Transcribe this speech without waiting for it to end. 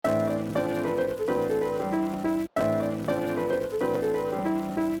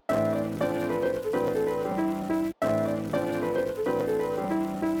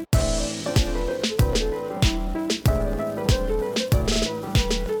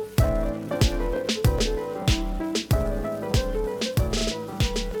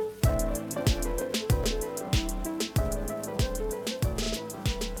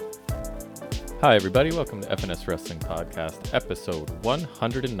Hi, everybody. Welcome to FNS Wrestling Podcast, episode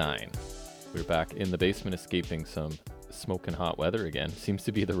 109. We're back in the basement escaping some smoking hot weather again. Seems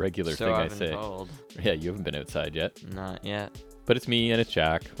to be the regular thing I say. Told. Yeah, you haven't been outside yet. Not yet. But it's me and it's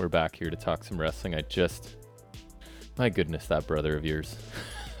Jack. We're back here to talk some wrestling. My goodness, that brother of yours.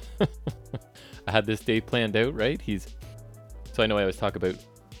 I had this day planned out, right? So I know I always talk about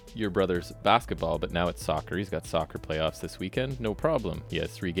your brother's basketball, but now it's soccer. He's got soccer playoffs this weekend. No problem. He has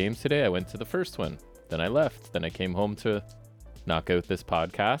 3 games today. I went to the first one. Then I left. Then I came home to knock out this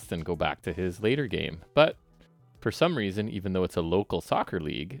podcast and go back to his later game. But for some reason, even though it's a local soccer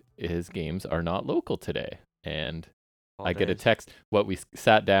league, his games are not local today. And I get a text. We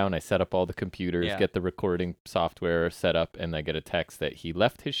sat down, I set up all the computers, get the recording software set up, and I get a text that he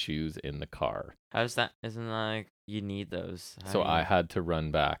left his shoes in the car. How's that? Isn't that like you need those? I had to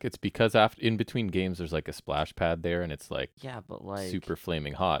run back. It's because in between games, there's like a splash pad there, and it's like super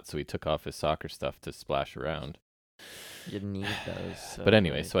flaming hot. So he took off his soccer stuff to splash around. You need those. So but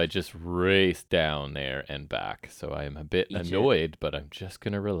anyway, so I just raced down there and back. So I am a bit annoyed, but I'm just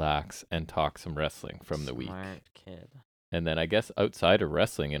gonna relax and talk some wrestling from the week. Smart kid. And then I guess outside of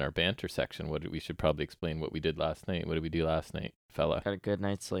wrestling in our banter section, we should probably explain what we did last night. What did we do last night, fella? Got a good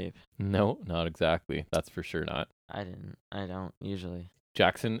night's sleep. No, not exactly. That's for sure not. I didn't. I don't usually.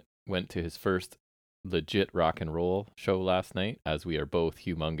 Jackson went to his first legit rock and roll show last night, as we are both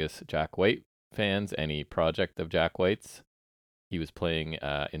humongous Jack White fans. Any project of Jack White's. He was playing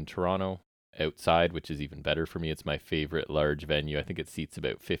in Toronto outside, which is even better for me. It's my favorite large venue. I think it seats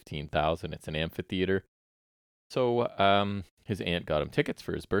about 15,000. It's an amphitheater. So his aunt got him tickets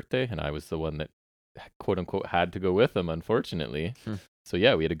for his birthday, and I was the one that, quote unquote, had to go with him, unfortunately. So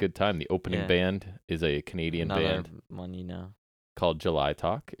yeah, we had a good time. The opening band is a Canadian band. One you know. Called July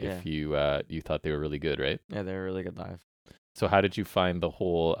Talk. If you thought they were really good, right? Yeah, they were really good live. So how did you find the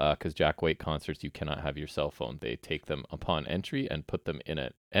whole, because Jack White concerts, you cannot have your cell phone. They take them upon entry and put them in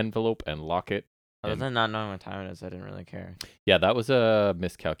an envelope and lock it. Other than not knowing what time it is, I didn't really care. Yeah, that was a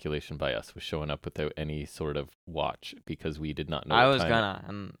miscalculation by us, was showing up without any sort of watch, because we did not know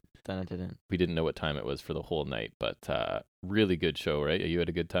and then I didn't. We didn't know what time it was for the whole night, but really good show, right? You had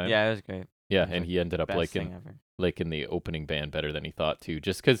a good time? Yeah, it was great. Yeah, and he ended up liking the opening band better than he thought too,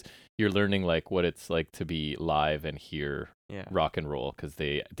 just because you're learning like what it's like to be live and hear rock and roll, because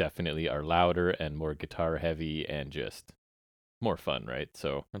they definitely are louder and more guitar heavy and just more fun, right?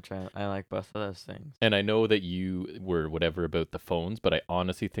 So I like both of those things. And I know that you were whatever about the phones, but I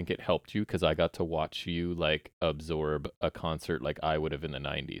honestly think it helped you, because I got to watch you like absorb a concert like I would have in the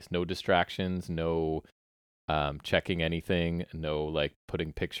 90s. No distractions, no checking anything, no like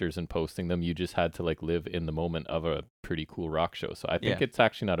putting pictures and posting them. You just had to like live in the moment of a pretty cool rock show. So I think it's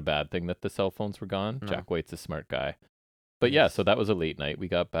actually not a bad thing that the cell phones were gone. No. Jack White's a smart guy. But yeah, so that was a late night. We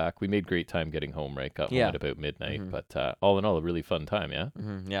got back. We made great time getting home, right? Got home at about midnight. But all in all, a really fun time, yeah?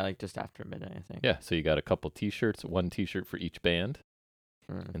 Yeah, like just after midnight, I think. Yeah, so you got a couple T-shirts, 1 T-shirt for each band,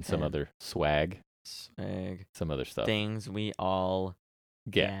 and some other swag. Some other stuff. Things we all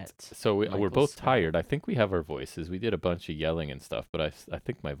get. So we're both tired. I think we have our voices. We did a bunch of yelling and stuff, but I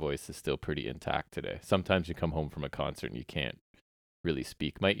think my voice is still pretty intact today. Sometimes you come home from a concert and you can't really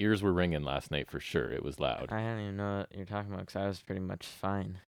speak. My ears were ringing last night for sure. It was loud. I don't even know what you're talking about, because I was pretty much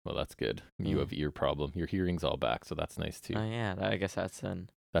fine. Well, that's good. You have ear problem. Your hearing's all back, so that's nice too. Oh yeah, I guess that's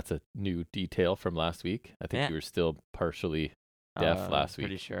a new detail from last week. I think you were still partially deaf last week.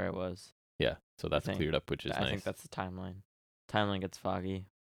 Pretty sure I was. Yeah, so that's cleared up, which is nice. I think that's the timeline. Timeline gets foggy.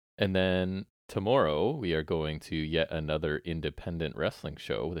 And then tomorrow we are going to yet another independent wrestling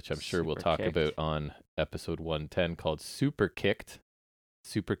show, which I'm sure we'll talk about on episode 110, called Super Kicked.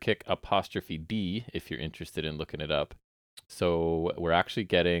 Super Kick 'D, if you're interested in looking it up. So we're actually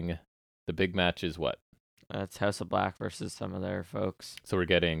getting the big match is what? It's House of Black versus some of their folks. So we're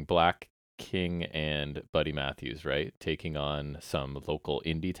getting Black King and Buddy Matthews, right? Taking on some local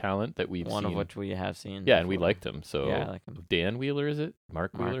indie talent that we've seen. One of which we have seen. Yeah, before. And we liked him. So yeah, I like him. Dan Wheeler, is it?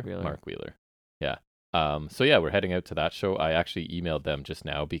 Mark Wheeler? Mark Wheeler. Yeah. So yeah, we're heading out to that show. I actually emailed them just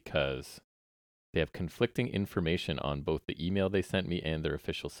now because they have conflicting information on both the email they sent me and their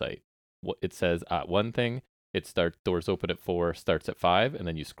official site. It says one thing, doors open at 4, starts at 5, and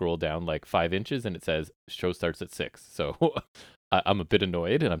then you scroll down like 5 inches and it says show starts at 6. So I'm a bit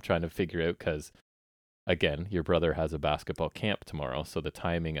annoyed, and I'm trying to figure out, because again, your brother has a basketball camp tomorrow, so the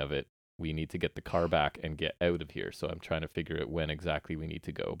timing of it, we need to get the car back and get out of here. So I'm trying to figure out when exactly we need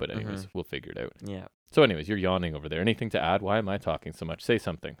to go. But anyways, we'll figure it out. Yeah. So anyways, you're yawning over there. Anything to add? Why am I talking so much? Say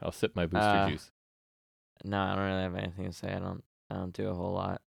something. I'll sip my booster juice. No, I don't really have anything to say. I don't do a whole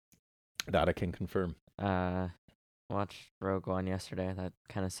lot. That I can confirm. watched Rogue One yesterday. That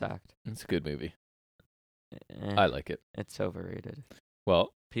kind of sucked. It's a good movie. Eh, I like it. it's overrated.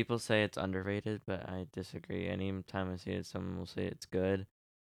 Well, People say it's underrated, but I disagree. Any time I see it, someone will say it's good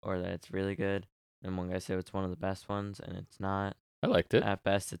or that it's really good. And one guy said it's one of the best ones, and it's not. I liked it. At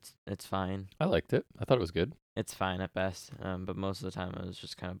best, it's fine. I liked it. I thought it was good. It's fine at best. But most of the time, I was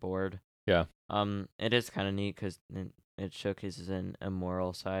just kind of bored. Yeah. It is kind of neat because it showcases an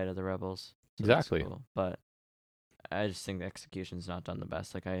immoral side of the rebels. So that's Exactly. cool. But I just think the execution's not done the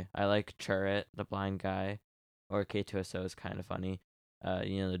best. Like I like Chirrut, the blind guy, or K2SO is kind of funny.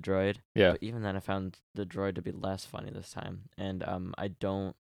 The droid. Yeah. But even then, I found the droid to be less funny this time. And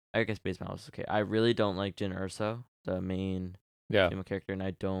I guess Base Model is okay. I really don't like Jyn Erso, the main Yeah. female character, and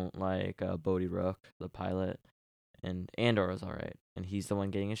I don't like Bodhi Rook, the pilot. And Andor was alright, and he's the one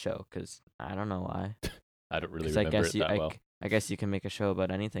getting a show because I don't know why. I don't really 'Cause remember it that well. I guess you can make a show about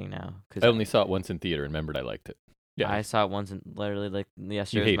anything now. Cause I only saw it once in theater and remembered I liked it. Yeah. I saw it once and literally like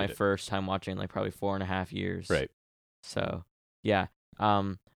yesterday was my hated it. first time watching like probably 4.5 years. Right. So yeah.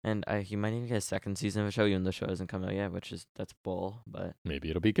 And he might even get a second season of a show, even though the show hasn't come out yet, that's bull. But Maybe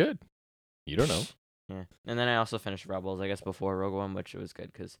it'll be good. You don't know. yeah. And then I also finished Rebels, I guess before Rogue One, which was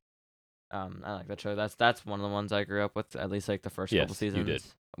good because I like that show. That's one of the ones I grew up with. At least like the first couple Yes, you seasons did.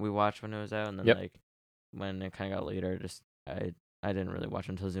 we watched when it was out, and then Yep. like when it kind of got later, just I didn't really watch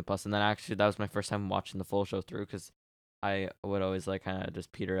until Disney Plus. And then actually that was my first time watching the full show through because I would always like kind of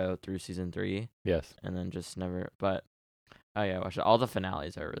just peter out through season 3 Yes. and then just never. But oh yeah, I watched it. All the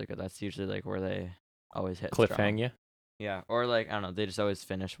finales are really good. That's usually like where they always hit strong. Cliffhang you? Yeah, or like I don't know, they just always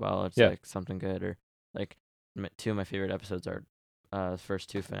finish well. It's Yeah. like something good, or like two of my favorite episodes are the first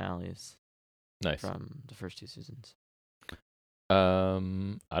two finales Nice. from the first 2 seasons. I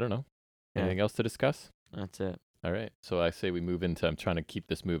don't know. Yeah. Anything else to discuss? That's it. All right. So I say we move into. I'm trying to keep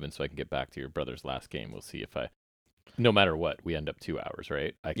this moving so I can get back to your brother's last game. We'll see if no matter what, we end up 2 hours,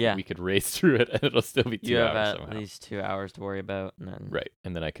 right? Yeah. We could race through it and it'll still be 2 You have hours at somehow. least 2 hours to worry about, and then Right.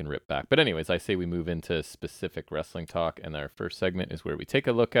 And then I can rip back. But anyways, I say we move into specific wrestling talk, and our first segment is where we take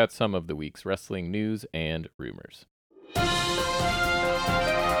a look at some of the week's wrestling news and rumors.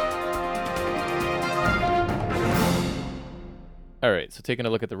 All right, so taking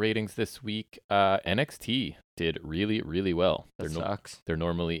a look at the ratings this week, NXT did really, really well. that sucks. They're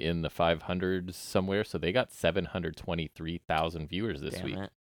normally in the 500s somewhere, so they got 723,000 viewers this Damn week.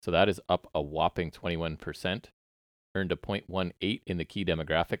 it. So that is up a whopping 21%. Earned a 0.18 in the key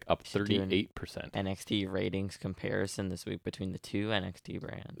demographic, up Should do an 38%. NXT ratings comparison this week between the 2 NXT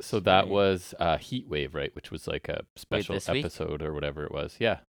brands. So that right? was Heat Wave, right? Which was like a special this week? episode or whatever it was.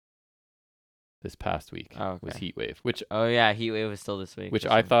 Yeah. This past week Oh, was okay. Heat Wave, which Oh yeah, Heatwave was still this week. Which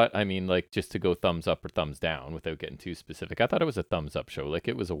this I one. thought, I mean, like, just to go thumbs up or thumbs down without getting too specific, I thought it was a thumbs up show. Like,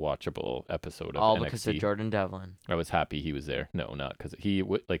 it was a watchable episode of all NXT. because of Jordan Devlin. I was happy he was there. No, not because he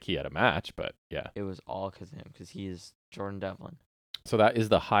had a match, but yeah. It was all because of him, because he is Jordan Devlin. So that is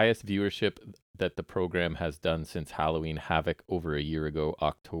the highest viewership that the program has done since Halloween Havoc over a year ago,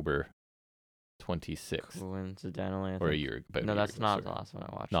 October 26th. Coincidentally, I Or a think. year, about No, a year that's ago, not sorry. the last one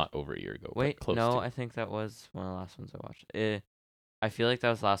I watched. Not over a year ago. Wait, but close no, to. I think that was one of the last ones I watched. I feel like that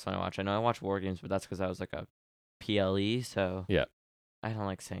was the last one I watched. I know I watched War Games, but that's because I was like a PLE, so Yeah. I don't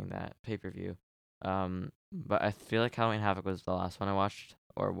like saying that pay-per-view. But I feel like Halloween Havoc was the last one I watched,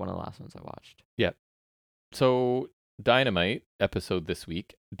 or one of the last ones I watched. So Dynamite episode this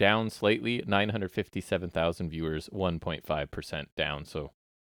week down slightly, 957,000 viewers, 1.5% down, so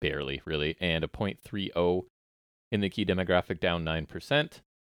barely really, and a 0.30 in the key demographic, down 9%.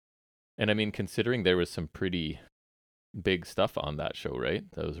 And I mean, considering there was some pretty big stuff on that show, right?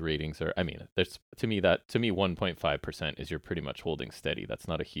 Those ratings are, I mean, there's to me 1.5% is you're pretty much holding steady. That's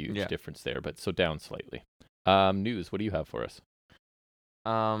not a huge difference there, but so down slightly. News, what do you have for us?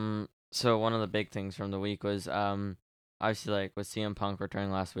 So one of the big things from the week was obviously like with CM Punk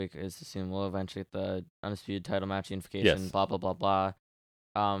returning last week is assumed we'll eventually get the Undisputed title match unification, Yes. blah blah blah blah.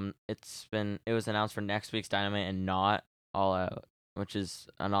 It was announced for next week's Dynamite and not All Out, which is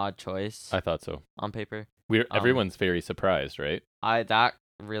an odd choice I thought so. on paper. Everyone's very surprised, right? That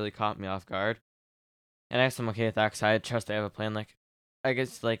really caught me off guard, and I guess I'm okay with that because I trust they have a plan. Like, I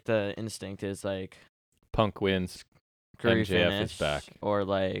guess like the instinct is like Punk wins. Curry MJF finish is back. or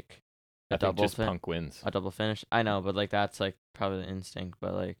like a I think double just Punk wins. a double finish. I know, but like that's like probably the instinct,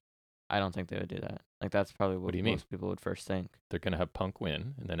 but like I don't think they would do that. Like that's probably what do you mean? most people would first think. They're gonna have Punk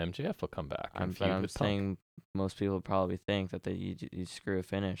win, and then MJF will come back. And But feud I'm with Punk. saying most people would probably think that you screw a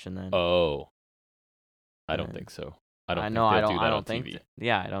finish and then. Oh, I don't then- think so. I don't I think know. they'll I don't. do that I on don't think. TV.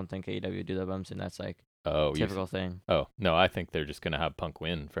 Yeah, I don't think AEW would do that. But I'm saying that's like Oh, typical thing. oh no, I think they're just gonna have Punk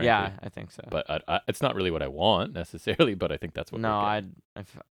win, frankly. Yeah, I think so. But it's not really what I want necessarily, but I think that's what No, we're getting.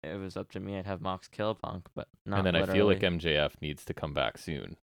 if it was up to me, I'd have Mox kill Punk, but not And then I feel literally. like MJF needs to come back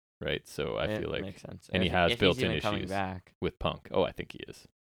soon, right? So I It feel like, makes sense. and he If- has if he's built-in even coming issues back. with Punk. Oh, I think he is.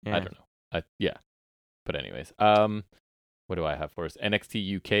 Yeah. I don't know. Yeah. But anyways, what do I have for us?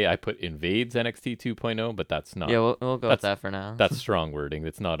 NXT UK. I put invades NXT 2.0, but that's not. Yeah, we'll go with that for now. That's strong wording.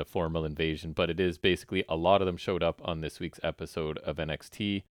 It's not a formal invasion, but it is basically a lot of them showed up on this week's episode of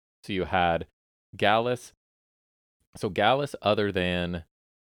NXT. So you had Gallus. So Gallus, other than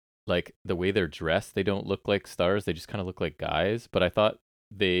like the way they're dressed, they don't look like stars. They just kind of look like guys. But I thought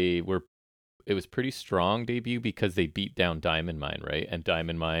it was pretty strong debut because they beat down Diamond Mine, right? And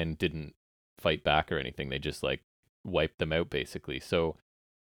Diamond Mine didn't fight back or anything. They just like wiped them out basically. So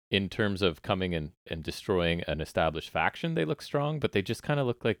in terms of coming and destroying an established faction, they look strong, but they just kind of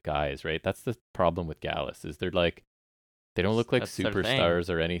look like guys, right? That's the problem with Gallus, is they don't look like That's their thing. superstars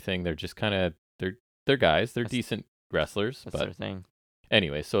or anything. They're just kind of they're guys. They're That's- decent wrestlers, That's but their thing.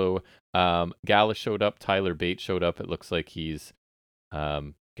 anyway, so Gallus showed up, Tyler Bate showed up. It looks like he's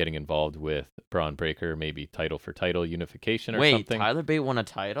getting involved with Braun Breaker, maybe title for title unification or Wait, something. Tyler Bate won a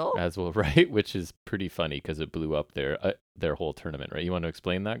title? As well, right? Which is pretty funny because it blew up their whole tournament, right? You want to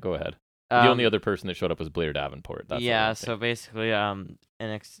explain that? Go ahead. The only other person that showed up was Blair Davenport. That's yeah. So basically,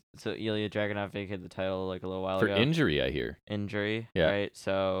 so Ilya Dragunov vacated the title like a little while for ago. injury, I hear. Injury. Yeah. Right.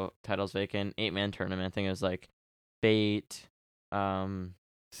 So title's vacant. 8-man tournament. I think it was like Bate. I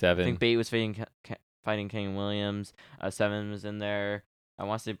 7. think Bate was fighting King Williams. 7 was in there. I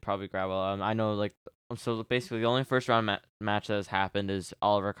want to say probably Gravel. I know like. So basically, the only first round match that has happened is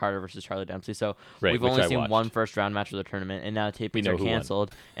Oliver Carter versus Charlie Dempsey. So Right, we've which only I seen watched. one first round match of the tournament, and now the tapings know are who won.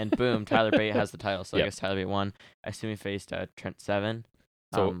 canceled. And boom, Tyler Bate has the title. So Yep. I guess Tyler Bate won. I assume he faced Trent Seven.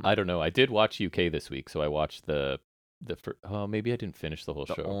 So I don't know. I did watch UK this week, so I watched maybe I didn't finish the whole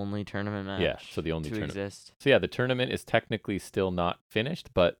The show. only tournament match. Yeah, so the only to tournament. exist. So yeah, the tournament is technically still not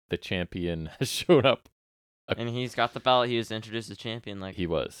finished, but the champion has shown up. And he's got the belt. He was introduced as champion, like He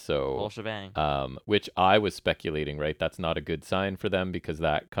was whole so. shebang. Which I was speculating, right? That's not a good sign for them because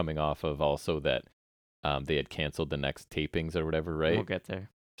that coming off of also that they had canceled the next tapings or whatever, right? We'll get there.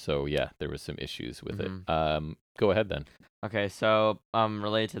 So yeah, there was some issues with Mhm. it. Go ahead then. Okay, so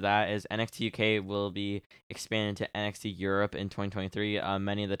related to that is NXT UK will be expanded to NXT Europe in 2023.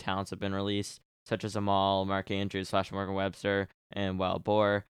 Many of the talents have been released, such as Amal, Mark Andrews, Flash Morgan Webster, and Wild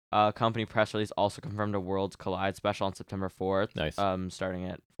Boar. Company press release also confirmed a Worlds Collide special on September 4th. Nice. Starting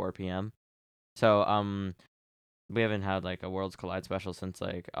at 4 p.m. So we haven't had like a Worlds Collide special since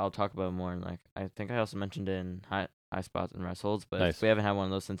like I'll talk about it more in like I think I also mentioned it in High Spots and Wrestles, but Nice. we haven't had one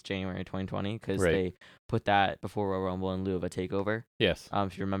of those since January 2020 because Right. they put that before Royal Rumble in lieu of a takeover. Yes,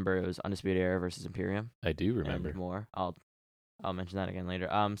 If you remember, it was Undisputed Era versus Imperium. I do remember. And more. I'll mention that again later.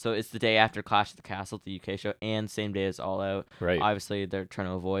 So it's the day after Clash at the Castle at the UK show, and same day as All Out. Right. Obviously, they're trying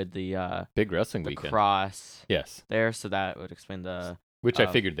to avoid the Big wrestling weekend. cross Yes. there, so that would explain the Which I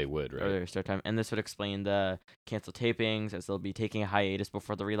figured they would, right? earlier start time, and this would explain the canceled tapings as they'll be taking a hiatus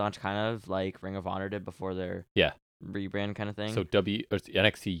before the relaunch, kind of like Ring of Honor did before their rebrand kind of thing. So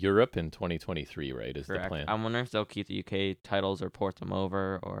NXT Europe in 2023, right? Is Correct. the plan? I'm wondering if they'll keep the UK titles or port them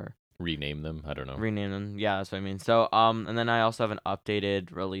over or Rename them? I don't know. rename them. Yeah, that's what I mean. So and then I also have an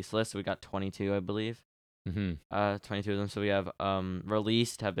updated release list. So we got 22, I believe. 22 of them. So we have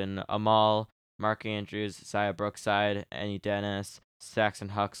released have been Amal, Mark Andrews, Saya Brookside, Annie Dennis, Saxon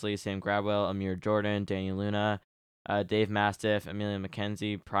Huxley, Sam Gradwell, Amir Jordan, Danny Luna, Dave Mastiff, Amelia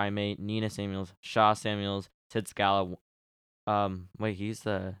McKenzie, Primate, Nina Samuels, Shaw Samuels, Sid Scala. Wait, he's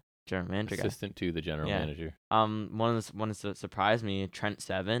the general manager guy. Assistant to the general manager. One that surprised me, Trent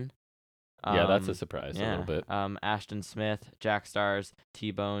Seven. Yeah, that's a surprise a little bit. Ashton Smith, Jack Stars,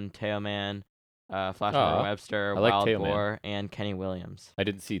 T-Bone, Teo Man, Flash Aw, Webster, I like Wild Teo Man. Boar, and Kenny Williams. I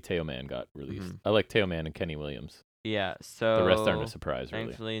didn't see Teo Man got released. Mhm. I like Teo Man and Kenny Williams. Yeah, so The rest aren't a surprise, really.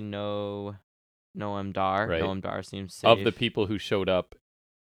 thankfully, no Noam Dar. Right. Noam Dar seems safe. Of the people who showed up,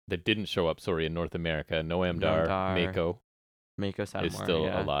 that didn't show up, in North America, Noam Dar, Mako Mako Satomura is still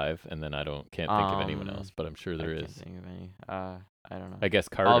alive, and then can't think of anyone else, but I'm sure there I can't is. think of any. I don't know. I guess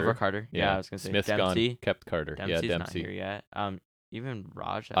Carter. Oliver Carter. Yeah, I was gonna say Smith's Dempsey. gone, kept Carter. Dempsey's yeah, not Dempsey. here yet. Even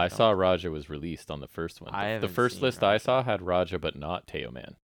Raja. I saw Raja was released on the first one. I The haven't first seen list I Raja. saw had Raja, but not Teo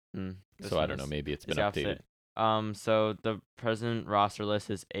Man. This So I one don't know. is- Maybe it's it's been the updated. opposite. So the present roster list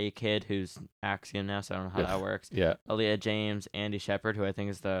is A Kid, who's Axiom now, so I don't know how that works. Yeah. Aaliyah James, Andy Shepard, who I think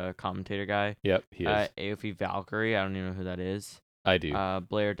is the commentator guy. Yep. He is. AOP Valkyrie, I don't even know who that is. I do.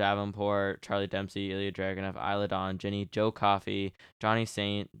 Blair Davenport, Charlie Dempsey, Ilya Dragunov, Isla Dawn, Jenny, Joe Coffey, Johnny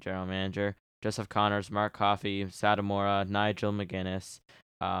Saint, general manager, Joseph Connors, Mark Coffey, Satomura, Nigel McGuinness,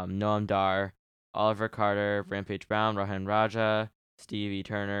 Noam Dar, Oliver Carter, Rampage Brown, Rohan Raja, Stevie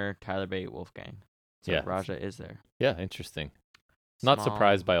Turner, Tyler Bate, Wolfgang. So Yeah. Raja is there. Yeah, interesting. Not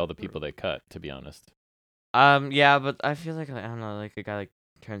surprised by all the people they cut, to be honest. Yeah, but I feel like I don't know, like a guy like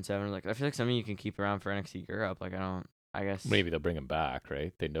Turn 7, like I feel like something you can keep around for NXT Europe. Like I guess maybe they'll bring him back,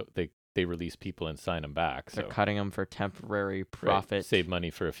 right? They know they release people and sign them back. they're So cutting them for temporary profit. right. Save money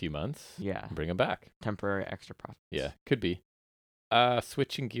for a few months. Yeah. Bring them back. Temporary extra profits. Yeah, could be.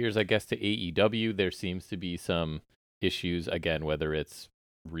 Switching gears, I guess, to AEW, there seems to be some issues. Again, whether it's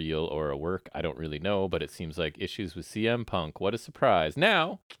real or a work, I don't really know, but it seems like issues with CM Punk. What a surprise.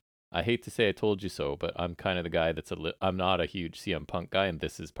 Now, I hate to say I told you so, but I'm kind of the guy I'm not a huge CM Punk guy, and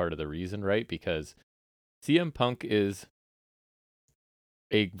this is part of the reason, right? Because CM Punk is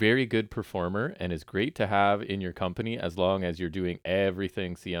a very good performer and is great to have in your company as long as you're doing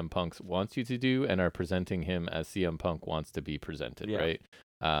everything CM Punk wants you to do and are presenting him as CM Punk wants to be presented, right?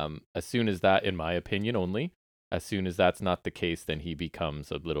 As soon as that, in my opinion only, as soon as that's not the case, then he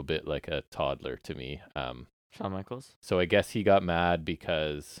becomes a little bit like a toddler to me. Shawn Michaels. So I guess he got mad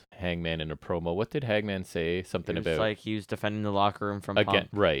because Hangman in a promo. What did Hangman say? Something about like he was defending the locker room from Punk.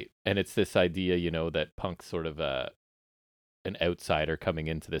 Right? And it's this idea, that Punk's sort of an outsider coming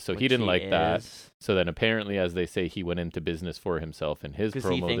into this, so he didn't like that. So then apparently, as they say, he went into business for himself in his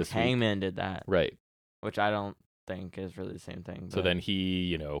promo he thinks this week. Hangman did that, right? Which I don't think is really the same thing. So then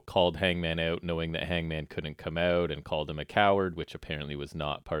he, called Hangman out, knowing that Hangman couldn't come out, and called him a coward, which apparently was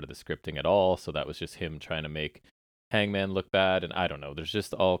not part of the scripting at all. So that was just him trying to make Hangman look bad, and I don't know. There's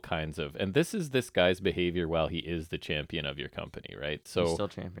just all kinds of, and this is this guy's behavior while he is the champion of your company, right? So he's still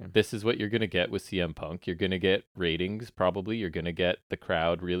champion. This is what you're gonna get with CM Punk. You're gonna get ratings, probably. You're gonna get the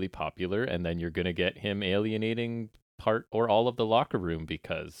crowd really popular, and then you're gonna get him alienating part or all of the locker room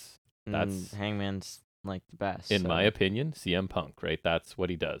because that's Hangman's like the best. In my opinion, CM Punk, right? That's what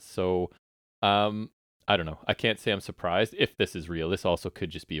he does. So, I don't know. I can't say I'm surprised if this is real. This also could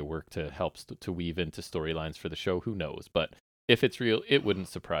just be a work to help to weave into storylines for the show. Who knows? But if it's real, it wouldn't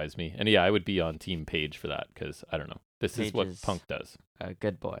surprise me. And yeah, I would be on Team Page for that because I don't know. This is what Punk does. A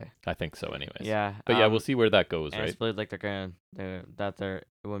good boy. I think so, anyways. Yeah. But yeah, we'll see where that goes, right? I believe like it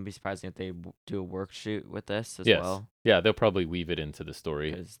wouldn't be surprising if they do a work shoot with this as well. Yeah, they'll probably weave it into the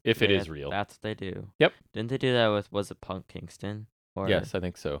story if it is real. That's what they do. Yep. Didn't they do that with, was it Punk Kingston? Yes, I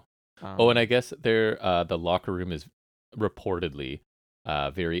think so. And I guess the locker room is reportedly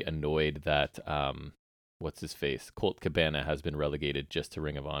very annoyed that what's his face? Colt Cabana has been relegated just to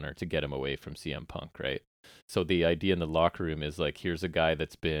Ring of Honor to get him away from CM Punk, right? So the idea in the locker room is like, here's a guy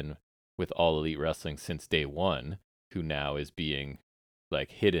that's been with All Elite Wrestling since day one, who now is being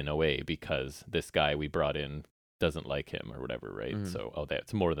like hidden away because this guy we brought in doesn't like him or whatever, right? Mm-hmm. So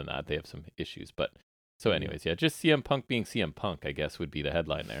it's more than that. They have some issues, but so anyways, yeah, just CM Punk being CM Punk, I guess, would be the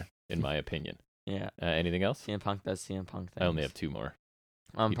headline there, in my opinion. Yeah. Anything else? CM Punk does CM Punk things. I only have two more.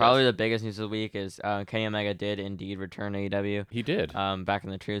 Probably the biggest news of the week is Kenny Omega did indeed return to AEW. He did. Back in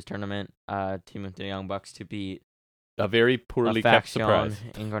the Trios tournament, team with the Young Bucks to beat a very poorly kept surprise.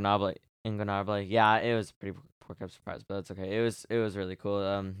 Ingobernables. Yeah, it was pretty poor kept surprise, but that's okay. It was really cool.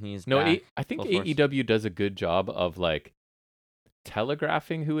 I think AEW does a good job of like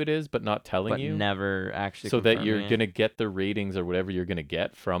telegraphing who it is, but not telling you. Never actually. So that you're gonna get the ratings or whatever you're gonna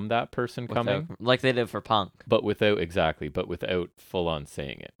get from that person coming, like they did for Punk, but without full on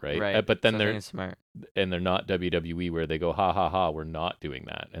saying it, right? Right. But then they're smart, and they're not WWE where they go ha ha ha, we're not doing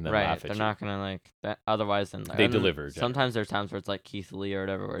that, and then laugh at they're you. not gonna like that. Otherwise, then they deliver. Sometimes there's times where it's like Keith Lee or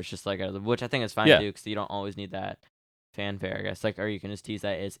whatever, where it's just like which I think is fine too, because you don't always need that fanfare, I guess. Like, or you can just tease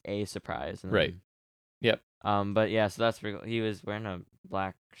that it's a surprise, and right? Yep. But yeah, so that's pretty cool. He was wearing a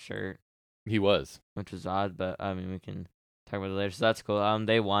black shirt. He was, which was odd, but I mean we can talk about it later. So that's cool.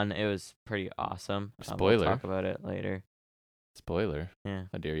 They won. It was pretty awesome. Spoiler. We'll talk about it later. Spoiler. Yeah.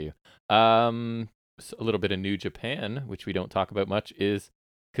 How dare you? So a little bit of New Japan, which we don't talk about much, is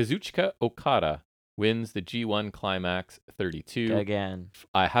Kazuchika Okada wins the G1 Climax 32. Again.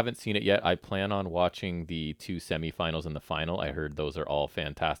 I haven't seen it yet. I plan on watching the two semifinals and the final. I heard those are all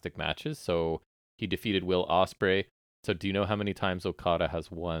fantastic matches. So he defeated Will Ospreay. So do you know how many times Okada has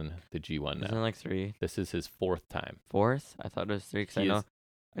won the G1 now? Isn't it like 3? This is his 4th time. 4th? I thought it was 3 because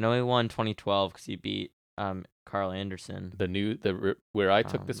I know he won 2012 because he beat Carl Anderson. Where I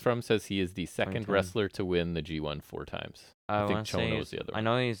took this from says he is the second wrestler to win the G1 4 times. I think Chono's the other one. I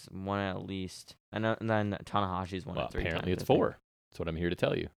know he's won it at least. I know, and then Tanahashi's won it 3 times. Apparently it's 4. That's what I'm here to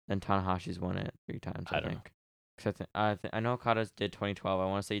tell you. Then Tanahashi's won it 3 times, I think. Know. I know Okada's did 2012. I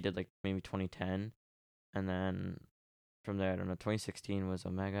want to say he did like maybe 2010. And then from there, I don't know. 2016 was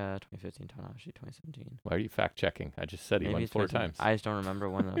Omega. 2015 Tanahashi. 2017. Why are you fact checking? I just said he won it's 4 times. I just don't remember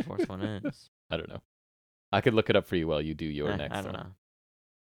when the fourth one is. I don't know. I could look it up for you while you do your next I don't one.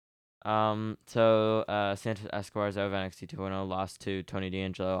 know. So Santos Escobar's out of NXT 2.0 lost to Tony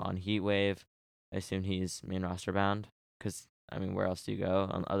D'Angelo on Heatwave. I assume he's main roster bound. Because, I mean, where else do you go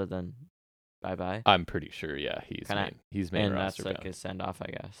other than bye-bye? I'm pretty sure, yeah, he's main and roster bound. And that's like his send-off, I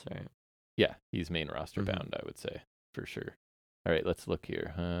guess, right? Yeah, he's main roster bound, I would say, for sure. All right, let's look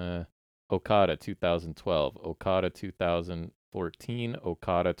here. Okada 2012, Okada 2014,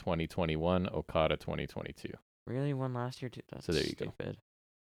 Okada 2021, Okada 2022. Really? Won last year too? That's so there you stupid.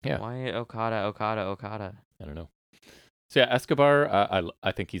 Go. Yeah. Why Okada? I don't know. So yeah, Escobar,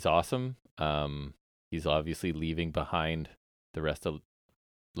 I think he's awesome. He's obviously leaving behind the rest of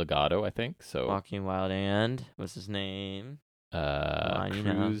Legado, I think. So Joaquin Wilde and what's his name?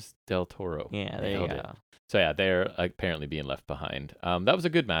 Cruz del Toro. Yeah, there you go. So yeah, they're apparently being left behind. That was a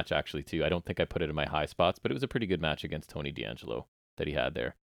good match actually too. I don't think I put it in my high spots, but it was a pretty good match against Tony D'Angelo that he had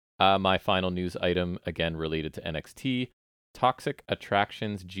there. My final news item, again related to NXT. Toxic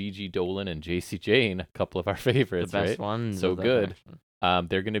Attractions, Gigi Dolan and JC Jane, a couple of our favorites, the best right? ones. So good.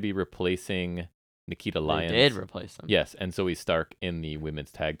 They're going to be replacing Nikita Lyons. They did replace them. Yes, and Zoe Stark in the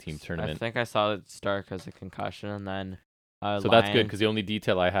women's tag team tournament. I think I saw that Stark has a concussion, and then so that's good because the only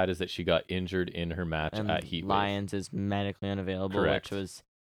detail I had is that she got injured in her match at Heatwave. Lyons is medically unavailable, Correct. Which was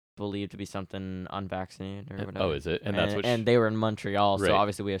believed to be something unvaccinated or whatever. Oh, is it? And that's what. And they were in Montreal, right. So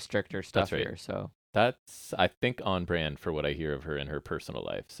obviously we have stricter stuff here. So that's, I think, on brand for what I hear of her in her personal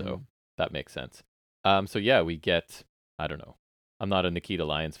life. So that makes sense. So yeah, we get. I don't know. I'm not a Nikita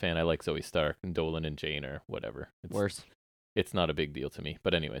Lyons fan. I like Zoe Stark and Dolan and Jane or whatever. Worse. It's not a big deal to me.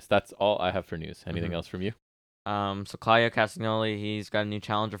 But anyways, that's all I have for news. Anything else from you? So Claudio Castagnoli, he's got a new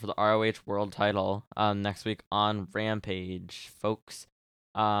challenger for the ROH World Title next week on Rampage, folks.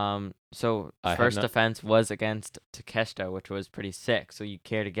 So first defense was against Takeshita, which was pretty sick. So you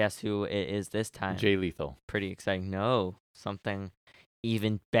care to guess who it is this time? Jay Lethal. Pretty exciting. No, something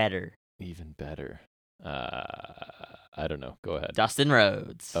even better. Even better. I don't know. Go ahead. Dustin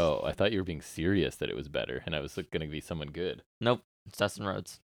Rhodes. Oh, I thought you were being serious that it was better, and I was going to be someone good. Nope, it's Dustin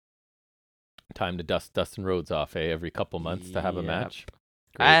Rhodes. Time to dust Dustin Rhodes off, every couple months to have a match.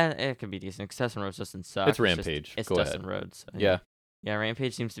 It could be decent because Dustin Rhodes doesn't suck. It's Rampage. It's Go Dustin ahead. Rhodes. So yeah. Yeah,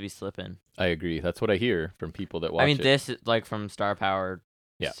 Rampage seems to be slipping. I agree. That's what I hear from people that watch it. I mean, this, like, from Star Power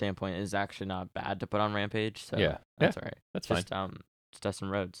yeah. standpoint is actually not bad to put on Rampage. So yeah, that's all right. That's just, fine. It's Dustin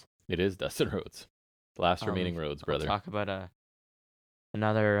Rhodes. It is Dustin Rhodes. The last remaining Rhodes, brother. We'll talk about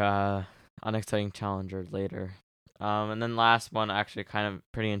another unexciting challenger later. And then last one, actually kind of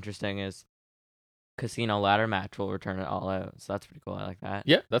pretty interesting, is Casino Ladder Match will return it All Out. So that's pretty cool. I like that.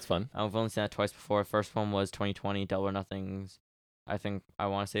 Yeah, that's fun. We've only seen that twice before. First one was 2020, Double or Nothing's. I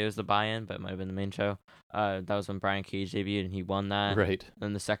want to say it was the buy-in, but it might have been the main show. That was when Brian Cage debuted, and he won that. Right.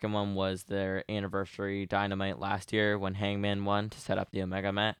 Then the second one was their anniversary Dynamite last year when Hangman won to set up the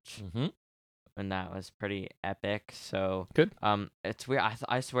Omega match. Mm-hmm. And that was pretty epic. So good. It's weird.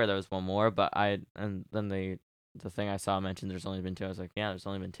 I swear there was one more, but and then the thing I saw mentioned there's only been two. I was like, yeah, there's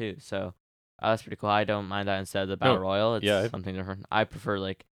only been two. So that's pretty cool. I don't mind that instead of the Battle Royal. It's something different. I prefer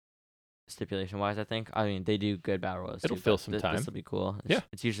like stipulation wise. I think. I mean, they do good Battle Royals. It'll fill some time. This will be cool. Yeah.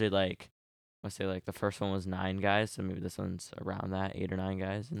 It's usually like, let's say like the first one was 9 guys, so maybe this one's around that 8 or 9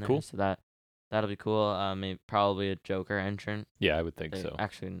 guys in there. Cool. So that'll be cool. Maybe probably a Joker entrant. Yeah, I would think so.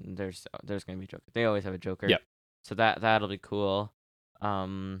 Actually, there's gonna be a Joker. They always have a Joker. Yeah. So that'll be cool.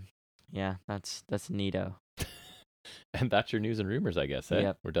 Yeah, that's neato. And that's your news and rumors, I guess. Eh?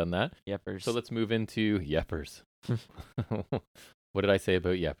 Yep. We're done that. Yepers. So let's move into Yepers. What did I say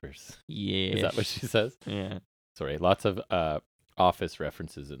about Yepers? Yeah. Is that what she says? Yeah. Sorry, lots of Office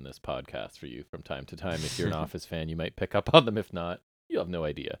references in this podcast for you from time to time. If you're an Office fan, you might pick up on them. If not, you'll have no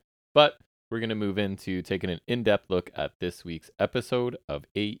idea. But we're going to move into taking an in-depth look at this week's episode of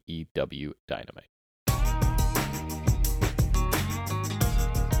AEW Dynamite.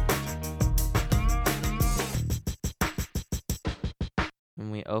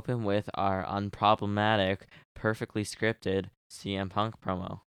 And we open with our unproblematic, perfectly scripted CM Punk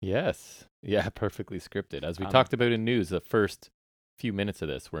promo. Yes. Yeah, perfectly scripted. As we talked about in news, the first few minutes of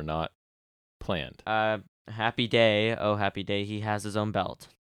this were not planned. Happy day. Oh, happy day. He has his own belt.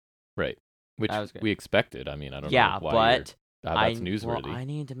 Right. Which we expected. I mean, I don't know why but that's newsworthy. Well, I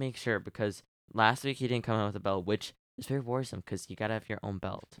need to make sure because last week he didn't come out with a belt, which is very worrisome because you got to have your own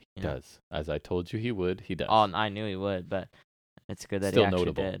belt. He does. As I told you he would, he does. Oh, I knew he would, but it's good that Still he actually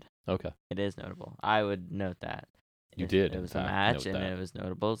notable. did. Okay. It is notable. I would note that. You did. It was a match and it was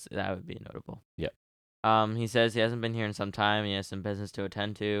notable. So that would be notable. Yeah. He says he hasn't been here in some time. He has some business to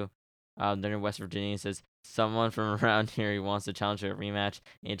attend to. They're in West Virginia. He says someone from around here he wants to challenge for a rematch.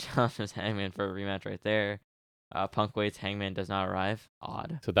 He challenges Hangman for a rematch right there. Punk waits. Hangman does not arrive.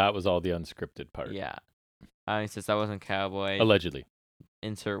 Odd. So that was all the unscripted part. Yeah. He says that wasn't Cowboy. Allegedly.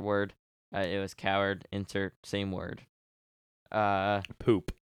 Insert word. It was coward. Insert same word.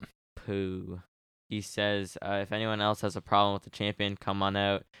 Poop. Poo. He says, if anyone else has a problem with the champion, come on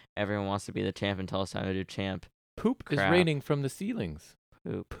out. Everyone wants to be the champ until it's time to do champ. Poop Crap. is raining from the ceilings.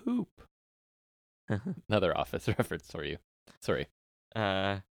 Poop. Another Office reference for you. Sorry.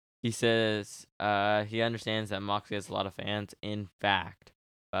 He says he understands that Moxley has a lot of fans. In fact,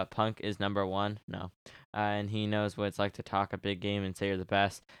 Punk is number one. No. And he knows what it's like to talk a big game and say you're the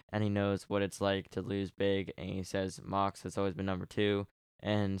best. And he knows what it's like to lose big. And he says Mox has always been number two.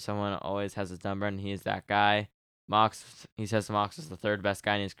 And someone always has his number, and he is that guy. He says Mox is the third best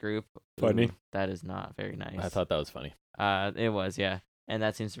guy in his group. Funny. Ooh, that is not very nice. I thought that was funny. It was, yeah. And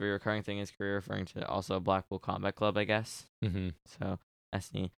that seems to be a recurring thing in his career, referring to also Blackpool Combat Club, I guess. Mm-hmm. So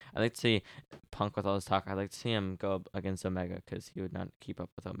that's neat. I'd like to see Punk with all this talk. I'd like to see him go up against Omega because he would not keep up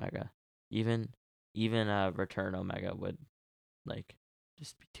with Omega. Even Return Omega would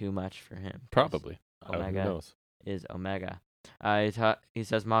just be too much for him. Probably. Omega who knows? is Omega. He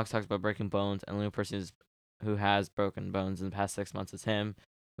says Mox talks about breaking bones, and the only person who has broken bones in the past 6 months is him,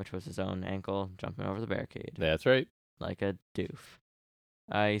 which was his own ankle jumping over the barricade. That's right. Like a doof.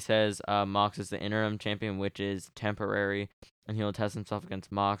 He says Mox is the interim champion, which is temporary, and he'll test himself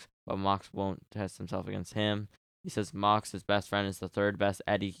against Mox, but Mox won't test himself against him. He says Mox's best friend is the third best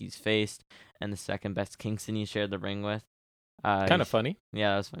Eddie he's faced, and the second best Kingston he shared the ring with. Kind of funny.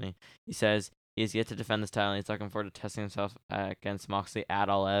 Yeah, that was funny. He says he has yet to defend this title, and he's looking forward to testing himself against Moxley at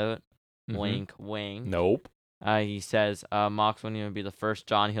All Out. Mm-hmm. Wink, wink. Nope. He says Mox won't even be the first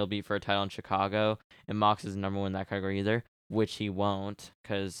John he'll beat for a title in Chicago, and Mox is number one in that category either, which he won't,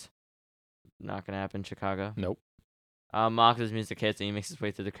 because not going to happen in Chicago. Nope. Mox's music hits, and he makes his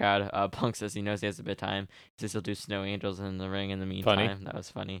way through the crowd. Punk says he knows he has a bit of time. He says he'll do Snow Angels in the ring in the meantime. Funny. That was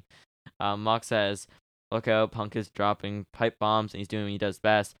funny. Mox says, look out, Punk is dropping pipe bombs, and he's doing what he does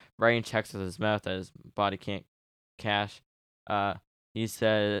best, writing checks with his mouth that his body can't cash. He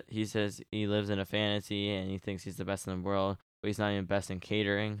says he lives in a fantasy, and he thinks he's the best in the world, but he's not even best in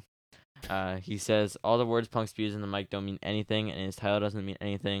catering. He says all the words Punk spews in the mic don't mean anything, and his title doesn't mean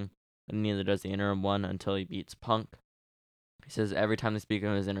anything, and neither does the interim one until he beats Punk. He says every time they speak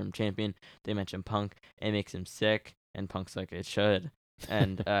of his interim champion, they mention Punk, and it makes him sick, and Punk's like, it should.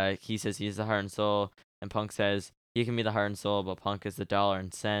 And he says he's the heart and soul, and Punk says he can be the heart and soul, but Punk is the dollar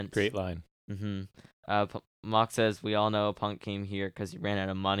and cents. Great line. Mox says we all know Punk came here because he ran out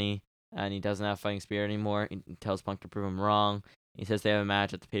of money, and he doesn't have fighting spirit anymore. He tells Punk to prove him wrong. He says they have a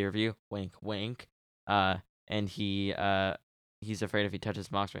match at the pay-per-view. Wink, wink. And he's afraid if he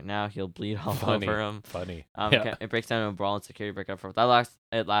touches Mox right now, he'll bleed all over him. Funny. It breaks down to a brawl and security break up for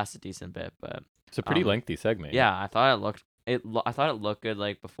it lasts a decent bit, but it's a pretty lengthy segment. Yeah, I thought it looked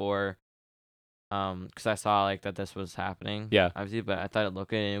good before, because I saw that this was happening. Yeah. Obviously, but I thought it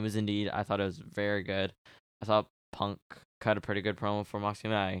looked good, and it was indeed. I thought it was very good. I thought Punk cut a pretty good promo for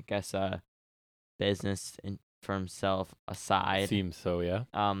Moxley. I guess business for himself aside. Seems so, yeah.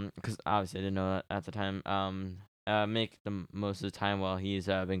 Because obviously I didn't know that at the time. Make the most of the time while he's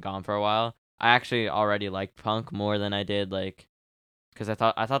been gone for a while. I actually already liked Punk more than I did because I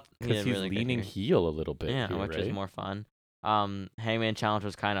thought because he's leaning heel a little bit. Yeah, here, which right? is more fun. Hangman challenge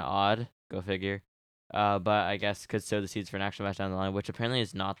was kind of odd. Go figure. But I guess could sow the seeds for an actual match down the line, which apparently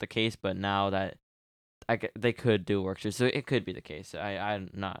is not the case. But now that they could do work too, so it could be the case. I'm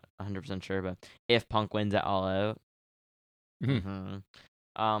not 100% sure, but if Punk wins it All Out. When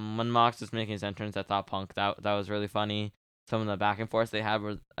Mox was making his entrance, I thought Punk that was really funny. Some of the back and forth they had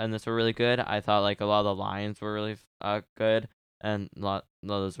were really good. I thought a lot of the lines were really good, and a lot of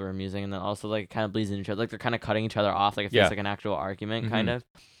those were amusing. And then also kind of bleeds into each other, they're kind of cutting each other off, it feels like an actual argument kind of.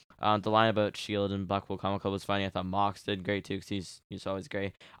 The line about Shield and Blackpool Comic Club was funny. I thought Mox did great too, because he's always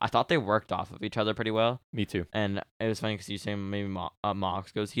great. I thought they worked off of each other pretty well. Me too. And it was funny because you saying maybe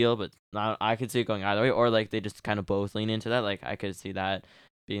Mox goes heel, but I could see it going either way, or they just kind of both lean into that. I could see that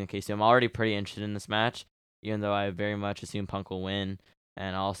being the case too. I'm already pretty interested in this match, even though I very much assume Punk will win.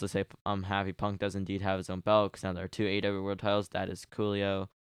 And I'll also say I'm happy Punk does indeed have his own belt, because now there are 2 AEW World titles. That is coolio,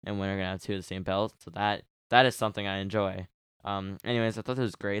 and Winner gonna have 2 of the same belt. So that is something I enjoy. Anyways, I thought this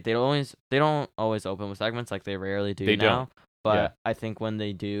was great. They don't always open with segments, they rarely do now. Don't. But I think when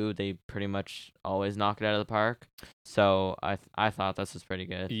they do, they pretty much always knock it out of the park. So I thought this was pretty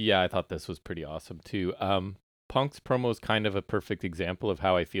good. Yeah, I thought this was pretty awesome too. Punk's promo is kind of a perfect example of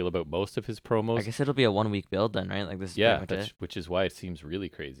how I feel about most of his promos. I guess it'll be a 1 week build then, right? Like this is yeah, pretty much it. which is why it seems really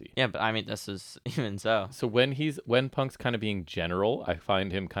crazy. Yeah, but I mean, this is even so. So when Punk's kind of being general, I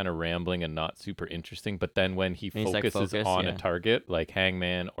find him kind of rambling and not super interesting. But then when he focuses on a target like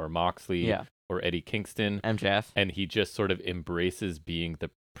Hangman or Moxley or Eddie Kingston, MJF, and he just sort of embraces being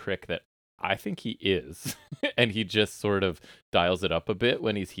the prick that I think he is, and he just sort of dials it up a bit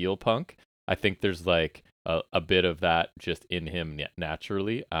when he's heel Punk. I think there's like a bit of that just in him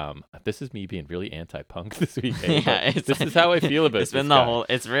naturally. This is me being really anti-Punk this week. This is how I feel about it's this been guy. the whole.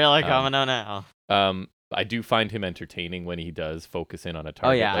 It's really coming out now. I do find him entertaining when he does focus in on a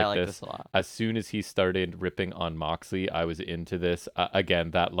target. Oh yeah, I like this a lot. As soon as he started ripping on Moxley, I was into this. Again,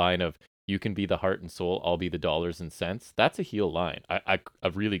 that line of "You can be the heart and soul, I'll be the dollars and cents." That's a heel line. A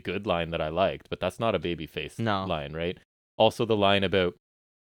really good line that I liked, but that's not a babyface line, right? Also, the line about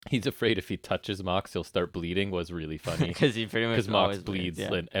he's afraid if he touches Mox, he'll start bleeding was really funny. Because he pretty much Mox bleeds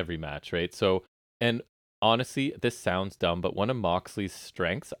in every match, right? So, and honestly, this sounds dumb, but one of Moxley's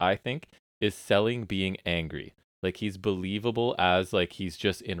strengths, I think, is selling being angry. Like he's believable as like he's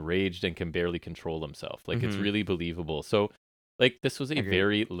just enraged and can barely control himself. Like it's really believable. So like this was a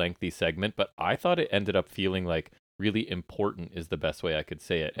very lengthy segment, but I thought it ended up feeling like really important is the best way I could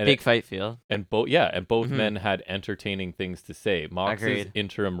say it. And big fight feel. And both men had entertaining things to say. Mox's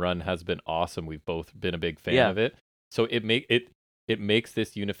interim run has been awesome. We've both been a big fan of it. So it makes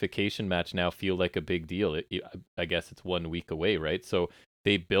this unification match now feel like a big deal. I guess it's 1 week away, right? So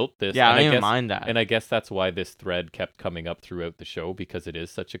they built this. Yeah, I don't even mind that. And I guess that's why this thread kept coming up throughout the show, because it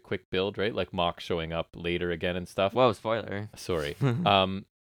is such a quick build, right? Like Mox showing up later again and stuff. Whoa, spoiler. Sorry.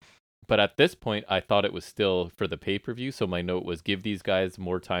 But at this point, I thought it was still for the pay-per-view, so my note was give these guys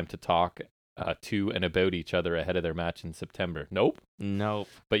more time to talk to and about each other ahead of their match in September. Nope.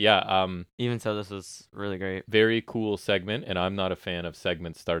 But yeah, even so, this was really great. Very cool segment, and I'm not a fan of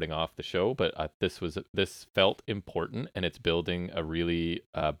segments starting off the show, but this felt important, and it's building a really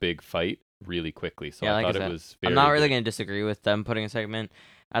big fight really quickly. So I thought it was very I'm not really going to disagree with them putting a segment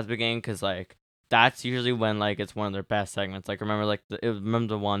at the beginning, because like that's usually when like it's one of their best segments. Like remember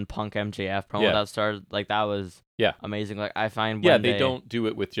the one Punk MJF promo that started, like that was amazing. Like I find when they don't do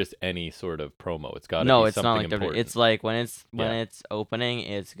it with just any sort of promo. It's got to be it's something not like important. It's like when it's opening,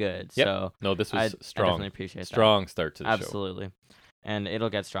 it's good. Yep. So no, this was strong. I definitely appreciate strong start to the show. Absolutely, and it'll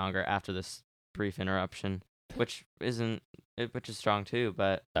get stronger after this brief interruption, which is strong too.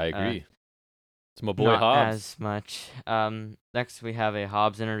 But I agree. It's my boy not Hobbs. As much. Next we have a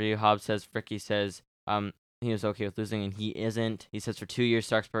Hobbs interview. Hobbs says Ricky says he was okay with losing and he isn't. He says for 2 years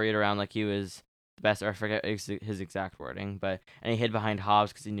Starks paraded around like he was the best, or I forget his exact wording, and he hid behind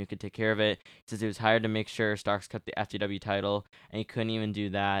Hobbs because he knew he could take care of it. He says he was hired to make sure Starks cut the FTW title, and he couldn't even do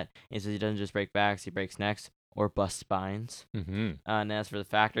that. He says he doesn't just break backs, he breaks necks or bust spines. And as for the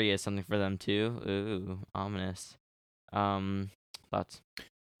Factory, he has something for them too. Ooh, ominous. Thoughts?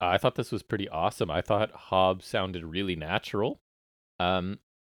 I thought this was pretty awesome. I thought Hobbs sounded really natural. And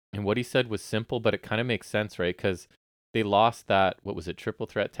what he said was simple, but it kind of makes sense, right? Because they lost that, what was it, triple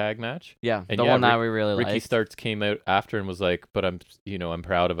threat tag match? Yeah, and the one that we really liked. Ricky Starks came out after and was like, but I'm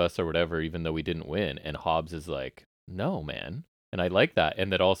proud of us or whatever, even though we didn't win. And Hobbs is like, no, man. And I like that.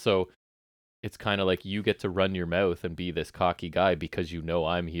 And that also, it's kind of like you get to run your mouth and be this cocky guy because you know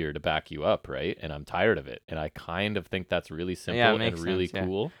I'm here to back you up, right? And I'm tired of it. And I kind of think that's really simple and really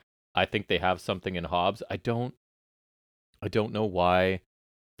cool. I think they have something in Hobbs. I don't know why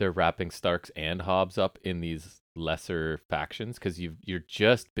they're wrapping Starks and Hobbs up in these lesser factions, because you're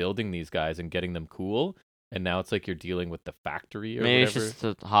just building these guys and getting them cool. And now it's like you're dealing with the Factory or maybe whatever. It's just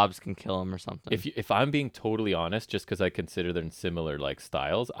so Hobbs can kill him or something. If I'm being totally honest, just because I consider them similar like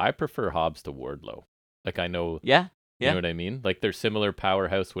styles, I prefer Hobbs to Wardlow. Like I know, you know what I mean. Like they're similar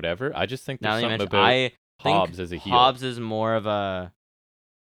powerhouse, whatever. I just think there's something about Hobbs as a heel. Hobbs is more of a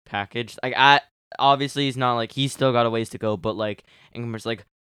package. Like obviously he's not like he's still got a ways to go, but like Ingmar's like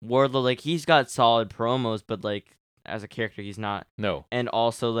Wardlow, like he's got solid promos, but like as a character he's not. No. And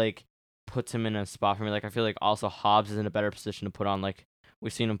also like puts him in a spot for me. Like I feel like also Hobbs is in a better position to put on, like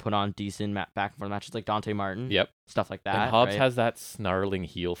we've seen him put on decent back and forth matches like Dante Martin. Yep. Stuff like that. And Hobbs has that snarling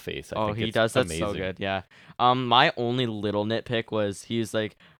heel face. I think he it's does. That's amazing. So good. Yeah. My only little nitpick was he's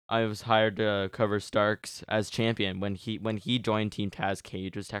like, I was hired to cover Starks as champion when he joined Team Taz.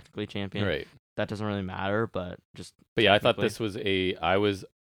 Cage was technically champion. Right. That doesn't really matter, but yeah, I thought this was I was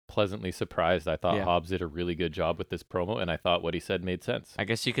pleasantly surprised. I thought Hobbs did a really good job with this promo, and I thought what he said made sense. I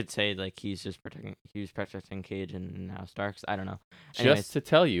guess you could say like he was protecting Cage and now Starks. I don't know. Just to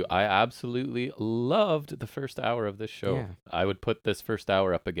tell you, I absolutely loved the first hour of this show. Yeah. I would put this first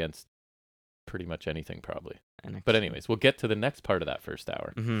hour up against pretty much anything probably. NXT. But anyways, we'll get to the next part of that first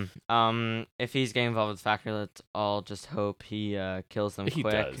hour. If he's getting involved with Factor, let's all just hope he kills them He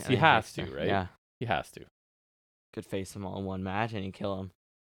quick. does. He has to, right? Yeah. He has to. Could face them all in one match and he'd kill him.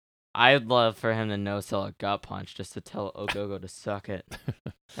 I'd love for him to no-sell a gut punch just to tell Ogogo to suck it.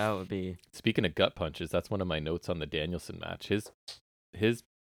 That would be... Speaking of gut punches, that's one of my notes on the Danielson match. His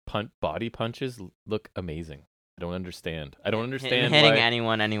body punches look amazing. I don't understand. Hitting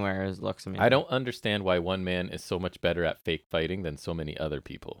anyone anywhere looks amazing. I don't understand why one man is so much better at fake fighting than so many other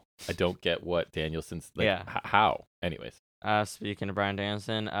people. I don't get what Danielson's like. Yeah. How? Anyways. Speaking of Bryan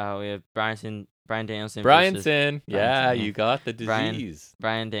Danielson, we have Bryan Danielson. Yeah, you got the disease.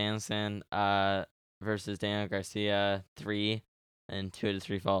 Bryan Danielson versus Daniel Garcia 3 and 2 out of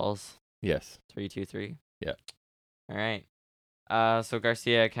 3 falls. Yes. 3-2-3. Yeah. All right. So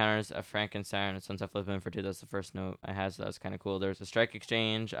Garcia counters a Frankenstein and sunset flip in for 2. That's the first note I had, so that was kind of cool. There's a strike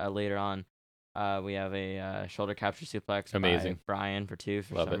exchange later on. We have a shoulder capture suplex by Bryan for 2.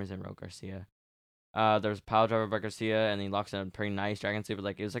 For some reason, wrote Garcia. There's a pile driver by Garcia, and he locks in a pretty nice dragon sleeper.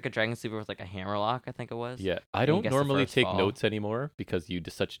 Like, it was like a dragon sleeper with like a hammer lock, I think it was. Yeah, I don't normally take notes anymore because you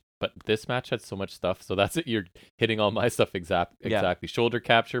just but this match had so much stuff, so that's it. You're hitting all my stuff exactly. Yeah. Shoulder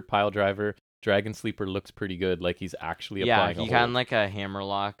capture, pile driver, dragon sleeper looks pretty good. Like he's actually applying. Yeah, he kind of like a hammer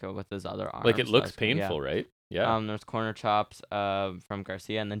lock with his other arm. Like it looks painful, right? Yeah. There's corner chops from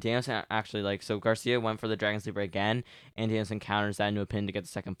Garcia, and then Danielson actually so Garcia went for the dragon sleeper again, and Danielson counters that into a pin to get the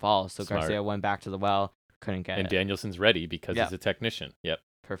second fall. So Smart. Garcia went back to the well, couldn't get it. And Danielson's ready because he's a technician. Yep.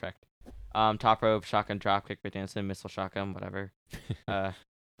 Perfect. Top rope shotgun drop kick by Danielson, missile shotgun, whatever.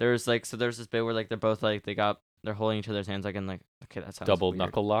 There's this bit where like they're both like they're holding each other's hands like in like okay that sounds double weird.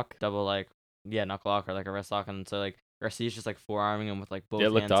 Knuckle lock. Double knuckle lock or like a wrist lock, and so like Garcia's just like forearming him with like both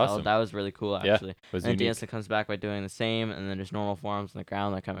hands. Awesome. That was really cool actually. Yeah, and Danielson comes back by doing the same, and then there's normal forearms on the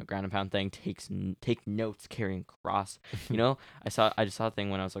ground, like kind of a ground and pound thing. Take notes, carrying cross. You know, I just saw a thing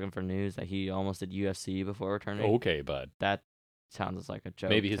when I was looking for news that he almost did UFC before returning. Okay, bud. That sounds like a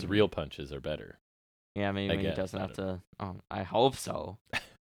joke. Maybe his real punches are better. Yeah, maybe he doesn't have to. Oh, I hope so.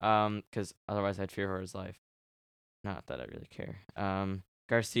 Because otherwise I'd fear for his life. Not that I really care.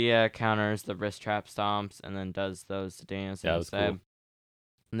 Garcia counters the wrist trap stomps and then does those to Danielson. Yeah, that was cool.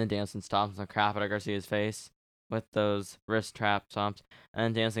 And then Danielson stomps the crap out of Garcia's face with those wrist trap stomps. And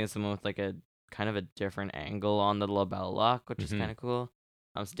then Danielson gets someone with like a kind of a different angle on the label lock, which is kind of cool.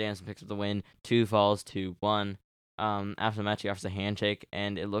 So Danielson picks up the win. 2 falls to 1. After the match, he offers a handshake,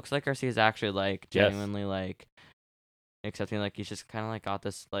 and it looks like Garcia's actually like genuinely like accepting. Like he's just kind of like got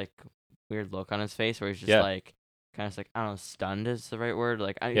this like weird look on his face where he's just like. Kind of like, I don't know, stunned is the right word.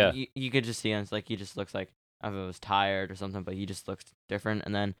 Like, you could just see him. It's like he just looks like, I don't know if it was tired or something, but he just looks different.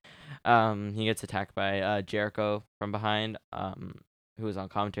 And then he gets attacked by Jericho from behind, who was on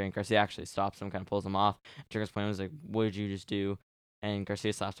commentary. And Garcia actually stops him, kind of pulls him off. Jericho's point was like, what did you just do? And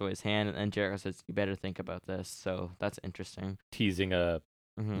Garcia slaps away his hand. And then Jericho says, you better think about this. So that's interesting. Teasing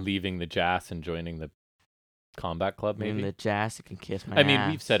leaving the Jazz and joining the Combat Club, maybe? Leaving the Jazz, you can kiss my ass. I mean,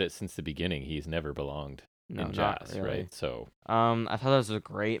 we've said it since the beginning. He's never belonged. No, in Jazz, really. Right? So, I thought that was a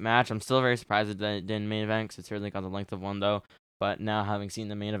great match. I'm still very surprised that it didn't main event because it certainly got the length of one though. But now having seen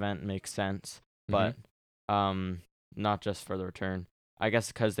the main event makes sense. But, not just for the return. I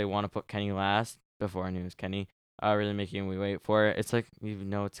guess because they want to put Kenny last before I knew it was Kenny. Really making me wait for it. It's like you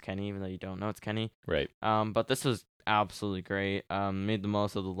know it's Kenny even though you don't know it's Kenny. Right. But this was absolutely great. Made the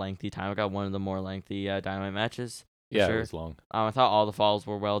most of the lengthy time. I got one of the more lengthy Dynamite matches. Yeah, it was long. I thought all the falls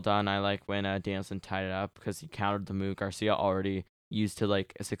were well done. I like when Danielson tied it up because he countered the move Garcia already used to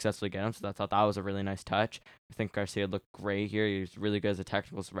like successfully get him. So I thought that was a really nice touch. I think Garcia looked great here. He was really good as a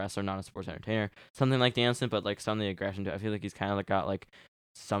technical wrestler, not a sports entertainer. Something like Danielson, but like some of the aggression too. I feel like he's kind of like got like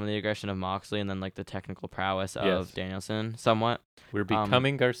some of the aggression of Moxley and then like the technical prowess of Danielson somewhat. We're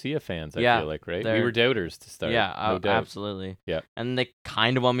becoming Garcia fans, I feel like, right? We were doubters to start. Yeah, no doubt. Absolutely. Yeah. And they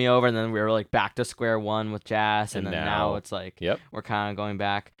kind of won me over, and then we were like back to square one with Jazz, and then now it's like we're kind of going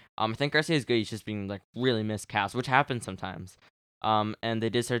back. I think Garcia is good. He's just being like really miscast, which happens sometimes. And they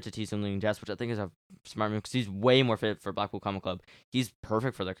did start to tease him leading Jazz, which I think is a smart move because he's way more fit for Blackpool Combat Club. He's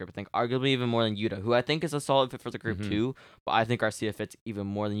perfect for their group. I think arguably even more than Yuta, who I think is a solid fit for the group too. But I think Garcia fits even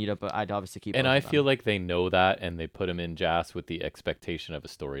more than Yuta. But I'd obviously keep. And I feel like they know that, and they put him in Jazz with the expectation of a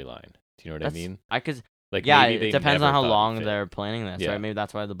storyline. Do you know what I mean? It depends on how long they're planning this. Right? Maybe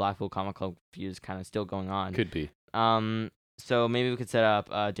that's why the Blackpool Combat Club feud is kind of still going on. Could be. So maybe we could set up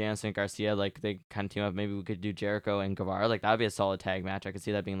Danielson and Garcia, like they kind of team up. Maybe we could do Jericho and Guevara. Like that'd be a solid tag match. I could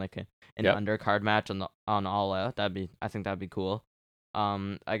see that being like an undercard match on All Out. I think that'd be cool.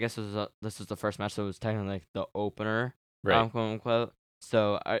 I guess this was the first match, so it was technically like the opener, right? Quote unquote.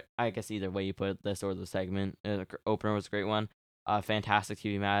 So I guess either way you put this or the segment, opener was a great one. Fantastic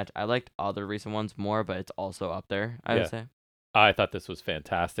TV match. I liked other recent ones more, but it's also up there, I would say. I thought this was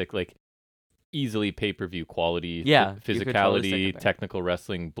fantastic. Like, easily pay-per-view quality, Yeah, you could totally stick physicality, it there. technical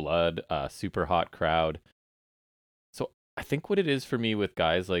wrestling, blood, super hot crowd. So I think what it is for me with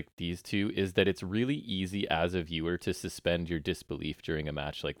guys like these two is that it's really easy as a viewer to suspend your disbelief during a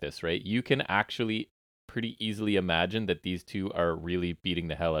match like this, right? You can actually pretty easily imagine that these two are really beating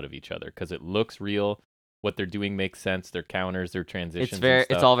the hell out of each other because it looks real. What they're doing makes sense. Their counters, their transitions, and stuff.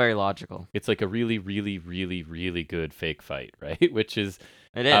 It's all very logical. It's like a really, really, really, really good fake fight, right? Which is,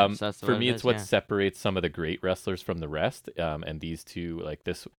 It is. That's for me, it's what yeah. separates some of the great wrestlers from the rest. And these two, like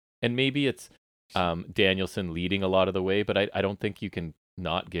this, and maybe it's Danielson leading a lot of the way, but I don't think you can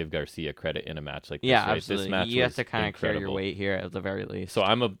not give Garcia credit in a match like this. Yeah, right? absolutely. This match You have was to kind of carry your incredible. weight here at the very least. So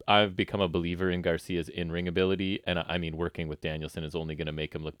I've become a believer in Garcia's in-ring ability, and I mean working with Danielson is only going to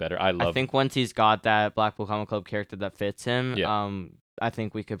make him look better. I think once he's got that Blackpool Combat Club character that fits him, Yeah. I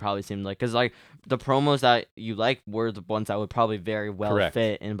think we could probably see him because like the promos that you like were the ones that would probably very well Correct.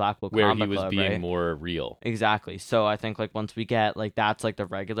 fit in Blackpool where Combat he was Club, being right? more real. Exactly. So I think like once we get like that's like the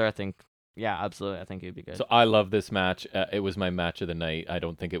regular, I think yeah, absolutely, I think it'd be good. So I love this match. It was my match of the night. I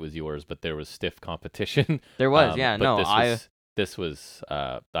don't think it was yours, but there was stiff competition. There was, yeah, but no, this was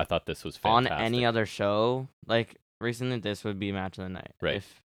I thought this was on fantastic. any other show like recently, this would be match of the night, Right?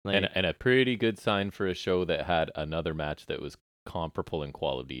 If, like, and a pretty good sign for a show that had another match that was comparable in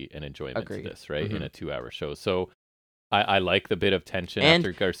quality and enjoyment Agreed. to this, right? In Mhm. a 2-hour show. So I like the bit of tension And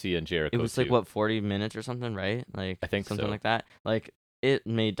after Garcia and Jericho. it was like what 40 minutes or something, right? Like I think something so. like that. Like it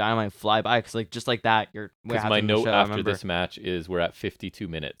made Dynamite fly by because like just like that, Because my note after this match is we're at 52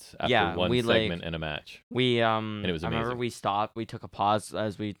 minutes after one segment and a match. And it was I remember amazing. we stopped, we took a pause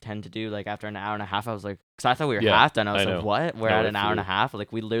as we tend to do like after an hour and a half. I was like, because I thought we were Yeah, half done. I was I like, know. what? We're No, at it an hour and a flew. half.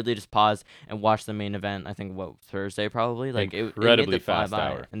 Like we literally just paused and watched the main event. I think Thursday probably. Like Incredibly it fly fast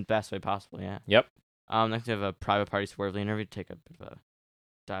by hour. in the best way possible. Yeah. Yep. Next we have a Private Party Swerve interview. Take a bit of a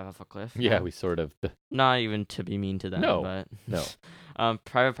dive off a cliff. Yeah, we sort of. Not even to be mean to them. No, but no.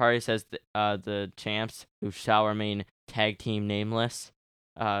 Private Party says the champs who shall remain tag team nameless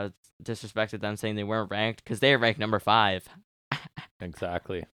disrespected them, saying they weren't ranked because they are ranked number 5.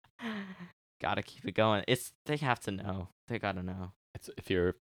 Exactly. Gotta keep it going. They have to know. They gotta know. If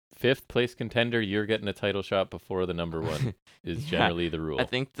you're 5th place contender, you're getting a title shot before the number 1 is generally the rule. I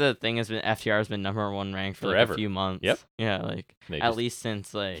think the thing has been FTR has been number 1 ranked for forever. Like a few months. Yep. Yeah, like at least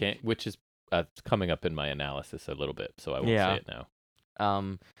since like which is coming up in my analysis a little bit, so I won't say it now.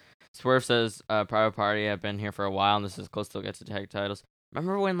 Swerve says Private Party have been here for a while and this is close to get to tag titles.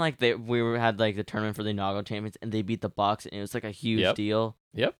 Remember when like we had like the tournament for the inaugural champions and they beat the Bucks and it was like a huge deal?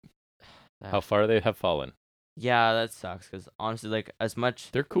 Yep. How far they have fallen. Yeah, that sucks because honestly, like as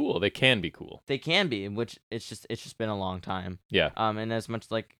much they're cool, they can be cool. They can be, which it's just been a long time. Yeah. And as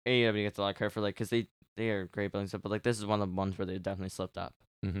much like AEW gets a lot of credit for like because they are great building stuff, but like this is one of the ones where they definitely slipped up.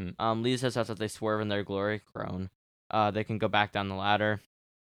 Mm-hmm. Lee says after they swerve in their glory, grown. They can go back down the ladder.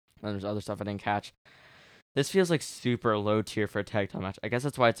 And there's other stuff I didn't catch. This feels like super low tier for a tag title match. I guess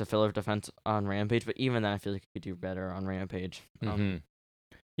that's why it's a filler defense on Rampage, but even then, I feel like you could do better on Rampage.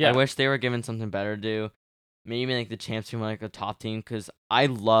 Yeah. I wish they were given something better to do. Maybe like the champs team, like a top team, because I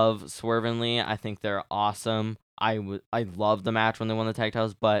love Swerve and Lee. I think they're awesome. I love the match when they won the tag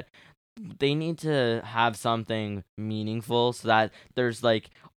titles, but they need to have something meaningful so that there's like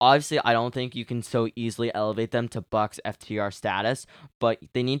obviously I don't think you can so easily elevate them to Bucks FTR status, but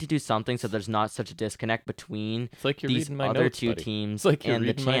they need to do something so there's not such a disconnect between these other two teams and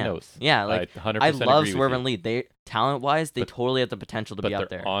the champs. Yeah, like I love Swerve and Lee. They talent wise, they totally have the potential to be up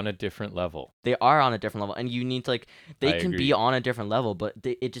there. But they're on a different level. They are on a different level, and you need to like they can be on a different level, but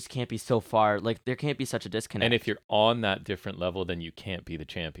it just can't be so far. Like there can't be such a disconnect. And if you're on that different level, then you can't be the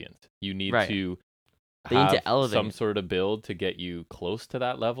champions. You need to they need to elevate some sort of build to get you close to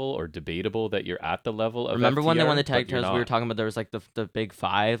that level, or debatable that you're at the level of Remember FTR, when they won the tag titles? We were talking about there was like the big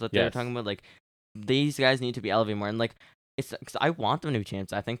 5 that they were talking about. Like these guys need to be elevated more, and like it's because I want them to be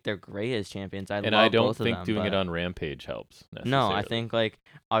champs. I think they're great as champions. I don't think doing it on Rampage helps. No, I think like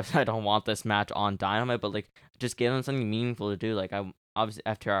obviously I don't want this match on Dynamite, but like just give them something meaningful to do. Like I obviously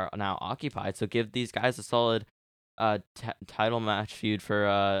FTR are now occupied, so give these guys a solid title match feud for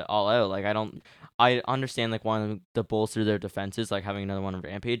All Out. Like I understand like wanting to bolster their defenses, like having another one on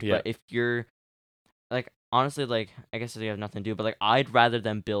Rampage, but if you're like honestly like I guess you have nothing to do, but like I'd rather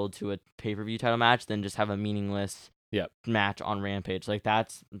them build to a pay-per-view title match than just have a meaningless match on Rampage. Like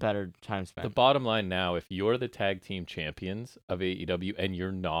that's better time spent. The bottom line now, if you're the tag team champions of AEW and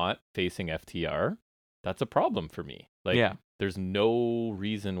you're not facing FTR, that's a problem for me. Like, Yeah. there's no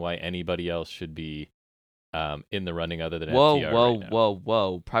reason why anybody else should be in the running other than Whoa, FTR whoa, right now.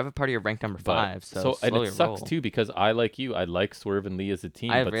 whoa. Private Party are ranked number 5, so and slow it your sucks roll. too because I like you. I like Swerve and Lee as a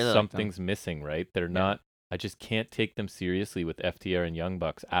team, I but really like them. something's missing, right? They're not. I just can't take them seriously with FTR and Young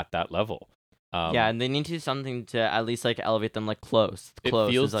Bucks at that level. Yeah, and they need to do something to at least like elevate them like close. It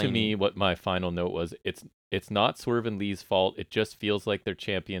Close feels is all to you me need. what my final note was. It's not Swerve and Lee's fault. It just feels like they're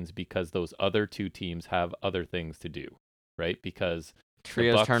champions because those other two teams have other things to do, right? Because the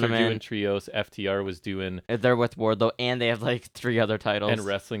Trios Bucks are doing tournament. trios. FTR was doing They're with Wardlow, and they have like 3 other titles. and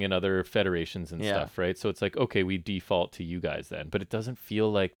wrestling in other federations and Yeah. stuff, right? So it's like, okay, we default to you guys then, but it doesn't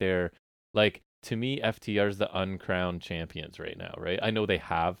feel like they're like, to me, FTR is the uncrowned champions right now, right? I know they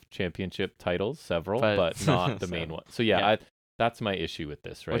have championship titles, several, but not the main one. So yeah. That's my issue with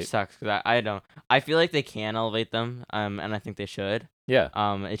this, right? Which sucks because I feel like they can elevate them, and I think they should. Yeah.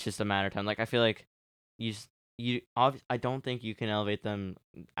 It's just a matter of time. Like I feel like I don't think you can elevate them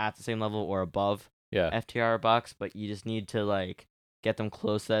at the same level or above FTR or Bucks, but you just need to like get them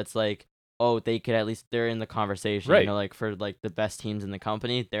close. That's like, oh, they could at least, they're in the conversation, right? You know, like for like the best teams in the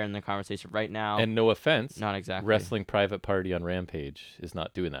company, they're in the conversation right now. And no offense, not exactly. Wrestling Private Party on Rampage is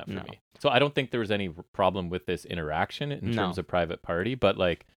not doing that for me. So I don't think there was any problem with this interaction in terms of Private Party, but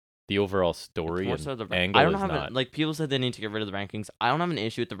like the overall story and so angle I don't is have not. like people said they need to get rid of the rankings. I don't have an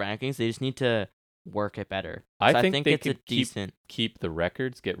issue with the rankings. They just need to work it better. I think they it's could a decent keep the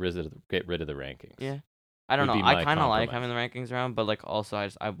records, get rid of the rankings. Yeah, I don't Would know. be I my kind of like compromise. having the rankings around, but like also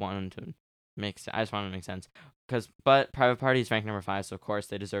I wanted to I just wanted to make sense but Private Party is ranked number 5, so of course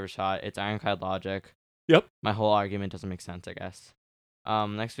they deserve a shot. It's Ironclad logic. Yep. My whole argument doesn't make sense, I guess.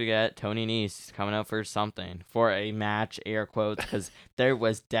 Next we get Tony Nese coming out for something, for a match, air quotes, because there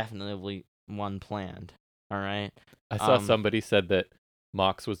was definitely one planned. All right. I saw somebody said that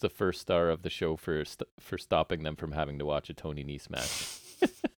Mox was the first star of the show for stopping them from having to watch a Tony Nese match,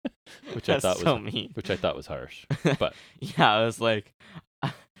 which I thought was mean. Which I thought was harsh. But yeah, I was like,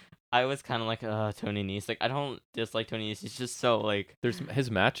 I was kind of like, Tony Nese. Like, I don't dislike Tony Nese. He's just so like.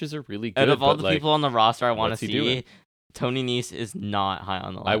 His matches are really good. Out of all the like, people on the roster I want to see, doing? Tony Nese is not high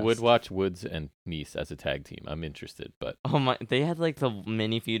on the list. I would watch Woods and Nese as a tag team. I'm interested, but oh my, they had like the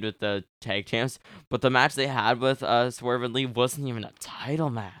mini feud with the tag champs, but the match they had with Swerve and Lee wasn't even a title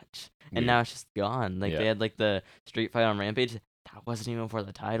match, and now it's just gone. Like they had like the street fight on Rampage. That wasn't even for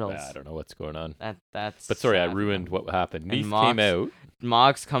the titles. I don't know what's going on. That's. But sorry, I ruined what happened. Nese came out.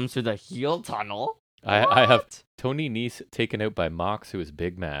 Mox comes through the heel tunnel. I have Tony Nese taken out by Mox, who is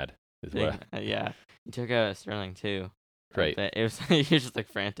big mad. Yeah, he took out Sterling too. Right. It was he was just like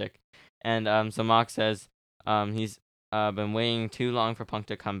frantic, and so Mox says he's been waiting too long for Punk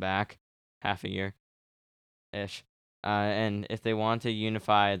to come back, half a year, ish. And if they want to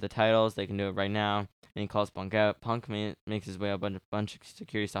unify the titles, they can do it right now. And he calls Punk out. Punk makes his way up a bunch of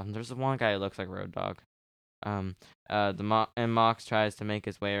security stuff. And there's one guy who looks like Road Dogg. And Mox tries to make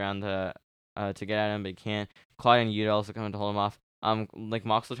his way around to get at him, but he can't. Claudio and Yuta also come to hold him off. Like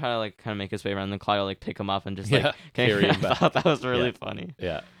Mox will try to like kind of make his way around, and then Claudio like pick him up and just like carry him back. I thought that was really funny.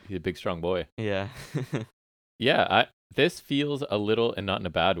 Yeah, he's a big strong boy. Yeah. Yeah, this feels a little, and not in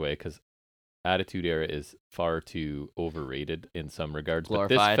a bad way, because Attitude Era is far too overrated in some regards.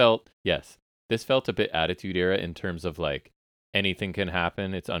 Glorified. But this felt a bit Attitude Era in terms of like anything can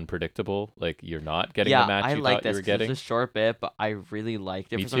happen. It's unpredictable. Like you're not getting the match you thought you were getting. It was a short bit, but I really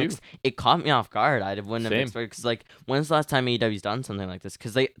liked it. Me too. It caught me off guard. I wouldn't have expected, because like when's the last time AEW's done something like this?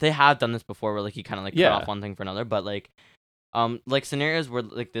 Because they have done this before, where like you kind of like cut off one thing for another, but like scenarios where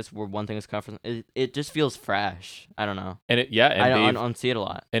like this, where one thing is cut from, it just feels fresh. I don't know. And I don't see it a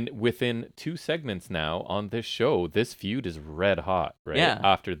lot. And within 2 segments now on this show, this feud is red hot, right? Yeah.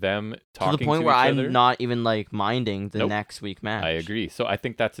 After them talking to the point to where each I'm other. not even like minding the next week match. I agree. So I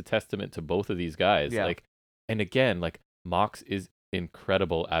think that's a testament to both of these guys. Yeah. Like, and again, like Mox is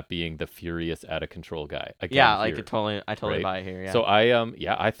incredible at being the furious, out of control guy. Again, yeah, like here, I totally buy it here. Yeah. So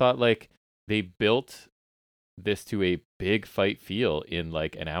I thought like they built this to a big fight feel in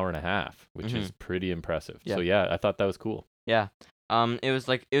like an hour and a half, which is pretty impressive. Yeah. So yeah, I thought that was cool. Yeah. It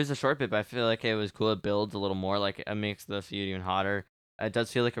was a short bit, but I feel like it was cool. It builds a little more, like it makes the feud even hotter. It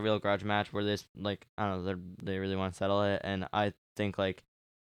does feel like a real grudge match where this, like, I don't know, they really want to settle it, and I think like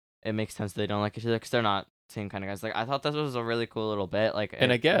it makes sense they don't like each other because they're not same kind of guys. Like I thought this was a really cool little bit. Like,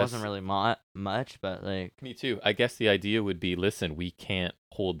 and I guess it wasn't really much, but like me too. I guess the idea would be, listen, we can't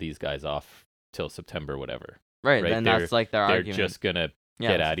hold these guys off till September, whatever. Right. And that's like their argument. They're just gonna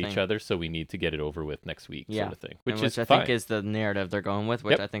get at each other, so we need to get it over with next week, sort of thing. Which I think is the narrative they're going with,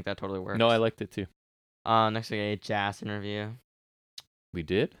 which I think that totally works. No, I liked it too. Next we get a Jazz interview. We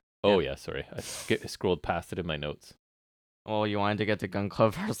did? Oh yeah, sorry, I scrolled past it in my notes. Well, you wanted to get to Gun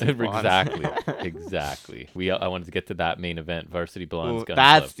Club Varsity Blondes. Exactly. I wanted to get to that main event, Varsity Blondes Gun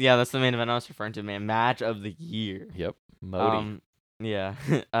Club. Yeah, that's the main event I was referring to, man. Match of the year. Yep, Modi. Yeah.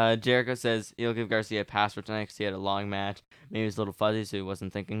 Jericho says he'll give Garcia a pass for tonight because he had a long match. Maybe he was a little fuzzy, so he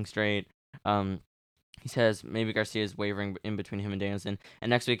wasn't thinking straight. He says maybe Garcia is wavering in between him and Danielson. And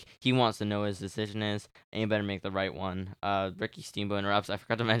next week, he wants to know what his decision is, and he better make the right one. Ricky Steamboat interrupts. I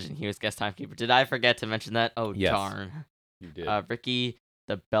forgot to mention he was guest timekeeper. Did I forget to mention that? Oh, yes, darn. You did. Ricky,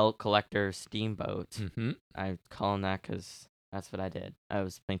 the belt collector Steamboat. Mm-hmm. I call him that because that's what I did. I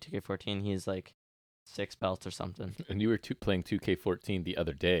was playing 2K14. He's like 6 belts or something. And you were playing 2K14 the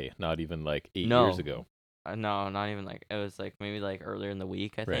other day, not even like 8 years ago. No, not even like it was like maybe like earlier in the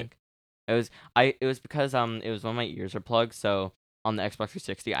week, I think. It was because it was when my ears are plugged, so on the Xbox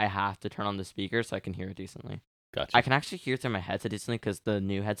 360 I have to turn on the speaker so I can hear it decently. Gotcha. I can actually hear through my headset decently because the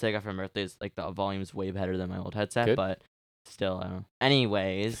new headset I got for my birthday is like the volume is way better than my old headset. Good. But still, I don't know.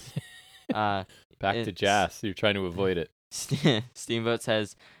 Anyways, back to Jazz. You're trying to avoid it. Steamboat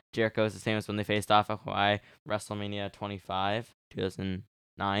says Jericho is the same as when they faced off at Hawaii WrestleMania 25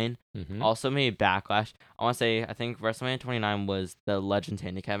 2009. Mm-hmm. Also made Backlash. I want to say I think WrestleMania 29 was the Legends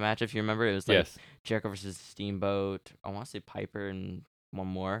Handicap match. If you remember, it was like Jericho versus Steamboat. I want to say Piper and one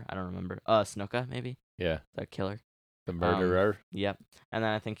more. I don't remember. Snuka maybe. Yeah. The killer. The murderer. Yep. And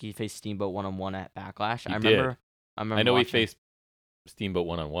then I think he faced Steamboat 1-on-1 at Backlash. I remember. I know he faced Steamboat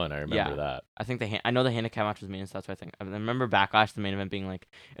 1-on-1. I remember that. I think I know the handicap match was main, so that's what I think. I remember Backlash, the main event, being like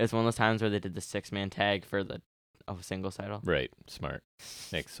it was one of those times where they did the 6-man tag for the singles title. Right. Smart.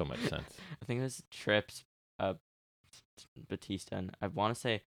 Makes so much sense. I think it was Trips, Batista, and I want to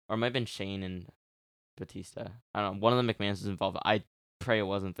say, or it might have been Shane and Batista. I don't know. One of the McMahons was involved. I pray it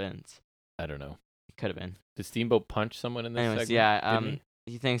wasn't Vince. I don't know. It could have been. Did Steamboat punch someone in this segment? Yeah.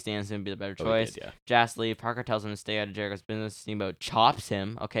 He thinks Danielson would be the better choice. He did, Jazz Lee, Parker tells him to stay out of Jericho's business. Steamboat chops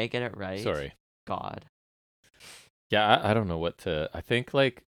him. Okay, get it right. Sorry. God. Yeah, I don't know what to. I think,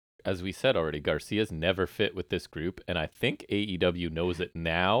 like, as we said already, Garcia's never fit with this group, and I think AEW knows it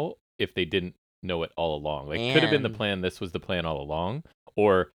now if they didn't know it all along. Like, could have been the plan, this was the plan all along,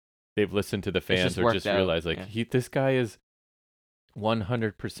 or they've listened to the fans or just realized, like, this guy is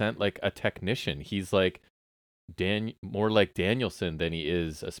 100% like a technician. He's like more like Danielson than he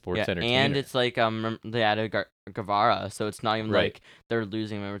is a sports entertainer. And it's like they added Guevara, so it's not even like they're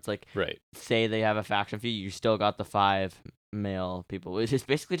losing. Remember, it's like say they have a faction feud, you still got the 5 male people. It's just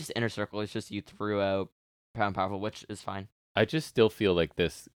basically just inner circle. It's just you threw out Proud Powerful, which is fine. I just still feel like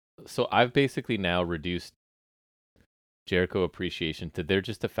this. So I've basically now reduced Jericho appreciation to they're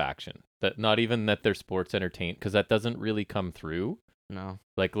just a faction. That not even that they're sports entertained, because that doesn't really come through. No.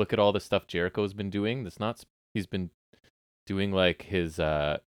 Like, look at all the stuff Jericho's been doing. That's not. He's been doing like his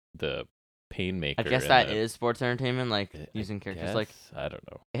the Painmaker. I guess that is sports entertainment, like using characters. Like, I don't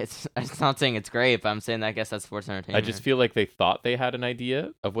know. It's not saying it's great, but I'm saying that I guess that's sports entertainment. I just feel like they thought they had an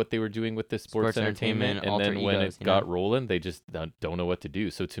idea of what they were doing with this sports entertainment, and then when it got rolling, they just don't know what to do.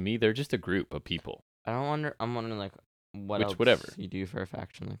 So to me, they're just a group of people. I'm wondering like whatever you do for a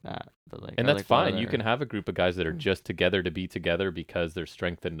faction like that, but like, and that's fine. You can have a group of guys that are just together to be together because there's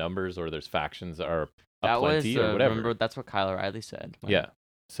strength in numbers or there's factions are plenty or whatever. Remember, that's what Kyle O'Reilly said. Yeah.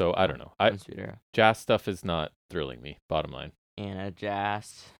 So I don't know. Jazz stuff is not thrilling me. Bottom line. Anna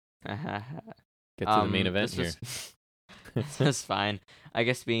Jazz. Get to the main event here. This is fine. I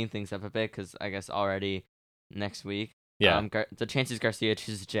guess speeding things up a bit because I guess already next week. Yeah. The chances Garcia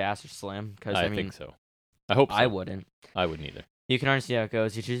chooses Jazz are slim. Because I think so. I hope so. I wouldn't. I wouldn't either. You can already see how it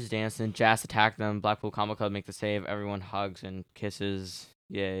goes. He chooses Danielson. Jazz attack them. Blackpool Combo Club make the save. Everyone hugs and kisses.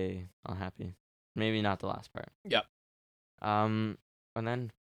 Yay! I'm happy. Maybe not the last part. Yep. And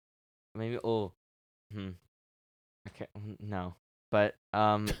then maybe okay, no. But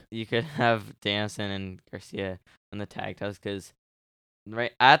you could have Danielson and Garcia in the tag titles because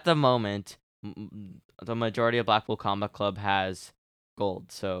right at the moment the majority of Blackpool Combat Club has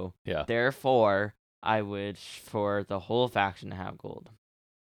gold. So therefore I would for the whole faction to have gold.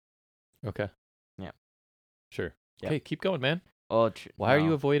 Okay. Yeah. Sure. Yep. Okay, keep going, man. Why are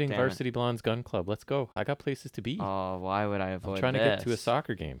you avoiding Varsity Blondes Gun Club? Let's go. I got places to be. Oh, why would I avoid I'm trying to get to a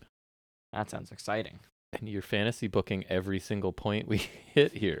soccer game. That sounds exciting. And you're fantasy booking every single point we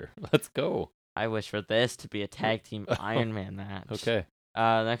hit here. Let's go. I wish for this to be a tag team Iron Man match. Okay.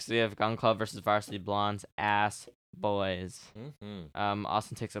 Next we have Gun Club versus Varsity Blondes. Ass boys. Mm-hmm.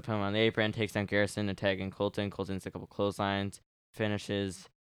 Austin takes up him on the apron, takes down Garrison and tagging Colton. Colton's a couple clotheslines. Finishes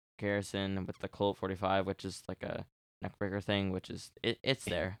Garrison with the Colt 45, which is like a neckbreaker thing, which is it's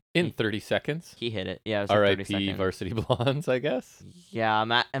there. In 30 seconds. He hit it. Yeah, it was like 30 R.I.P. seconds. Varsity Blondes, I guess.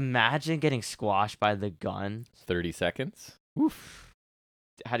 Yeah, imagine getting squashed by the gun. 30 seconds. Oof.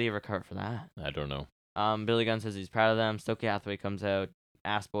 How do you recover from that? I don't know. Billy Gunn says he's proud of them. Stokely Hathaway comes out.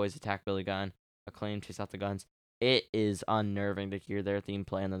 Ass Boys attack Billy Gunn. Acclaim chase out the guns. It is unnerving to hear their theme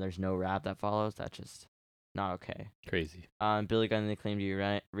play and then there's no rap that follows. That's just not okay. Crazy. Billy Gunn and the Acclaim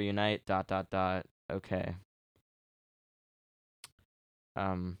to reunite. ... Okay.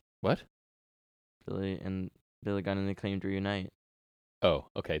 What? Billy Gunn and the Acclaim to reunite. Oh,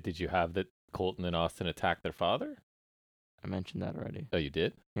 okay. Did you have that Colton and Austin attack their father? I mentioned that already. Oh, you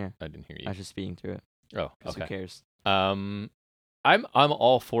did? Yeah. I didn't hear you. I was just speaking through it. Oh, okay. Who cares? I'm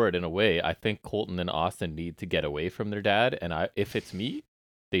all for it in a way. I think Colton and Austin need to get away from their dad, and if it's me,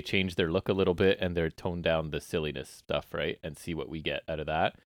 they change their look a little bit and they're toned down the silliness stuff, right? And see what we get out of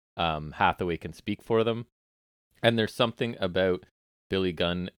that. Hathaway can speak for them. And there's something about Billy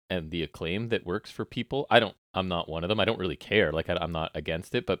Gunn and the Acclaim that works for people. I'm not one of them. I don't really care. Like I'm not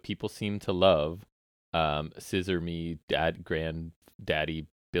against it, but people seem to love Scissor Me, Granddaddy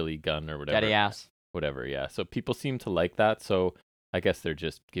Billy Gunn or whatever. Daddy ass. Whatever, yeah. So people seem to like that. So I guess they're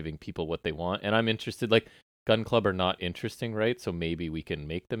just giving people what they want. And I'm interested. Like Gun Club are not interesting, right? So maybe we can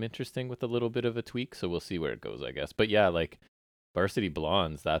make them interesting with a little bit of a tweak. So we'll see where it goes, I guess. But yeah, like Varsity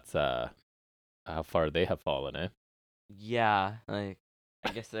Blondes, that's how far they have fallen, eh? Yeah, like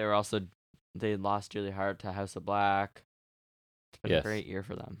I guess they lost really hard to House of Black. It's been a great year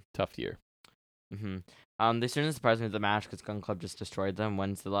for them. Tough year. They certainly surprised me with the match because Gun Club just destroyed them.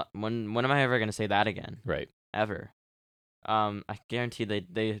 When am I ever gonna say that again? Right. Ever. I guarantee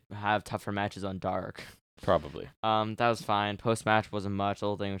they have tougher matches on Dark. Probably. That was fine. Post match wasn't much. The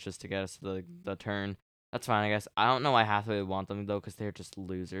whole thing was just to get us to the turn. That's fine, I guess. I don't know why Hathaway would want them though, because they're just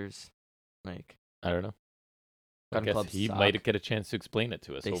losers. Like I don't know. Gun I guess Club he suck. might get a chance to explain it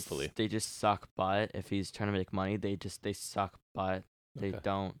to us. Hopefully, they just suck butt. If he's trying to make money, they suck butt. They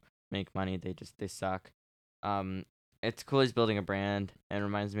don't make money. They suck. It's cool he's building a brand, and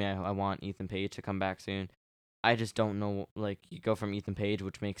reminds me I want Ethan Page to come back soon. I just don't know. Like you go from Ethan Page,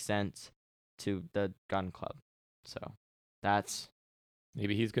 which makes sense, to the Gun Club. So that's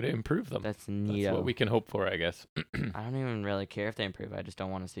maybe he's going to improve them. That's neat. That's what we can hope for, I guess. I don't even really care if they improve. I just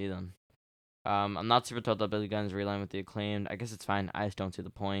don't want to see them. I'm not super thrilled that Billy Gunn's realigned with the Acclaimed. I guess it's fine. I just don't see the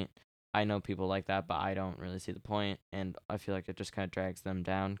point. I know people like that, but I don't really see the point, and I feel like it just kind of drags them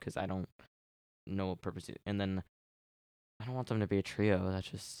down because I don't know what purpose. And then I don't want them to be a trio. That's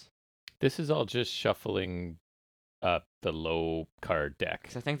just. This is all just shuffling up the low card deck.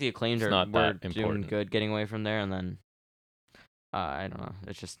 Because I think the Acclaimed were doing good getting away from there, and then I don't know.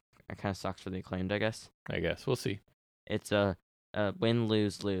 It kind of sucks for the Acclaimed, I guess. We'll see. It's a win,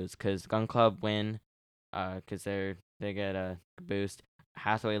 lose. Because Gun Club win, because they get a boost.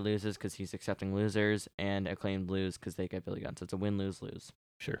 Hathaway loses because he's accepting losers, and Acclaimed lose because they get Billy Gunn. So it's a win, lose.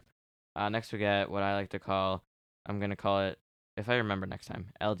 Sure. Next we get what I like to call, I'm gonna call it, if I remember next time,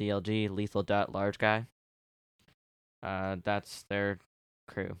 LDLG, Lethal Dut, Large Guy. That's their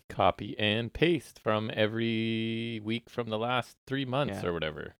crew. Copy and paste from every week from the last 3 months or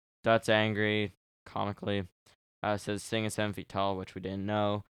whatever. Dut's angry, comically. Says Sting is 7 feet tall, which we didn't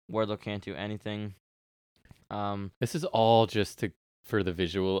know. Wardlow can't do anything. This is all just for the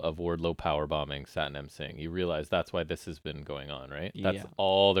visual of Wardlow powerbombing Satnam Singh. You realize that's why this has been going on, right? That's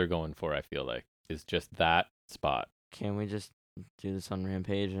all they're going for, I feel like, is just that spot. Can we just do this on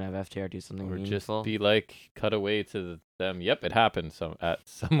Rampage and have FTR do something meaningful? Or just be like, cut away to them. Yep, it happened at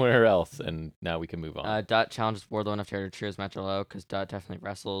somewhere else, and now we can move on. Dut challenges Wardlow and FTR to trios match alone because Dut definitely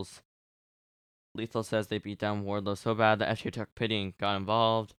wrestles. Lethal says they beat down Wardlow so bad that FTR took pity and got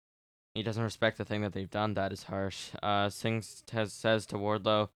involved. He doesn't respect the thing that they've done. That is harsh. Singh says to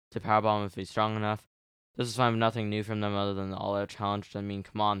Wardlow to powerbomb if he's strong enough. This is fine, nothing new from them other than the all-out challenge. I mean,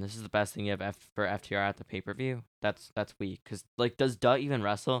 come on, this is the best thing you have for FTR at the pay-per-view. That's weak. Because, like, does Dut even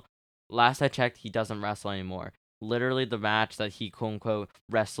wrestle? Last I checked, he doesn't wrestle anymore. Literally, the match that he, quote-unquote,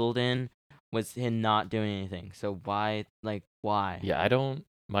 wrestled in was him not doing anything. So why? Yeah,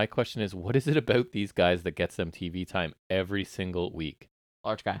 my question is, what is it about these guys that gets them TV time every single week?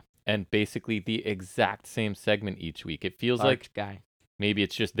 Large Guy. And basically the exact same segment each week. It feels like Guy. Maybe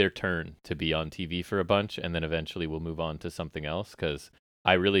it's just their turn to be on TV for a bunch, and then eventually we'll move on to something else, because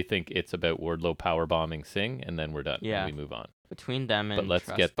I really think it's about Wardlow powerbombing Singh, and then we're done. Yeah. And we move on. Between them and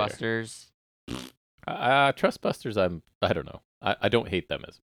Trustbusters. Trustbusters, I don't know. I don't hate them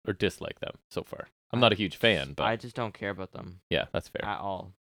or dislike them so far. I'm not a huge fan, but I just don't care about them. Yeah, that's fair. At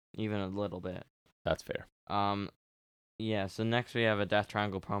all. Even a little bit. That's fair. Yeah, so next we have a Death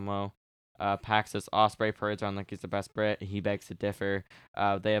Triangle promo. Pac says Ospreay parades around like he's the best Brit. He begs to differ.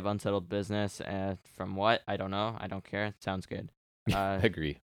 They have unsettled business. From what? I don't know. I don't care. It sounds good.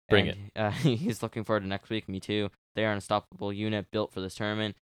 Agree. Bring it. He's looking forward to next week. Me too. They are an unstoppable unit built for this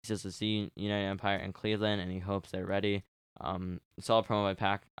tournament. He says to see United Empire in Cleveland, and he hopes they're ready. Solid promo by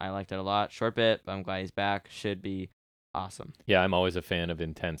Pac. I liked it a lot. Short bit, but I'm glad he's back. Should be awesome. Yeah, I'm always a fan of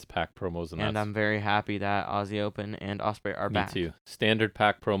intense Pac promos, and I'm very happy that Aussie Open and Ospreay are back. Me too. Standard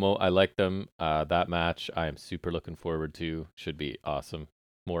Pac promo, I like them. That match, I am super looking forward to. Should be awesome.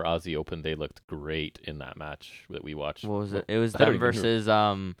 More Aussie Open. They looked great in that match that we watched. What was it? It was them versus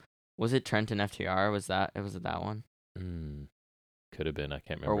was it Trent and FTR? Was it that one? Could have been. I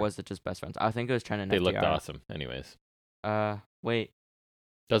can't remember. Or was it just best friends? I think it was Trent and FTR. They looked awesome. Anyways. Wait.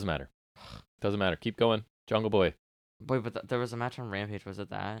 Doesn't matter. Doesn't matter. Keep going. Jungle Boy. Wait, but there was a match on Rampage. Was it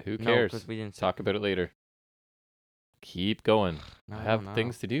that? Who cares? No, because we didn't talk about it later. Keep going. No, I have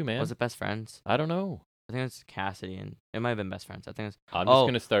things to do, man. Was it Best Friends? I don't know. I think it's Cassidy and it might have been Best Friends. I think it's. I'm just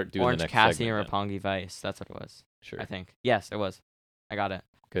gonna start doing Orange the next Cassidy segment. and Roppongi Vice. That's what it was. Sure. I think. Yes, it was. I got it.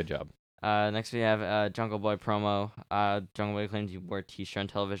 Good job. Next we have Jungle Boy promo. Jungle Boy claimed he wore a t-shirt on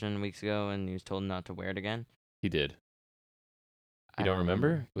television weeks ago and he was told not to wear it again. He did. You don't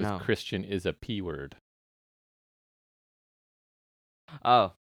remember? It was no. Christian is a P word.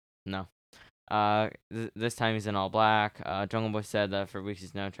 Oh, no. This time he's in all black. Jungle Boy said that for weeks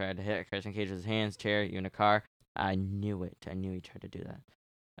he's now tried to hit Christian Cage with his hands, chair, you in a car. I knew it. I knew he tried to do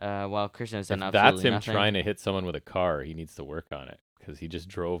that. While Christian has done absolutely that's him nothing. Trying to hit someone with a car, he needs to work on it because he just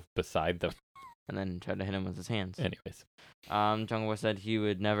drove beside them. And then tried to hit him with his hands. Anyways. Jungle Boy said he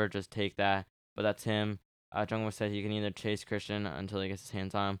would never just take that, but that's him. Jungle Boy said he can either chase Christian until he gets his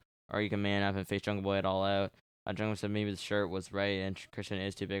hands on him, or you can man up and face Jungle Boy at all out. Jungle Boy said maybe the shirt was right and Christian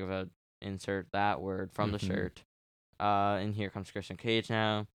is too big of a insert that word from the shirt. And here comes Christian Cage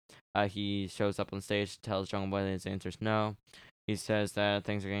now. He shows up on stage, tells Jungle Boy that his answer is no. He says that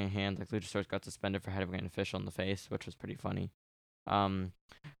things are getting hand, like Luchasaurus got suspended for head of an official in the face, which was pretty funny. There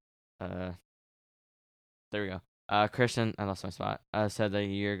we go. Christian, I lost my spot. Said that a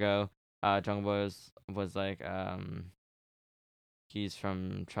year ago, Jungle Boy was like, he's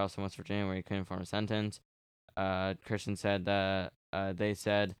from Charleston, West Virginia, where he couldn't form a sentence. Christian said that they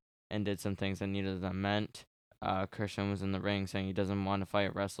said and did some things that neither of them meant. Christian was in the ring saying he doesn't want to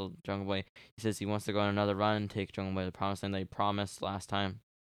fight, wrestle Jungle Boy. He says he wants to go on another run and take Jungle Boy to the promised land they promised last time.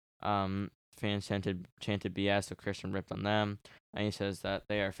 Fans chanted BS, so Christian ripped on them. And he says that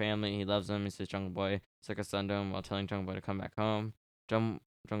they are family. He loves them. He says Jungle Boy is like a son to him while telling Jungle Boy to come back home. Jungle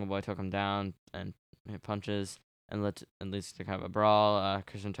Boy took him down and hit punches and leads to kind of a brawl.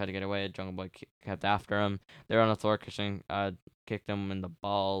 Christian tried to get away. Jungle Boy kept after him. They were on the floor. Christian kicked him in the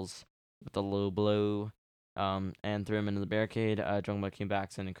balls with a low blow and threw him into the barricade. Jungle Boy came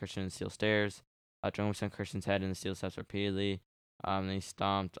back, sending Christian in steel stairs. Jungle Boy sent Christian's head in the steel steps repeatedly. Then he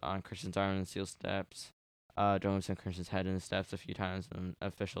stomped on Christian's arm in the steel steps. Jungle Boy sent Christian's head in the steps a few times, and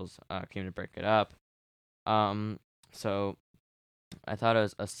officials came to break it up. So I thought it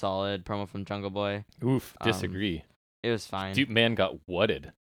was a solid promo from Jungle Boy. Oof, disagree. It was fine. Dude, man got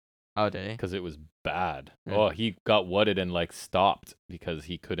wutted. Oh, did he? Because it was bad. Yeah. Oh, he got wutted and like stopped because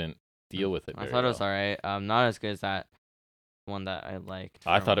he couldn't deal with it. I thought it was alright. Not as good as that one that I liked.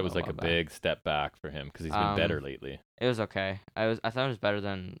 I thought it was like a big step back for him because he's been better lately. It was okay. I thought it was better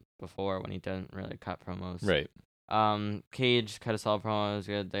than before when he didn't really cut promos. Right. Cage cut a solid promo. It was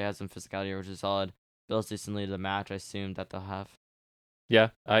good. They had some physicality, which is solid. Builds decently to the match. I assumed that they'll have. Yeah,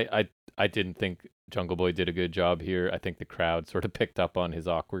 I didn't think Jungle Boy did a good job here. I think the crowd sort of picked up on his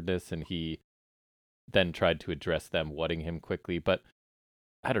awkwardness, and he then tried to address them, wutting him quickly. But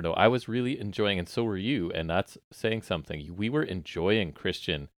I don't know. I was really enjoying, and so were you, and that's saying something. We were enjoying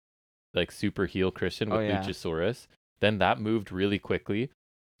Christian, like super heel Christian with Luchasaurus. Then that moved really quickly,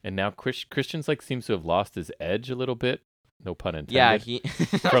 and now Christian's like seems to have lost his edge a little bit. No pun intended.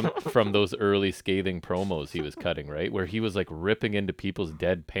 Yeah, from those early scathing promos he was cutting, right, where he was like ripping into people's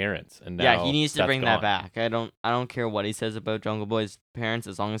dead parents, and now he needs to bring gone. that back. I don't care what he says about Jungle Boy's parents,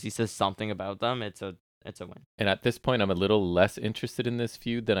 as long as he says something about them. It's a win. And at this point, I'm a little less interested in this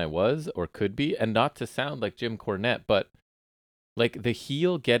feud than I was or could be, and not to sound like Jim Cornette, but like the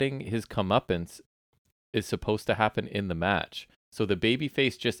heel getting his comeuppance is supposed to happen in the match. So the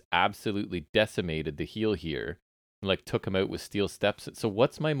babyface just absolutely decimated the heel here. Like took him out with steel steps. So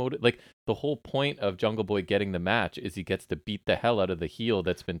what's my motive? Like the whole point of Jungle Boy getting the match is he gets to beat the hell out of the heel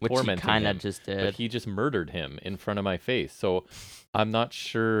that's been tormenting him. Which he kind of just did. But he just murdered him in front of my face. So I'm not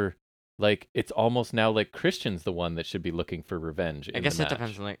sure like it's almost now like Christian's the one that should be looking for revenge I in guess the it match.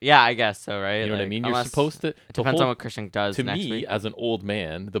 depends on yeah, I guess so, right? You know what I Like, mean? You're unless supposed to. it depends on what Christian does To next me, week. as an old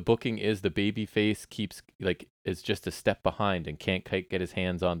man, the booking is the baby face keeps like is just a step behind and can't quite get his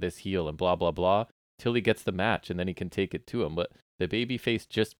hands on this heel and blah blah blah till he gets the match and then he can take it to him. But the baby face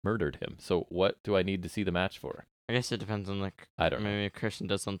just murdered him. So what do I need to see the match for? I guess it depends on like I don't know. maybe Christian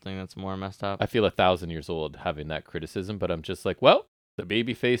does something that's more messed up. I feel 1,000 years old having that criticism, but I'm just like, well, the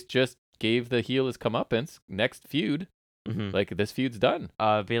baby face just gave the heel his comeuppance. Next feud, like this feud's done.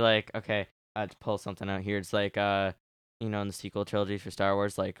 Be like, okay, to pull something out here. It's like you know, in the sequel trilogy for Star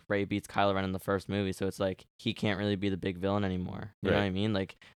Wars, like Rey beats Kylo Ren in the first movie, so it's like he can't really be the big villain anymore. You know what I mean?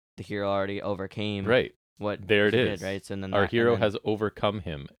 Like the hero already overcame what there it he is. did, right? So then our hero has overcome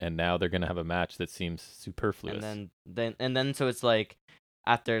him, and now they're gonna have a match that seems superfluous. And then so it's like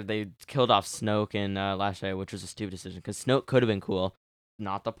after they killed off Snoke in Last Jedi, which was a stupid decision because Snoke could have been cool,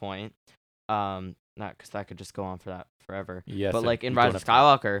 not the point. Not because that could just go on for that forever. Yes, but like in Rise of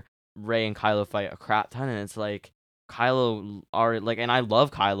Skywalker, Rey and Kylo fight a crap ton, and it's like Kylo are like, and I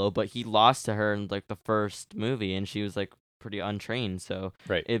love Kylo, but he lost to her in like the first movie, and she was like pretty untrained, so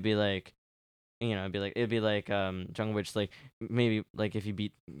it'd be like, you know, it'd be like Jungle Witch, like maybe like if you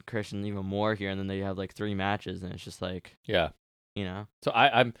beat Christian even more here, and then they have like 3 matches, and it's just like, yeah, you know. So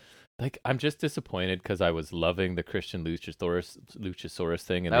I'm just disappointed because I was loving the Christian Luchasaurus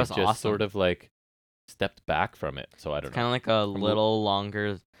thing, and that they was just awesome. sort of like stepped back from it. So I don't know. It's kind of like a little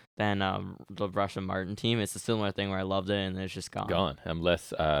longer than the Russian Martin team. It's a similar thing where I loved it, and it's just gone. I'm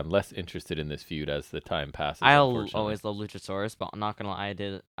less interested in this feud as the time passes. I'll always love Luchasaurus, but I'm not gonna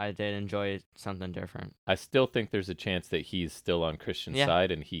lie, I did enjoy something different. I still think there's a chance that he's still on Christian's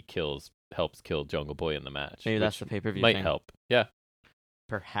side, and he helps kill Jungle Boy in the match. Maybe that's the pay-per-view might thing. help. Yeah,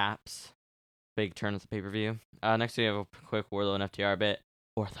 perhaps. Big turn at the pay-per-view. Next we have a quick Wardlow and FTR bit,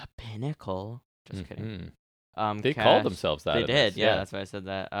 or the Pinnacle. Just kidding. They Cash, called themselves that. They did, yeah. That's why I said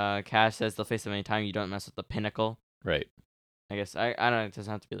that. Cash says they'll face them anytime. You don't mess with the Pinnacle. Right. I guess I don't know. It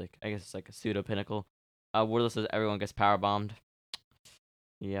doesn't have to be like. I guess it's like a pseudo Pinnacle. Wardlow says everyone gets power bombed.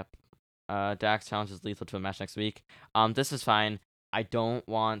 Yep. Dax challenges Lethal to a match next week. This is fine. I don't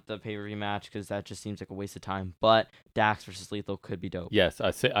want the pay-per-view match because that just seems like a waste of time. But Dax versus Lethal could be dope. Yes,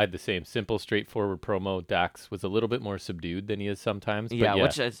 I had the same simple, straightforward promo. Dax was a little bit more subdued than he is sometimes. But yeah,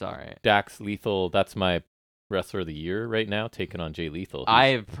 which is all right. Dax Lethal, that's my wrestler of the year right now, taking on Jay Lethal.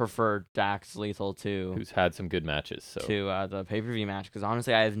 I prefer Dax Lethal too. Who's had some good matches. To the pay-per-view match because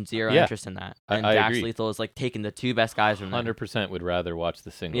honestly, I have zero interest in that. And I Dax agree. Lethal is like taking the 2 best guys from there. 100% would rather watch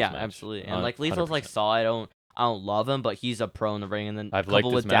the singles match. Yeah, absolutely. And like Lethal's like solid. I don't love him, but he's a pro in the ring. And then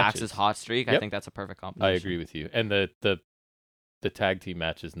coupled with Dax's hot streak, I think that's a perfect combination. I agree with you. And the tag team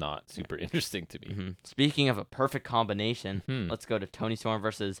match is not super interesting to me. Speaking of a perfect combination, let's go to Toni Storm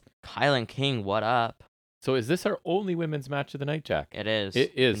versus Kylan King. What up? So is this our only women's match of the night, Jack? It is.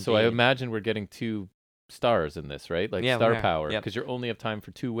 It is. Indeed. So I imagine we're getting 2 stars in this, right? Like star power, because you only have time for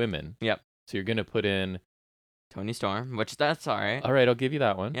 2 women. Yep. So you're gonna put in Toni Storm, which that's all right. All right, I'll give you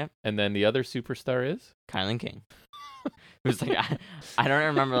that one. Yep. And then the other superstar is Kylan King. Who's like I don't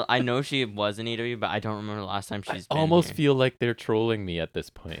remember. I know she was in AEW, but I don't remember the last time she's been almost here. Feel like they're trolling me at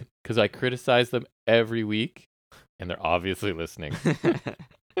this point because I criticize them every week, and they're obviously listening.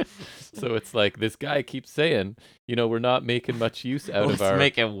 So it's like this guy keeps saying, you know, we're not making much use out of our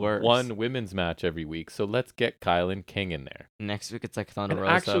make it worse. One women's match every week. So let's get Kylan King in there. Next week it's like Thunder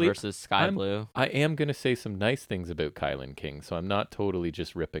Rosa versus Sky Blue. I am going to say some nice things about Kylan King, so I'm not totally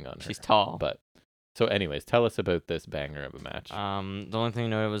just ripping on her. She's tall. But so anyways, tell us about this banger of a match. The only thing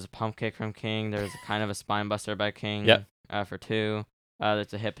noted was a pump kick from King. There's kind of a spine buster by King. Yep. For 2.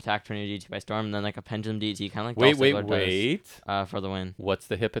 There's a hip attack turning DT by Storm, and then like a pendulum DT, kind of like wait. Does, for the win. What's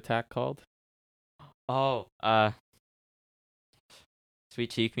the hip attack called? Oh,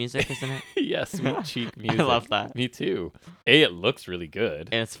 Sweet Cheek Music, isn't it? Yeah, Sweet Cheek Music. I love that. Me too. A, it looks really good.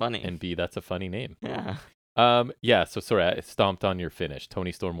 And it's funny. And B, that's a funny name. Yeah. Yeah, so sorry, I stomped on your finish.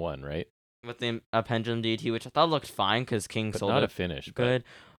 Toni Storm won, right? With the pendulum DT, which I thought looked fine because King sold not it a finish. Good.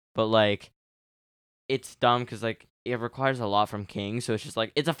 But like, it's dumb because like, it requires a lot from King, so it's just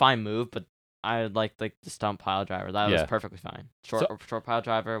like, it's a fine move, but I like the stump pile driver. That was perfectly fine. Short pile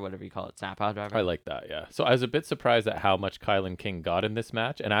driver, whatever you call it, snap pile driver. I like that, yeah. So I was a bit surprised at how much Kylan King got in this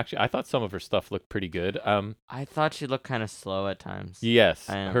match, and actually I thought some of her stuff looked pretty good. I thought she looked kind of slow at times. Yes,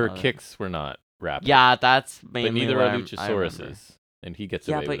 her kicks were not rapid. Yeah, that's mainly. But neither are Luchasaurus's, and he gets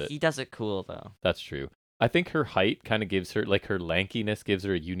away with it. Yeah, but he does it cool though. That's true. I think her height kind of gives her, like her lankiness gives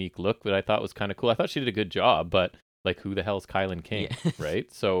her a unique look that I thought was kind of cool. I thought she did a good job, but like who the hell's Kylan King,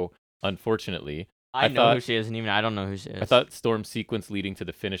 right? So unfortunately, I know who she is, and even I don't know who she is. I thought Storm's sequence leading to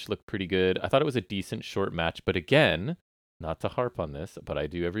the finish looked pretty good. I thought it was a decent short match, but again, not to harp on this, but I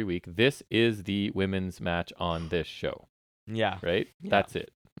do every week. This is the women's match on this show. Yeah. Right? Yeah. That's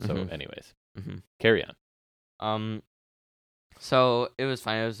it. So, anyways, carry on. So it was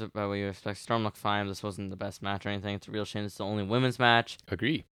fine. It was about what you expect. Storm looked fine. This wasn't the best match or anything. It's a real shame. It's the only women's match.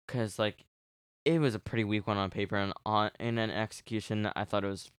 Agree. Because like, it was a pretty weak one on paper, and in an execution, I thought it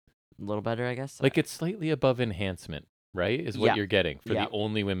was a little better. I guess. Like it's slightly above enhancement, right? Is what you're getting for the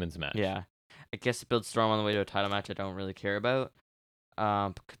only women's match. Yeah. I guess it builds Storm on the way to a title match. I don't really care about.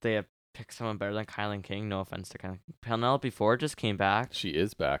 Could they have picked someone better than Kylan King? No offense to Kylan. Penelope Ford just came back. She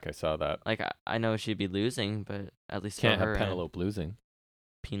is back. I saw that. Like I know she'd be losing, but at least can't for have her Penelope losing.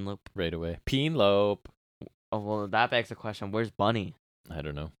 Penelope right away. Penelope. Oh well, that begs the question: where's Bunny? I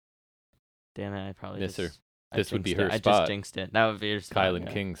don't know. Damn it! I probably Miss just, her. This would be her spot. I just jinxed it. That would be her spot.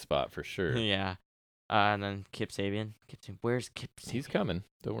 Kylan King's spot for sure. Yeah. And then Kip Sabian. Where's Kip Sabian? He's coming.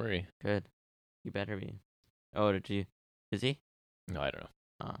 Don't worry. Good. You better be. Oh, is he? No, I don't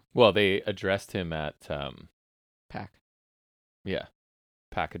know. Well, they addressed him at Pac. Yeah.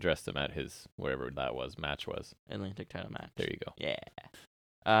 Pac addressed him at his whatever that match was. Atlantic title match. There you go.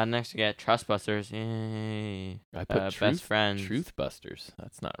 Yeah. Next we get Trustbusters. Yay. I put Best Friends. Truthbusters.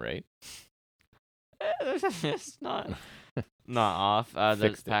 That's not right. It's not off.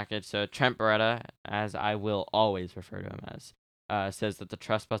 The package. So Trent Beretta, as I will always refer to him as, says that the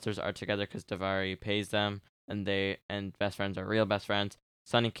Trustbusters are together because Daivari pays them, and best friends are real best friends.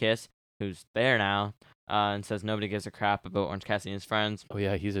 Sonny Kiss, who's there now, and says nobody gives a crap about Orange Cassidy and his friends. Oh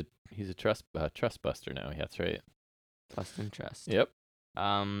yeah, he's a trustbuster now. Yeah, that's right. Bust and trust. Yep.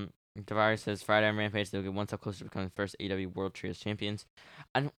 Daivari says Friday on Rampage they'll get one step closer to becoming the first AEW World Trios champions.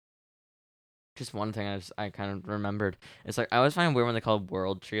 Just one thing I kind of remembered. It's like I always find it weird when they call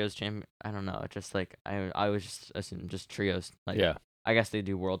World Trios champion. I don't know. Just like I was just assuming just trios. Like yeah. I guess they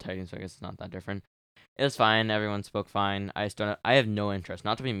do World Tag Team, so I guess it's not that different. It was fine. Everyone spoke fine. I have no interest.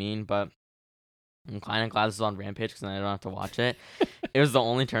 Not to be mean, but I'm kind of glad this is on Rampage because then I don't have to watch it. It was the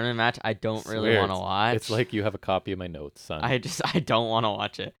only tournament match I don't really want to watch. It's like you have a copy of my notes, son. I don't want to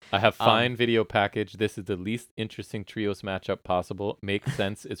watch it. I have fine video package. This is the least interesting trios matchup possible. Makes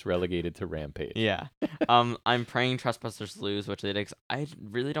sense. It's relegated to Rampage. Yeah. I'm praying Trustbusters lose, which they did. I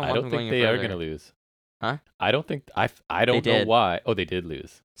really don't want them going further. I don't think they are going to lose. Huh? I don't think I don't know why. Oh, they did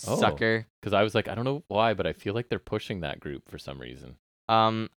lose. Sucker. Because I was like, I don't know why, but I feel like they're pushing that group for some reason.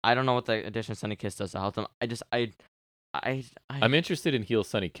 I don't know what the addition of Sonny Kiss does to help them. I'm interested in heel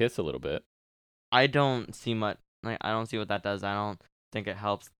Sonny Kiss a little bit. I don't see much. Like I don't see what that does. I don't think it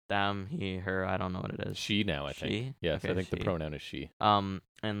helps them. He, her. I don't know what it is. She now. I think. She? Yes, okay, I think the pronoun is she. And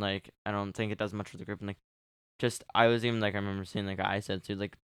like I don't think it does much for the group. And like, just I was even like I remember seeing like I said too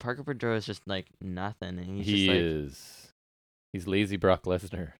like Parker Boudreaux is just like nothing, and he's lazy Brock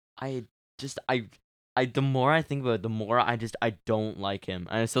Lesnar. The more I think about it, the more I don't like him.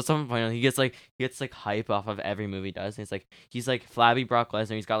 And it's still something funny. He gets hype off of every movie he does. And he's like flabby Brock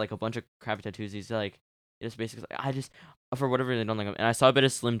Lesnar. He's got like a bunch of crappy tattoos. He's like just basically for whatever reason I don't like him. And I saw a bit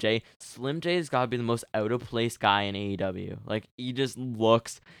of Slim J. Slim J has got to be the most out of place guy in AEW. Like he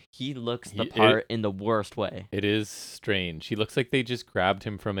looks the part in the worst way. It is strange. He looks like they just grabbed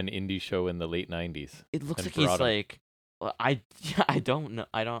him from an indie show in the late 90s. It looks like he's like I don't know.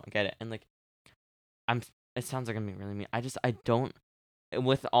 I don't get it. And like it sounds like I'm being really mean. I don't,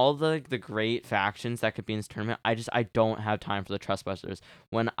 with all the great factions that could be in this tournament, I don't have time for the Trustbusters.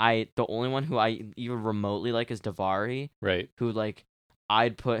 The only one who I even remotely like is Daivari. Right. Who like,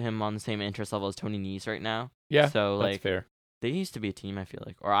 I'd put him on the same interest level as Tony Nese right now. Yeah. So that's like, fair. They used to be a team, I feel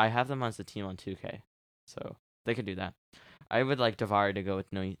like, or I have them as a team on 2K. So they could do that. I would like Daivari to go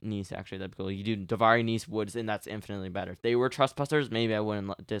with Nese, actually. That'd be cool. You do Daivari, Nese, Woods, and that's infinitely better. If they were Trustbusters, maybe I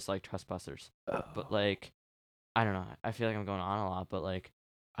wouldn't dislike Trustbusters. But, like, I don't know. I feel like I'm going on a lot, but, like,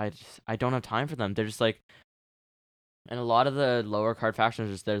 I don't have time for them. They're just, like, and a lot of the lower card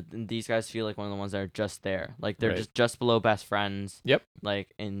factions, these guys feel like one of the ones that are just there. Like, they're just below best friends. Yep.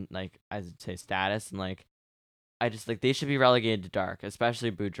 Like, in, like, I'd say status. And, like, I just, like, they should be relegated to dark,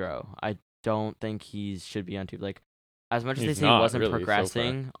 especially Boudreaux. I don't think he should be on tube. Like, as much as they say he wasn't really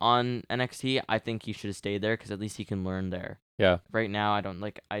progressing on NXT, I think he should have stayed there because at least he can learn there. Yeah. Right now, I don't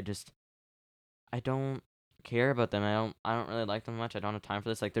care about them. I don't really like them much. I don't have time for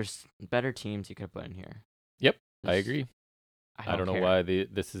this. Like, there's better teams you could put in here. Yep, I agree. I don't know why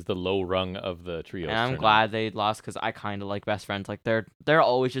this is the low rung of the trio. And I'm glad they lost because I kind of like best friends. Like they're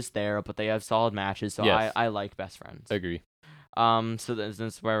always just there, but they have solid matches. So yes. I like best friends. I agree. So this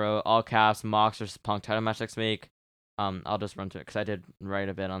is where I wrote all caps Mox versus Punk title match next week. I'll just run to it because I did write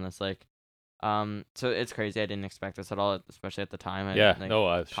a bit on this. Like, So it's crazy. I didn't expect this at all, especially at the time. Yeah, like, no,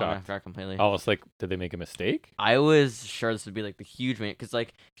 I was caught me off shocked. guard completely. I was like, did they make a mistake? I was sure this would be like the huge main, because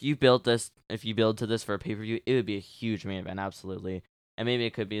like if you build to this for a pay per view, it would be a huge main event, absolutely. And maybe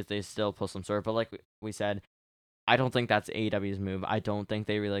it could be if they still pull some sort. But like we said, I don't think that's AEW's move. I don't think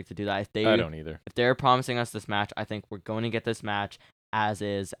they really like to do that. I don't either. If they're promising us this match, I think we're going to get this match as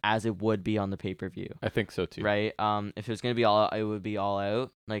it would be on the pay per view. I think so too. Right? If it was gonna be all out, it would be all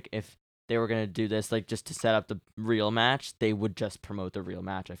out. Like if they were gonna do this like just to set up the real match, they would just promote the real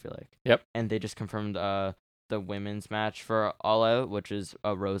match, I feel like. Yep. And they just confirmed the women's match for All Out, which is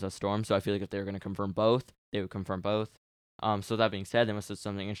Rosa Storm. So I feel like if they were gonna confirm both, they would confirm both. So that being said, they must have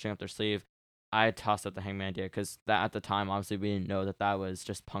something interesting up their sleeve. I tossed out the Hangman idea because that at the time, obviously, we didn't know that was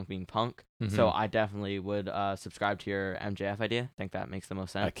just Punk being Punk. Mm-hmm. So I definitely would subscribe to your MJF idea. I think that makes the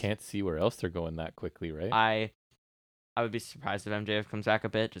most sense. I can't see where else they're going that quickly, right? I would be surprised if MJF comes back a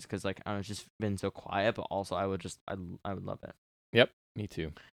bit, just because like I don't know, it's just been so quiet. But also, I would love it. Yep, me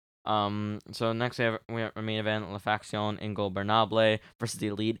too. So next we have a main event: La Faction Ingobernable versus the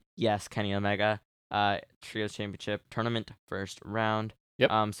Elite. Yes, Kenny Omega. Trios Championship Tournament first round.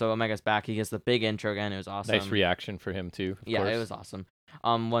 Yep. So Omega's back. He gets the big intro again. It was awesome. Nice reaction for him too. Yeah, course. It was awesome.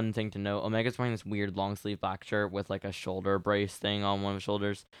 One thing to note: Omega's wearing this weird long sleeve black shirt with like a shoulder brace thing on one of his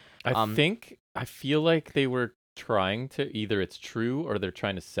shoulders. I feel like they were trying to either it's true or they're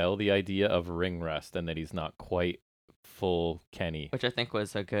trying to sell the idea of ring rust and that he's not quite full Kenny, which I think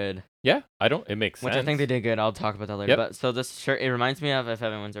was a good. Yeah, it makes sense. Which I think they did good. I'll talk about that later. Yep. But so this shirt, it reminds me of, if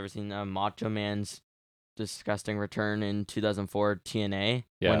everyone's ever seen Macho Man's disgusting return in 2004 TNA,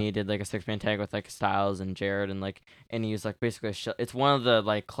 when he did like a 6-man tag with like Styles and Jared and he was like basically it's one of the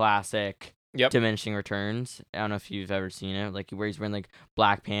like classic diminishing returns. I don't know if you've ever seen it, like where he's wearing like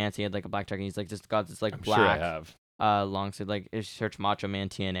black pants, he had like a black jacket, he's like just got this like I'm black sure I have. long sleeve, like if you search Macho Man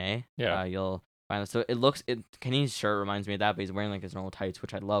TNA, you'll find it. So Kenny's shirt reminds me of that, but he's wearing like his normal tights,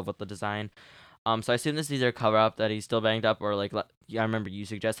 which I love with the design. So I assume this is either cover up that he's still banged up, or like I remember you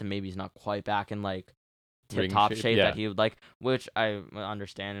suggested maybe he's not quite back in like tip-top shape that he would like, which I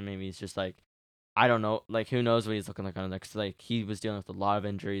understand, and maybe he's just like, I don't know, like who knows what he's looking like on the next, like he was dealing with a lot of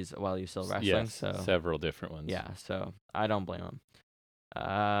injuries while he was still wrestling. So several different ones. Yeah, so I don't blame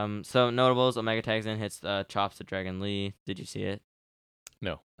him. So notables: Omega tags in, hits chops to Dragon Lee. Did you see it?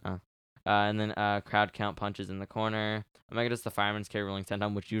 No. And then crowd count punches in the corner. Omega does the fireman's carry rolling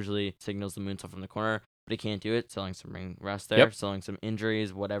senton, which usually signals the moonsault from the corner, but he can't do it, selling some ring rust there, selling some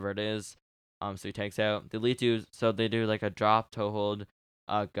injuries, whatever it is. So he takes out the Elite do. So they do like a drop toe hold,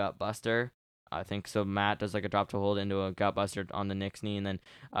 gut buster. I think so. Matt does like a drop toe hold into a gut buster on the Nick's knee, and then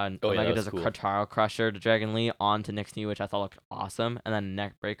Omega does a Kotaro crusher to Dragon Lee onto Nick's knee, which I thought looked awesome, and then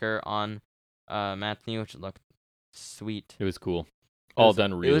neck breaker on Matt's knee, which looked sweet. It was cool. All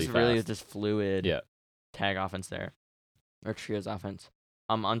done really fast. It was really just fluid. Tag offense there, or trios offense.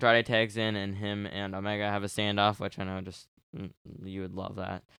 Andrade tags in, and him and Omega have a standoff, which I know just you would love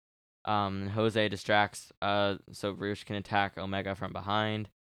that. Jose distracts, so Roosh can attack Omega from behind.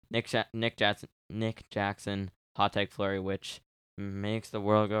 Nick Jackson hot tag flurry, which makes the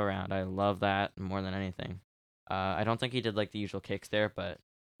world go round. I love that more than anything. I don't think he did like the usual kicks there, but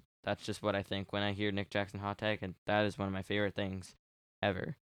that's just what I think when I hear Nick Jackson hot tag, and that is one of my favorite things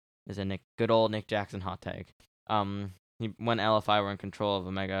ever. Is a good old Nick Jackson hot tag. When LFI were in control of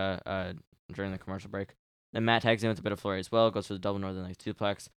Omega during the commercial break, then Matt tags in with a bit of flurry as well. Goes for the double Northern Lights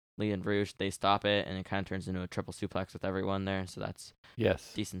suplex. Lee and Roosh, they stop it, and it kind of turns into a triple suplex with everyone there. So that's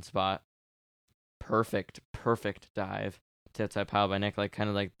decent spot. Perfect dive to outside pile by Nick, like kind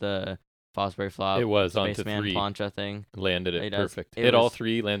of like the Fosbury flop. It was onto Spaceman 3. plancha thing. Landed it perfect. Hit all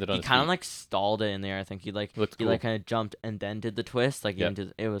 3, landed on his feet. He kind of like stalled it in there. I think he like kind of jumped and then did the twist. Like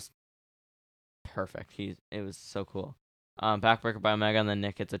it was perfect. It was so cool. Backbreaker by Omega, and then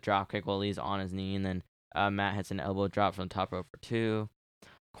Nick hits a drop kick while Lee's on his knee, and then Matt hits an elbow drop from the top rope for 2.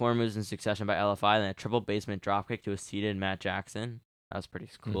 Corner moves in succession by LFI, then a triple basement dropkick to a seated Matt Jackson. That was pretty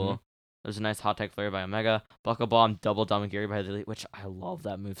cool. Mm-hmm. There's a nice hot tag flare by Omega. Buckle bomb, double Damagiri by the Elite, which I love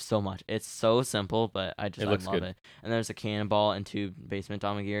that move so much. It's so simple, but I love it. And there's a cannonball and 2 basement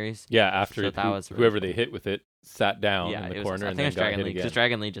Damagiris. Yeah, after whoever they hit with it sat down in the corner and then got hit again. Because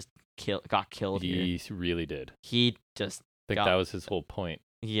Dragon Lee just got killed here. He really did. He just I think that was his whole point.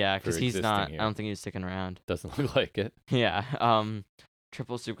 Yeah, because he's not. Here. I don't think he's sticking around. Doesn't look like it. Yeah.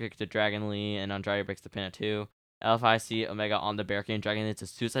 Triple super kick to Dragon Lee, and Andrade breaks the pin at 2. LFIC Omega on the barricade, and Dragon Lee hits a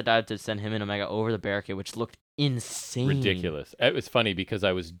suicide dive to send him and Omega over the barricade, which looked insane. Ridiculous. It was funny because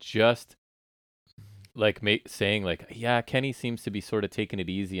I was just like saying like, yeah, Kenny seems to be sort of taking it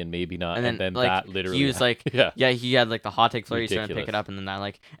easy and maybe not, and then like, that literally he was like, yeah, he had like the hot take flurry, he's trying to pick ridiculous. it up, and then that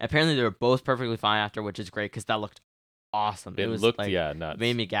like apparently they were both perfectly fine after, which is great because that looked awesome. It was looked like nuts.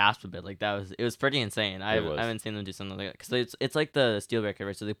 made me gasp a bit. Like it was pretty insane. I haven't seen them do something like that because it's like the Steelbreaker,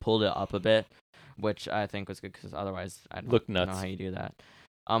 right? So they pulled it up a bit, which I think was good because otherwise I don't know how you do that.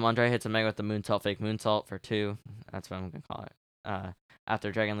 Andrade hits Omega with the moonsault, fake moonsault for 2. That's what I'm gonna call it.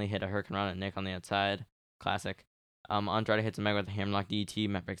 After Dragon Lee hit a hurricane run at Nick on the outside, classic. Andrade hits Omega with a hammerlock DDT.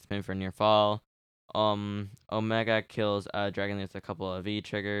 Matt breaks the pin for a near fall. Omega kills Dragon Lee with a couple of V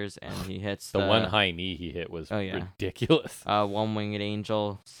triggers, and he hits the one high knee he hit was ridiculous. One winged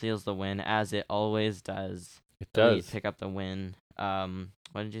angel seals the win as it always does. It does. Elite pick up the win.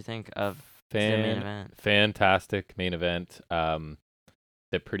 What did you think of the main event? Fantastic main event.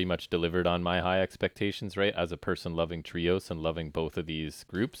 That pretty much delivered on my high expectations, right? As a person loving trios and loving both of these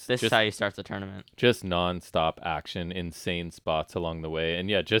groups. This is how you start the tournament. Just non-stop action, insane spots along the way. And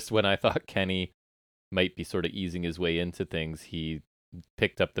yeah, just when I thought Kenny might be sort of easing his way into things, he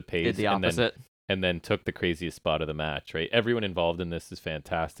picked up the pace. Did the opposite. And then took the craziest spot of the match, right? Everyone involved in this is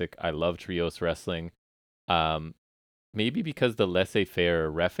fantastic. I love trios wrestling. Maybe because the laissez-faire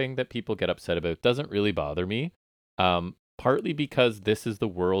reffing that people get upset about doesn't really bother me. Partly because this is the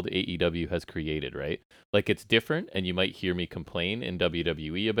world AEW has created, right? Like, it's different, and you might hear me complain in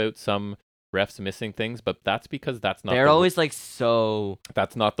WWE about some refs missing things, but that's because that's not. They're always like so.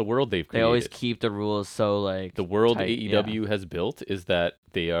 That's not the world they've created. They always keep the rules so like. The world tight, AEW has built is that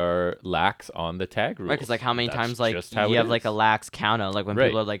they are lax on the tag rules. Right, because like how many times like you have like a lax count out, like when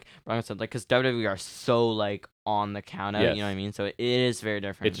people are like, because WWE are so like on the count out, you know what I mean? So it is very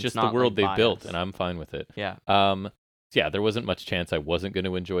different. It's just the world they've built, and I'm fine with it. Yeah. Yeah, there wasn't much chance I wasn't going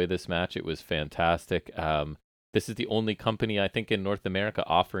to enjoy this match. It was fantastic. This is the only company, I think, in North America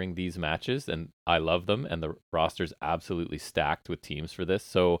offering these matches, and I love them, and the roster's absolutely stacked with teams for this.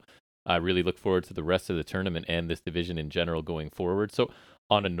 So I really look forward to the rest of the tournament and this division in general going forward. So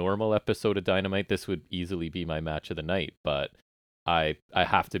on a normal episode of Dynamite, this would easily be my match of the night, but I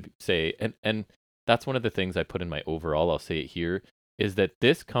have to say, and that's one of the things I put in my overall, I'll say it here, is that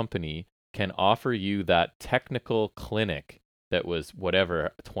this company can offer you that technical clinic that was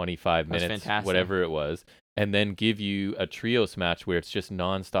 25 minutes, whatever it was, and then give you a trios match where it's just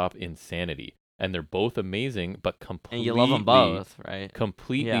nonstop insanity. And they're both amazing, but completely... And you love them both, right?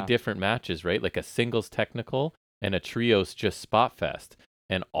 Completely different matches, right? Like a singles technical and a trios just spot fest.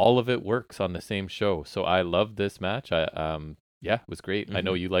 And all of it works on the same show. So I loved this match. Yeah, it was great. Mm-hmm. I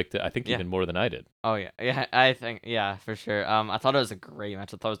know you liked it. I think even more than I did. Oh, yeah. I think, for sure. I thought it was a great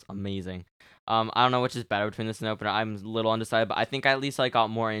match. I thought it was amazing. I don't know which is better between this and opener. I'm a little undecided, but I think I at least got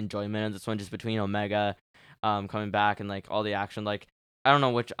more enjoyment in this one just between Omega coming back and like all the action. Like, I don't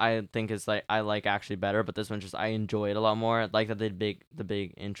know which I think is like I like actually better, but this one just I enjoy it a lot more. Like that the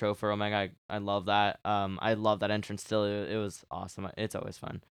big intro for Omega. I love that. I love that entrance still. It was awesome. It's always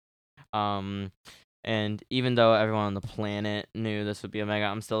fun. And even though everyone on the planet knew this would be Omega,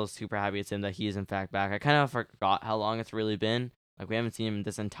 I'm still super happy it's him that he is in fact back. I kind of forgot how long it's really been. Like we haven't seen him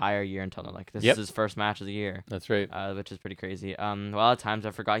this entire year until now. Like this is his first match of the year. That's right. Which is pretty crazy. A lot of times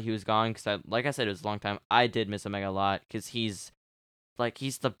I forgot he was gone because like I said, it was a long time. I did miss Omega a lot because he's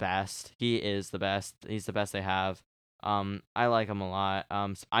the best. He is the best. He's the best they have. I like him a lot.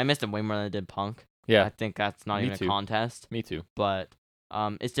 I missed him way more than I did Punk. Yeah. I think that's not even a contest. Me too. But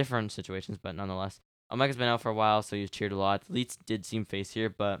it's different situations, but nonetheless. Omega's been out for a while, so he's cheered a lot. The Elites did seem face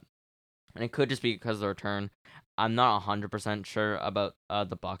here, and it could just be because of the return. I'm not 100% sure about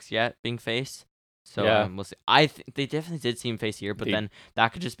the Bucks yet being face. So we'll see. I think they definitely did seem face here, but then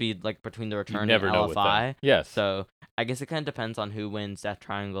that could just be like between the return and LFI. Yes. So I guess it kind of depends on who wins Death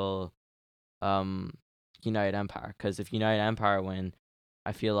Triangle, United Empire. Because if United Empire win,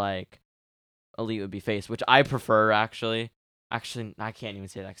 I feel like Elite would be face, which I prefer actually. Actually, I can't even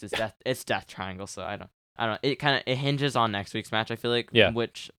say that because it's Death Triangle, so I don't. It hinges on next week's match. I feel like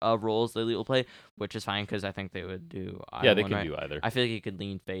which roles the Elite will play, which is fine because I think they would do. They can do either. I feel like you could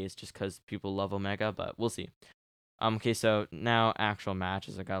lean face just because people love Omega, but we'll see. Okay, so now actual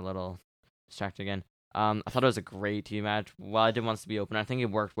matches. I got a little distracted again. I thought it was a great TV match. While I did want it to be open, I think it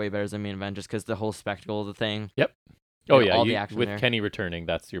worked way better than main event just because the whole spectacle of the thing. Yep. Oh yeah, all the action with there. Kenny returning,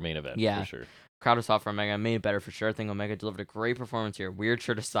 that's your main event. Yeah, for sure. Crowd was off for Omega, made it better for sure. I think Omega delivered a great performance here. Weird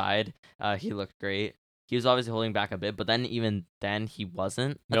shirt aside, he looked great. He was obviously holding back a bit, but then even then he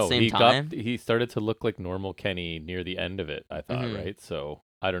wasn't at the same time. He started to look like normal Kenny near the end of it, I thought, right? So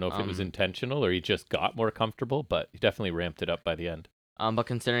I don't know if it was intentional or he just got more comfortable, but he definitely ramped it up by the end. But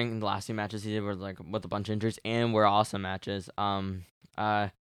considering the last two matches he did were like with a bunch of injuries and were awesome matches,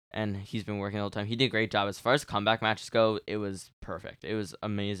 and he's been working all the time. He did a great job. As far as comeback matches go, it was perfect. It was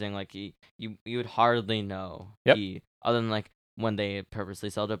amazing. Like you would hardly know Yep. other than like when they purposely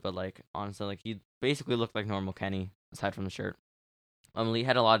sold it, but like honestly, like he basically looked like normal Kenny aside from the shirt. Lee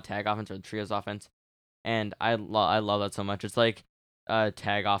had a lot of tag offense or trios offense, and I love that so much. It's like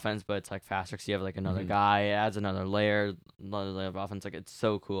tag offense, but it's like faster because you have like another guy. It adds another layer of offense. Like it's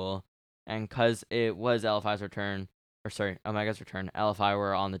so cool, and because it was LFI's return, or sorry, Omega's return, LFI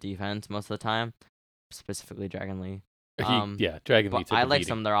were on the defense most of the time, specifically Dragon Lee. Dragon Lee took I a like beating.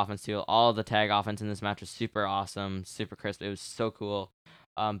 some of their offense too. All the tag offense in this match was super awesome, super crisp. It was so cool.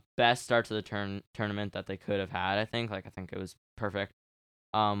 Best start to the tournament that they could have had. I think it was perfect.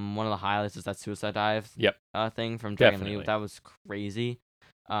 One of the highlights is that suicide dive. Yep. Thing from Dragon Definitely. Lee. That was crazy.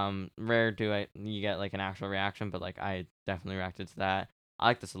 Rare you get like an actual reaction, but like I definitely reacted to that. I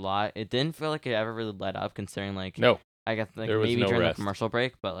like this a lot. It didn't feel like it ever really let up, considering like No. I guess like there was maybe no during rest. the commercial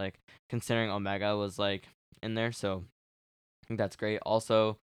break, but like considering Omega was like in there, so I think that's great.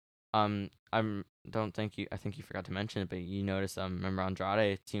 Also, I think you forgot to mention it, but you noticed remember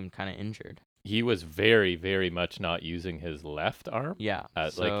Andrade seemed kind of injured. He was very, very much not using his left arm. Yeah.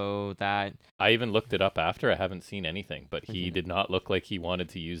 That I even looked it up after. I haven't seen anything, but he did not look like he wanted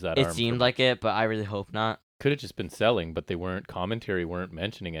to use that arm. It seemed like it, but I really hope not. Could have just been selling, but commentary weren't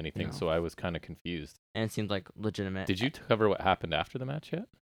mentioning anything, so I was kind of confused. And it seemed like legitimate. Did you cover what happened after the match yet?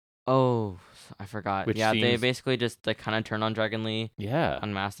 Oh, I forgot. They basically just like kind of turned on Dragon Lee. Yeah.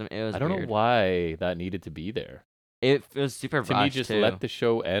 Unmasked him. It was I don't know why that needed to be there. It was super rushed, to me, just let the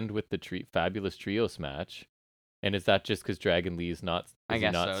show end with the Fabulous Trios match. And is that just because Dragon Lee is not I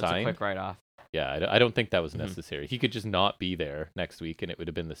guess not so. signed? It's a quick write-off. Yeah, I don't think that was necessary. He could just not be there next week, and it would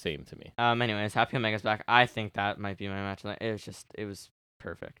have been the same to me. Anyways, Happy Omega's back. I think that might be my match. It was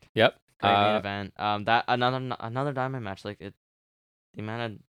perfect. Yep. Great main event. That another Diamond match. Like the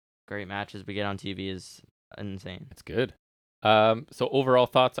amount of great matches we get on TV is insane. It's good. So overall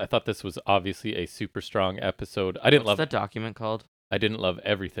thoughts, I thought this was obviously a super strong episode. What's the document called? I didn't love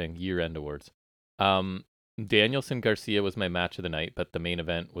everything. Year-end awards. Danielson Garcia was my match of the night, but the main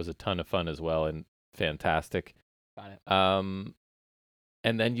event was a ton of fun as well and fantastic. Got it.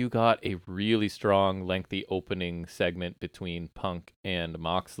 And then you got a really strong, lengthy opening segment between Punk and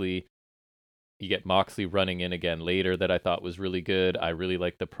Moxley. You get Moxley running in again later that I thought was really good. I really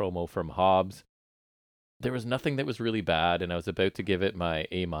liked the promo from Hobbs. There was nothing that was really bad, and I was about to give it my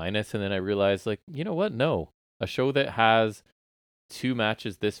A-, and then I realized, like, you know what? No. A show that has 2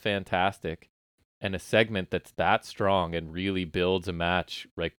 matches this fantastic and a segment that's that strong and really builds a match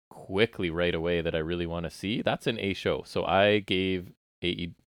like quickly right away that I really want to see, that's an A show. So I gave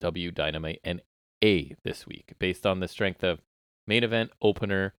AEW Dynamite an A this week based on the strength of main event,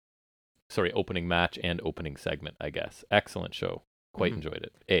 opening match, and opening segment, I guess. Excellent show. Quite enjoyed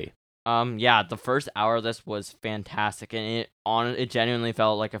it. A. The first hour of this was fantastic, and it genuinely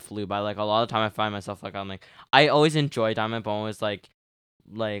felt like it flew by. Like a lot of the time I find myself like I always enjoy Diamond, but always like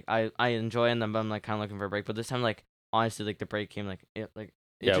I enjoy it, and then I'm like kind of looking for a break. But this time, like honestly, like the break came it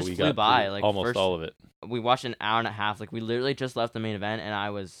just flew by. Like almost all of it. We watched an hour and a half. Like we literally just left the main event, and I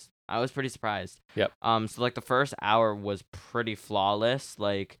was pretty surprised. Yep. So like the first hour was pretty flawless.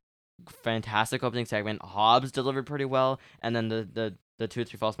 Like fantastic opening segment. Hobbs delivered pretty well, and then the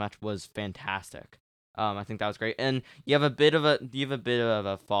 2-3 falls match was fantastic. I think that was great, and you have a bit of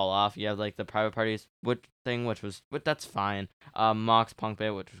a fall off. You have like the private parties which that's fine. Mox Punk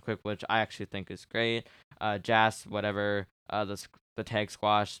bit, which was quick, which I actually think is great. Jazz, whatever. The tag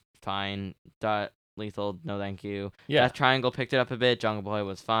squash, fine. Lethal, no thank you. Yeah. That triangle picked it up a bit. Jungle Boy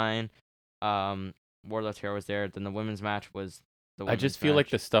was fine. Wardlow Terror was there. Then the women's match was. I just feel like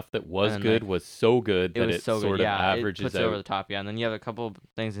the stuff that was good was so good that it sort of averages out. It puts out. It over the top, yeah. And then you have a couple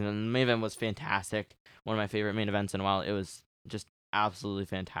things, and then the main event was fantastic. One of my favorite main events in a while. It was just absolutely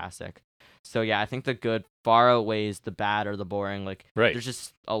fantastic. So yeah, I think the good far outweighs the bad or the boring. Like, there's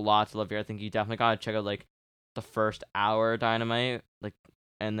just a lot to love here. I think you definitely gotta check out like the first hour Dynamite, like,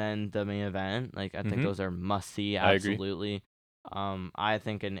 and then the main event. Like, I think those are must see. Absolutely. I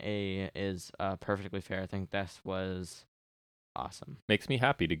think an A is perfectly fair. I think this was awesome. Makes me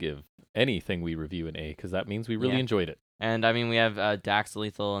happy to give anything we review an A because that means we really enjoyed it. And I mean, we have Dax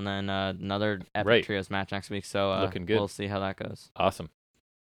Lethal and then another Epic Trios match next week. So looking good. We'll see how that goes. Awesome.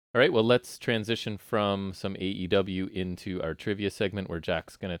 All right, well, let's transition from some AEW into our trivia segment where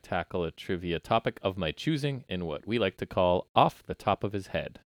Jack's going to tackle a trivia topic of my choosing in what we like to call Off the Top of His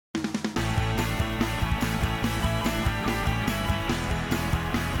Head.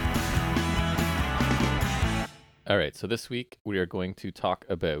 All right, so this week we are going to talk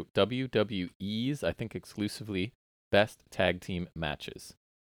about WWE's, I think exclusively, best tag team matches.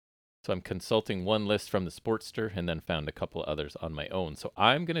 So I'm consulting one list from the Sportster and then found a couple others on my own. So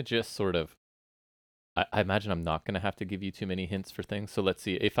I'm going to just sort of, I imagine I'm not going to have to give you too many hints for things. So let's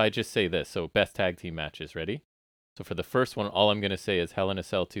see. If I just say this, so best tag team matches, ready? So for the first one, all I'm going to say is Hell in a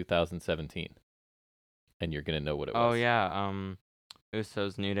Cell 2017. And you're going to know what it was. Oh, yeah.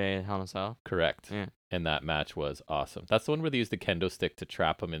 Usos, New Day, Hell in a Cell. Correct. Yeah. And that match was awesome. That's the one where they used the kendo stick to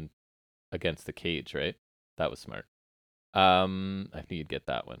trap him in against the cage, right? That was smart. I think you'd get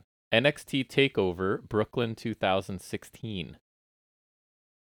that one. NXT TakeOver Brooklyn 2016.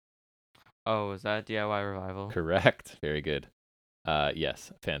 Oh, is that DIY Revival? Correct. Very good.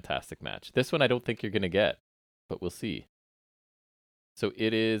 Yes, fantastic match. This one I don't think you're going to get, but we'll see. So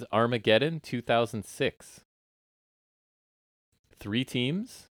it is Armageddon 2006. 3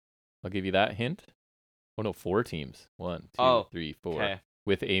 teams. I'll give you that hint. Oh, no, 4 teams. 1, 2, 3, 4. Okay.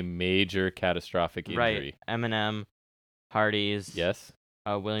 With a major catastrophic injury. Right. Eminem, Hardys. Yes.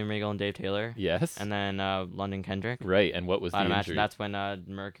 William Regal and Dave Taylor. Yes. And then London Kendrick. Right. And what was the injury? That's when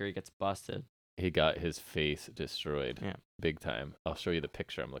Mercury gets busted. He got his face destroyed. Yeah. Big time. I'll show you the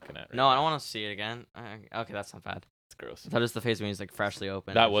picture I'm looking at right No, now. I don't want to see it again. Okay, that's not bad. It's gross. That is the face when he's like freshly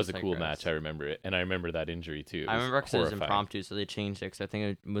open. That was a cool match. I remember it. And I remember that injury too. I remember because it was impromptu, so they changed it because I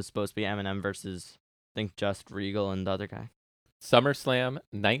think it was supposed to be Eminem versus, I think, just Regal and the other guy. SummerSlam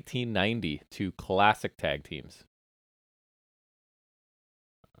 1990, 2 classic tag teams.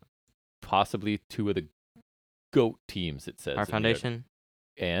 Possibly 2 of the GOAT teams, it says. Our Foundation.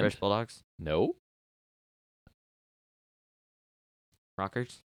 And British Bulldogs. No.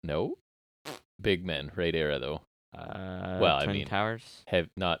 Rockers. No. Big men, right era though. Twin Towers.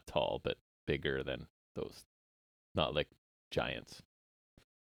 Not tall, but bigger than those. Not like giants.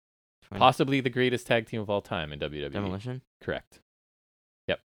 Possibly the greatest tag team of all time in WWE. Demolition. Correct.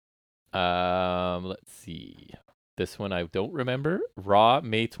 Yep. Let's see. This one I don't remember. Raw,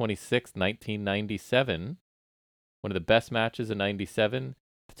 May 26th, 1997. One of the best matches in 97.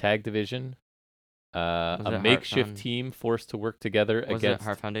 The tag division. A makeshift team forced to work together against... Was it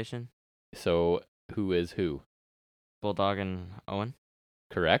Heart Foundation? So, who is who? Bulldog and Owen?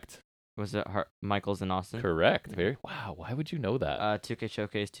 Correct. Was it Michaels and Austin? Correct. Very. Wow, why would you know that? 2K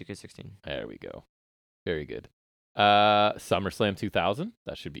Showcase, 2K16. There we go. Very good. SummerSlam 2000.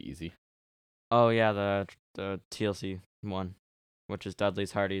 That should be easy. Oh, yeah, the TLC one, which is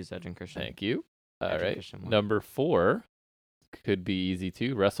Dudley's, Hardy's, Edge and Christian. Thank you. All right. Number 4 could be easy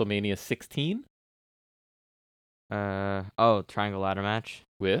too. WrestleMania 16. Triangle ladder match.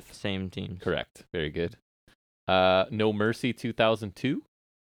 With? Same team. Correct. Very good. No Mercy 2002.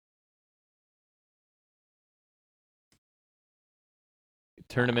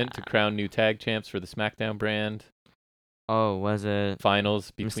 Tournament to crown new tag champs for the SmackDown brand. Oh, was it?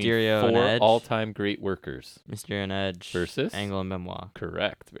 Finals between Mysterio 4 all-time great workers. Mysterio and Edge. Versus? Angle and Benoit.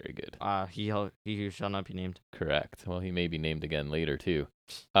 Correct. Very good. He who shall not be named. Correct. Well, he may be named again later, too.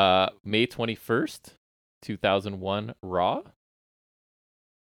 May 21st, 2001, Raw.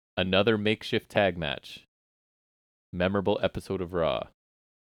 Another makeshift tag match. Memorable episode of Raw.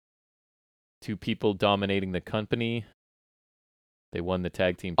 2 people dominating the company. They won the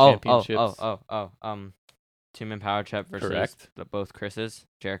tag team championships. 2-man power trip versus Correct. Both Chris's,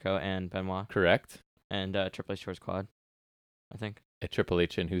 Jericho and Benoit. Correct. And Triple H Quad, I think. Triple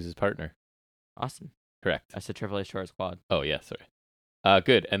H and who's his partner? Austin. Correct. I said Triple H Quad. Oh, yeah, sorry.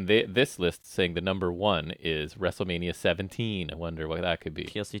 Good. And this list saying the number 1 is WrestleMania 17. I wonder what that could be.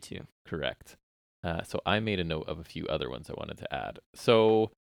 TLC 2. Correct. So I made a note of a few other ones I wanted to add.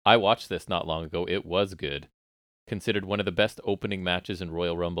 So I watched this not long ago. It was good. Considered one of the best opening matches in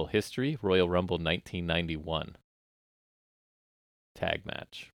Royal Rumble history. Royal Rumble 1991. Tag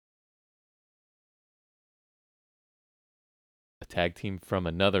match. A tag team from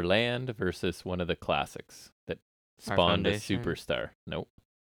another land versus one of the classics that spawned a superstar. Nope.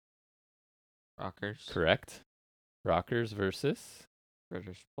 Rockers. Correct. Rockers versus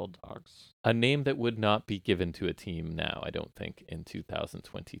British Bulldogs. A name that would not be given to a team now, I don't think, in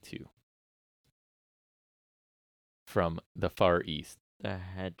 2022. From the Far East. The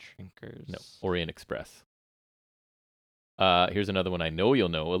Head Shrinkers. No, Orient Express. Here's another one I know you'll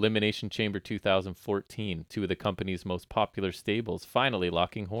know. Elimination Chamber 2014. 2 of the company's most popular stables finally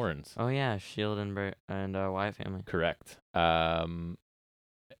locking horns. Oh, yeah. Shield and Wyatt family. Correct. NXT,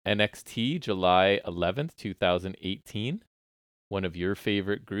 July 11th, 2018. One of your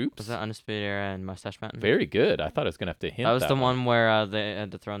favorite groups. Was that Undisputed Era and Mustache Mountain? Very good. I thought I was going to have to hint that was the one where they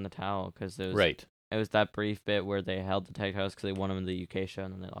had to throw in the towel because it was... Right. It was that brief bit where they held the tag titles because they won them in the UK show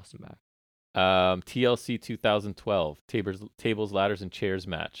and then they lost them back. TLC 2012, tables, ladders, and chairs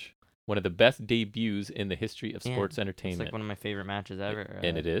match. one of the best debuts in the history of Yeah, sports it's entertainment. like one of my favorite matches ever.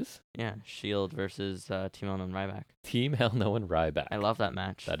 And it is? Yeah, Shield versus Team Hell No and Ryback. Team Hell No and Ryback. I love that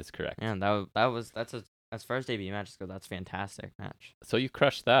match. That is correct. Yeah, that's as far as debut matches go, that's a fantastic match. So you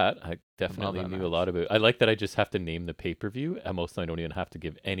crushed that. I definitely knew a lot about it. I like that I just have to name the pay-per-view. And most I don't even have to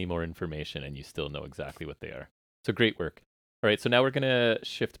give any more information, and you still know exactly what they are. So great work. All right, so now we're going to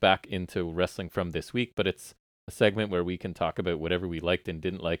shift back into wrestling from this week, but it's a segment where we can talk about whatever we liked and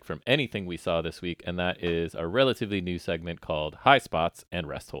didn't like from anything we saw this week, and that is a relatively new segment called High Spots and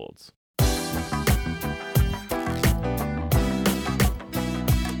Rest Holds.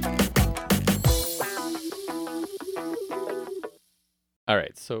 All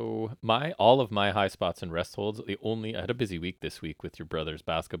right, so all of my high spots and rest holds. I had a busy week this week with your brother's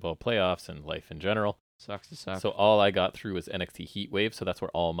basketball playoffs and life in general. Sucks to suck. So all I got through was NXT Heatwave, so that's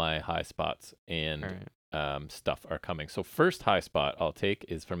where all my high spots and stuff are coming. So first high spot I'll take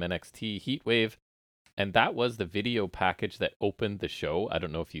is from NXT Heatwave, and that was the video package that opened the show. I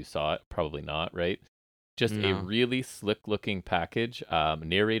don't know if you saw it, probably not, right? Just a really slick-looking package,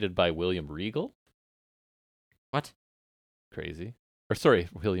 narrated by William Regal. What? Crazy. Or sorry,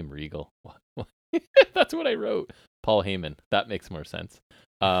 William Regal. That's what I wrote. Paul Heyman. That makes more sense.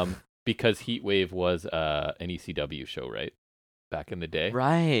 Because Heatwave was an ECW show, right? Back in the day.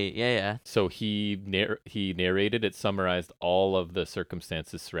 Right. Yeah. So he narrated it, summarized all of the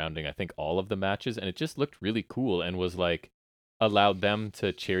circumstances surrounding, I think, all of the matches, and it just looked really cool and was like allowed them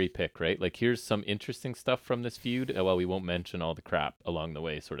to cherry pick, right? Like, here's some interesting stuff from this feud. Well, we won't mention all the crap along the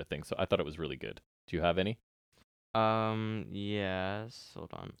way, sort of thing. So I thought it was really good. Do you have any? Yes. Hold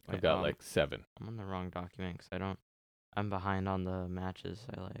on. Wait, I've got like 7. I'm on the wrong document because I'm behind on the matches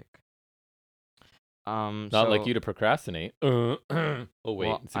I like. Not like you to procrastinate. Oh wait,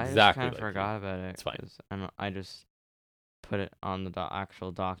 well, it's exactly. I just kind of like forgot about it. It's fine. I just put it on the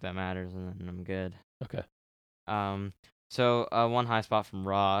actual doc that matters, and then I'm good. Okay. So one high spot from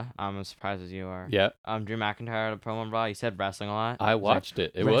Raw. I'm as surprised as you are. Yeah. Drew McIntyre had a promo on Raw. He said wrestling a lot. I watched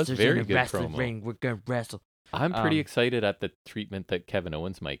it. It was very good promo. Ring. We're gonna wrestle. I'm pretty excited at the treatment that Kevin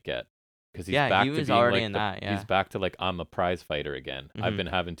Owens might get, because he's back he to was being already like in that. Yeah. He's back to like, I'm a prize fighter again. I've been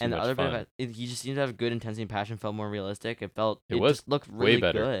having too much fun. He just seemed to have good intensity and passion. Felt more realistic. It just looked really way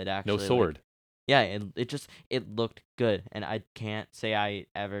better. good. Actually, No sword. It looked good, and I can't say I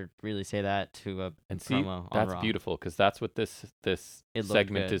ever really say that to a promo. That's Raw. beautiful, because that's what this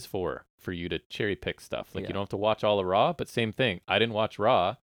segment is for you to cherry pick stuff. Like, you don't have to watch all of Raw, but same thing. I didn't watch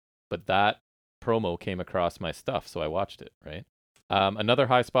Raw, but that promo came across my stuff, so I watched it, right? Another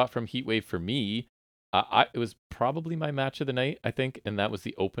high spot from Heatwave for me, it was probably my match of the night, I think, and that was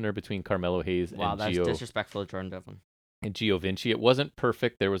the opener between Carmelo Hayes and Gio. Wow, that's disrespectful to Jordan Devlin. And Gio Vinci. It wasn't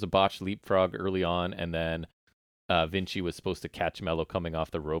perfect. There was a botched leapfrog early on, and then Vinci was supposed to catch Melo coming off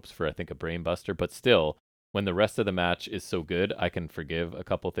the ropes for, I think, a brainbuster. But still, when the rest of the match is so good, I can forgive a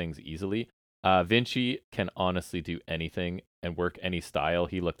couple things easily. Vinci can honestly do anything and work any style.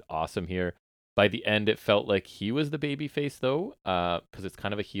 He looked awesome here. By the end, it felt like he was the babyface, though, because it's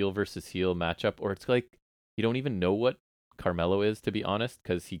kind of a heel versus heel matchup, or it's like you don't even know what Carmelo is, to be honest,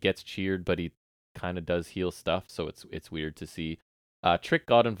 because he gets cheered, but he kind of does heel stuff, so it's weird to see. Trick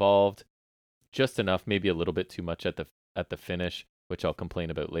got involved just enough, maybe a little bit too much at the finish, which I'll complain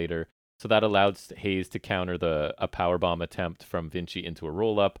about later. So that allowed Hayes to counter a powerbomb attempt from Vinci into a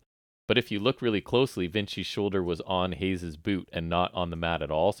roll-up. But if you look really closely, Vinci's shoulder was on Hayes' boot and not on the mat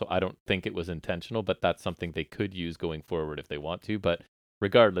at all. So I don't think it was intentional, but that's something they could use going forward if they want to. But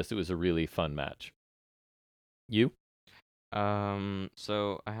regardless, it was a really fun match. You?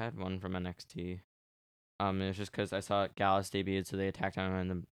 So I had one from NXT. It was just because I saw Gallus debuted, so they attacked him,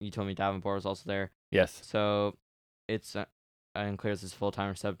 and you told me Davenport was also there. Yes. So it's unclear as his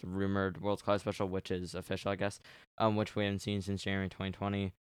full-time except rumored World's Class Special, which is official, I guess. Which we haven't seen since January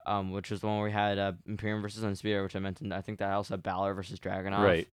 2020. Which was the one where we had Imperium versus Undisputed, which I mentioned. I think that also had Balor versus Dragunov.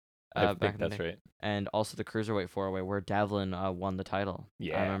 Right. I think that's right. And also the Cruiserweight 4-Way where Devlin won the title.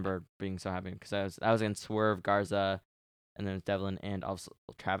 Yeah. I remember being so happy because I was against Swerve, Garza, and then it was Devlin and also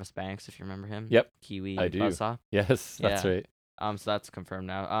Travis Banks, if you remember him. Yep. Kiwi. I do. Buzzsaw. Yes, that's right. So that's confirmed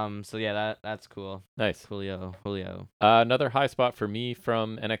now. So yeah, that's cool. Nice. Julio. Another high spot for me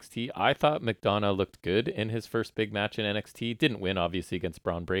from NXT. I thought McDonough looked good in his first big match in NXT. Didn't win, obviously, against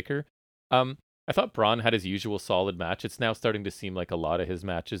Braun Breaker. I thought Braun had his usual solid match. It's now starting to seem like a lot of his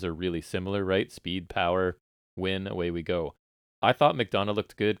matches are really similar, right? Speed, power, win, away we go. I thought McDonough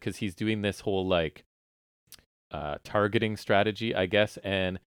looked good because he's doing this whole like targeting strategy, I guess.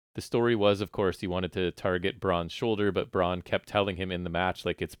 And the story was, of course, he wanted to target Braun's shoulder, but Braun kept telling him in the match,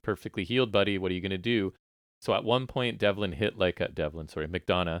 like, it's perfectly healed, buddy. What are you going to do? So at one point,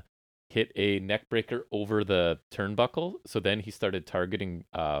 McDonough hit a neck breaker over the turnbuckle. So then he started targeting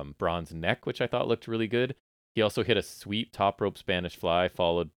Braun's neck, which I thought looked really good. He also hit a sweet top rope Spanish fly,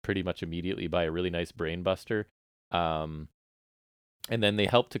 followed pretty much immediately by a really nice brain buster. And then they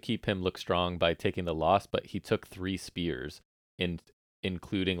helped to keep him look strong by taking the loss, but he took 3 spears,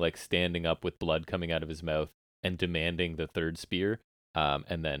 including like standing up with blood coming out of his mouth and demanding the 3rd spear.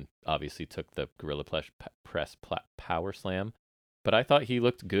 And then obviously took the Gorilla Press power slam. But I thought he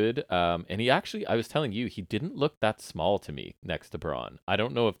looked good. And he actually, I was telling you, he didn't look that small to me next to Braun. I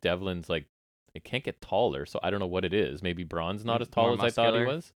don't know if Devlin's like, it can't get taller, so I don't know what it is. Maybe Braun's not as tall as I thought he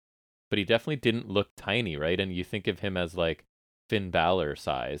was. But he definitely didn't look tiny, right? And you think of him as like Finn Balor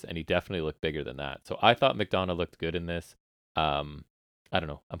size, and he definitely looked bigger than that. So I thought McDonough looked good in this. I don't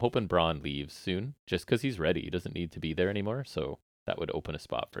know. I'm hoping Braun leaves soon, just because he's ready. He doesn't need to be there anymore, so that would open a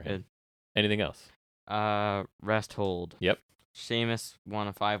spot for him. Good. Anything else? Rest hold. Yep. Sheamus won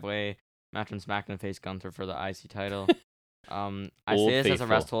a 5-way match and smacked in the face Gunther for the IC title. I say this as a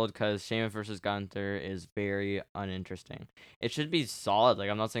rest hold because Sheamus versus Gunther is very uninteresting. It should be solid. Like,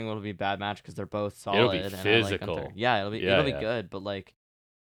 I'm not saying it'll be a bad match because they're both solid. It'll be physical. Like yeah, it'll be good. But like,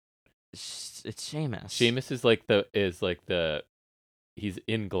 it's Sheamus. Sheamus is like he's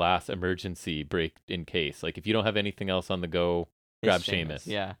in glass emergency break in case. Like if you don't have anything else on the go, grab Sheamus.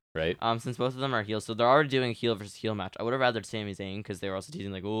 Yeah. Right. Since both of them are heels, so they're already doing heel versus heel match. I would have rather Sami Zayn because they were also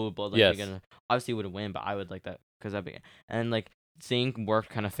teasing like, oh, Bloodline. Yes. Obviously would win, but I would like that because that'd be. And like Zayn worked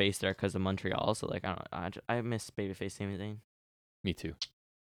kind of face there because of Montreal, so like I miss babyface Sami Zayn. Me too.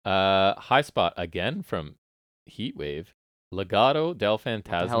 High spot again from Heatwave. Legado del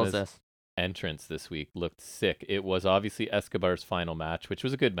Fantasma's entrance this week looked sick. It was obviously Escobar's final match, which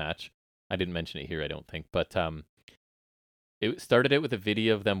was a good match. I didn't mention it here, I don't think, but it started out with a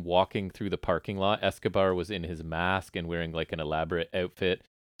video of them walking through the parking lot. Escobar was in his mask and wearing like an elaborate outfit.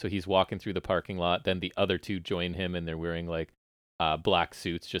 So he's walking through the parking lot. Then the other 2 join him and they're wearing like black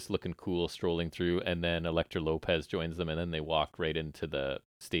suits, just looking cool, strolling through. And then Elektra Lopez joins them and then they walk right into the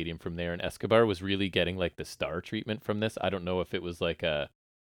stadium from there. And Escobar was really getting like the star treatment from this. I don't know if it was like a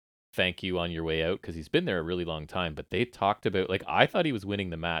thank you on your way out because he's been there a really long time. But they talked about, like, I thought he was winning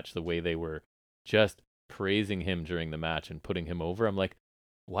the match the way they were just praising him during the match and putting him over. I'm like,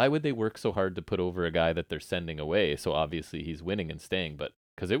 why would they work so hard to put over a guy that they're sending away? So obviously he's winning and staying, but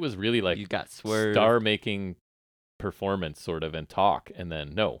because it was really like you got star-making performance sort of and talk, and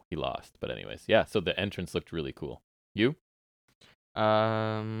then no, he lost. But anyways, yeah. So the entrance looked really cool. You?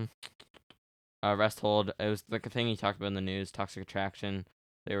 Rest hold. It was like a thing you talked about in the news. Toxic Attraction.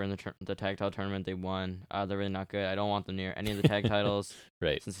 They were in the tag title tournament. They won. They're really not good. I don't want them near any of the tag titles.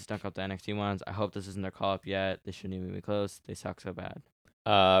 Right. Since they stuck up the NXT ones. I hope this isn't their call up yet. They shouldn't even be close. They suck so bad.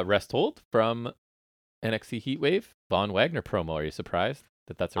 Rest hold from NXT Heatwave. Von Wagner promo. Are you surprised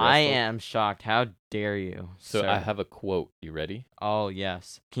that that's a rest hold? I am shocked. How dare you? So sir. I have a quote. You ready? Oh,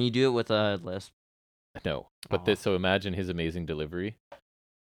 yes. Can you do it with a lisp? No. But so imagine his amazing delivery.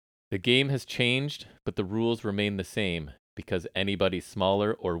 The game has changed, but the rules remain the same. Because anybody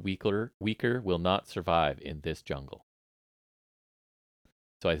smaller or weaker will not survive in this jungle.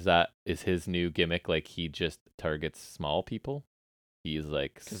 So is his new gimmick like he just targets small people? He's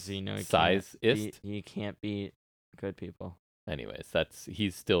like size-ist? He can't beat good people. Anyways,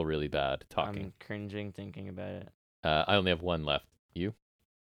 he's still really bad talking. I'm cringing thinking about it. I only have 1 left. You?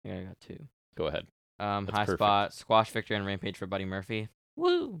 I think I got 2. Go ahead. High perfect. Spot, squash victory and Rampage for Buddy Murphy.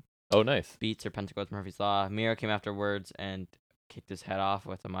 Woo! Oh, nice. Beat Serpentico with Murphy's Law. Miro came afterwards and kicked his head off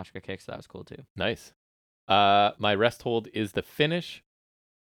with a Machka kick, so that was cool too. Nice. My rest hold is the finish,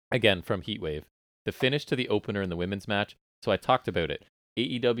 again, from Heatwave. The finish to the opener in the women's match. So I talked about it.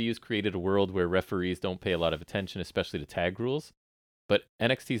 AEW's created a world where referees don't pay a lot of attention, especially to tag rules. But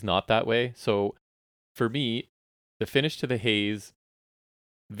NXT's not that way. So for me, the finish to the Hayes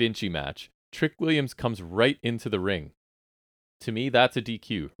Vinci match, Trick Williams comes right into the ring. To me, that's a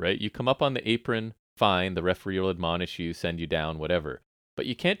DQ, right? You come up on the apron, fine, the referee will admonish you, send you down, whatever. But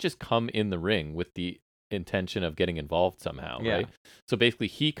you can't just come in the ring with the intention of getting involved somehow, right? So basically,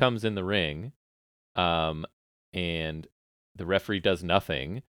 he comes in the ring, and the referee does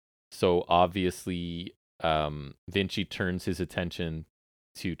nothing. So obviously, Vinci turns his attention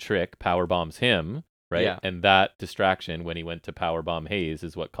to Trick, powerbombs him, right? Yeah. And that distraction, when he went to powerbomb Hayes,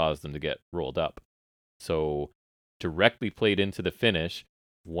 is what caused them to get rolled up. So directly played into the finish,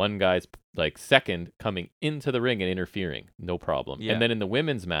 one guy's like second coming into the ring and interfering, no problem. Yeah. And then in the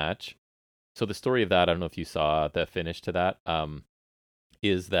women's match, so the story of that, I don't know if you saw the finish to that,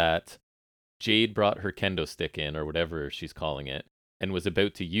 is that Jade brought her kendo stick in, or whatever she's calling it, and was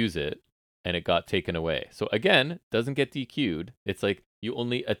about to use it, and it got taken away. So again, doesn't get DQ'd. It's like You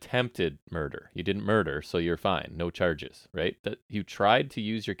only attempted murder. You didn't murder, so you're fine. No charges, right? That you tried to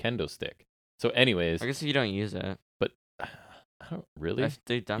use your kendo stick. So, anyways, I guess if you don't use it. but I don't really. If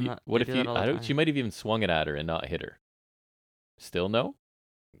they've done that, What they if do that all I the don't? time. She might have even swung it at her and not hit her. Still no?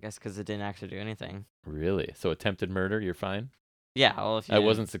 I guess because it didn't actually do anything. Really? So attempted murder, you're fine? Yeah, well, if you I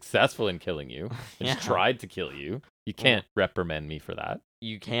wasn't successful in killing you. I Yeah. just tried to kill you. You can't reprimand me for that.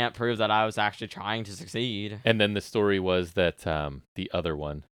 You can't prove that I was actually trying to succeed. And then the story was that the other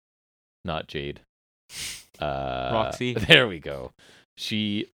one, not Jade, Roxy. There we go.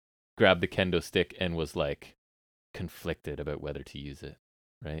 She grabbed the kendo stick and was like conflicted about whether to use it,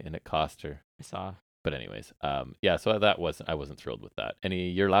 right? And it cost her. I saw. But anyways, yeah. So I wasn't thrilled with that.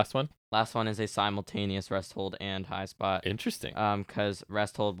 Your last one? Last one is a simultaneous rest hold and high spot. Interesting. Because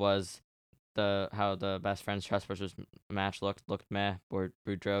rest hold was how the best friends Trustbusters match looked meh.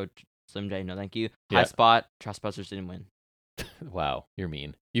 Boudreaux, Slim J, no thank you. Yeah. High spot, Trustbusters didn't win. Wow, you're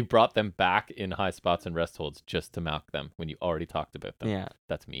mean. You brought them back in high spots and rest holds just to mock them when you already talked about them. Yeah,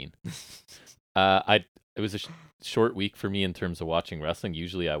 that's mean. It was a short week for me in terms of watching wrestling.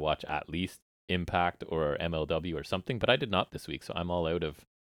 Usually I watch at least Impact or MLW or something, but I did not this week, so I'm all out of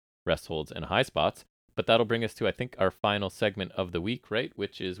rest holds and high spots. But that'll bring us to, I think, our final segment of the week, right?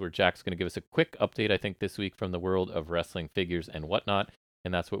 Which is where Jack's going to give us a quick update, I think, this week from the world of wrestling figures and whatnot.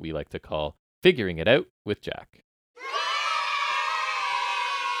 And that's what we like to call Figuring It Out with Jack.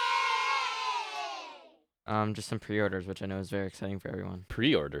 Just some pre-orders, which I know is very exciting for everyone.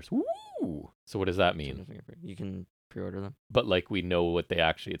 Pre-orders? Woo! So what does that mean? You can pre-order them. But like we know what they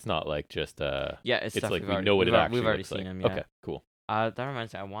actually, it's not like just yeah, it's like we know what it actually we've already looks seen like. them. Yeah. Okay, cool. That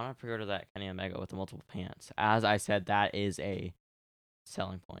reminds me, I want to pre-order that Kenny Omega with the multiple pants. As I said, that is a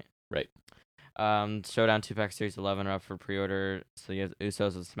selling point. Right. Showdown 2-Pack Series 11 are up for pre-order. So you have the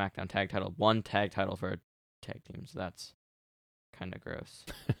Usos with SmackDown tag title, one tag title for a tag team. So that's kind of gross.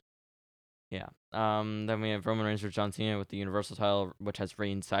 Yeah. Then we have Roman Reigns versus John Cena with the Universal title, which has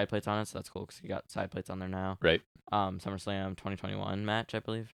Reigns side plates on it. So that's cool because you got side plates on there now. Right. SummerSlam 2021 match, I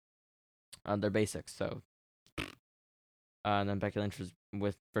believe. They're basics, so. And then Becky Lynch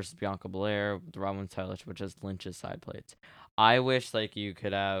versus Bianca Belair with the Raw Women's title, which has Lynch's side plates. I wish you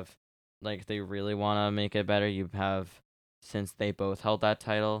could have, if they really want to make it better, you have, since they both held that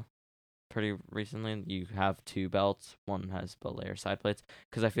title pretty recently, you have two belts. One has Belair side plates,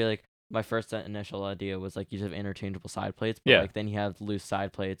 because I feel like my first initial idea was you just have interchangeable side plates, but then you have loose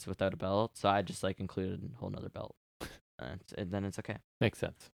side plates without a belt. So I just included a whole nother belt, and then it's okay. Makes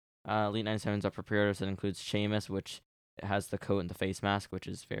sense. Elite 97's up for pre-orders. It includes Sheamus, which has the coat and the face mask, which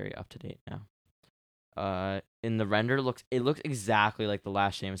is very up to date now. In the render, it looks exactly like the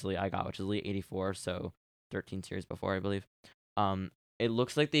last Sheamus Elite I got, which is Elite 84, so 13 series before, I believe. It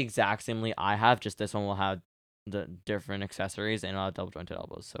looks like the exact same Elite I have, just this one will have the different accessories and double jointed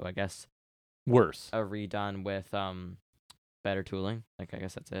elbows. So I guess worse. A redone with better tooling. I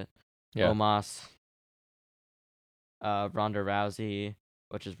guess that's it. Yeah. Omos, Ronda Rousey,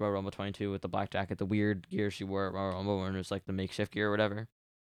 which is Royal Rumble 22 with the black jacket, the weird gear she wore at Royal Rumble, when it was the makeshift gear or whatever.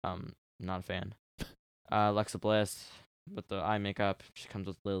 Not a fan. Alexa Bliss with the eye makeup. She comes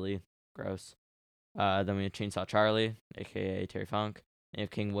with Lily. Gross. Then we have Chainsaw Charlie, aka Terry Funk. And you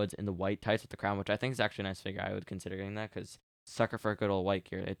have King Woods in the white tights with the crown, which I think is actually a nice figure. I would consider getting that because sucker for a good old white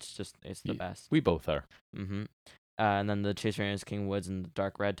gear. It's the best. We both are. Mm-hmm. And then the Chase Rangers King Woods in the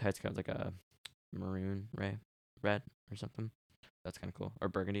dark red tights, kind of like a maroon red or something. That's kind of cool. Or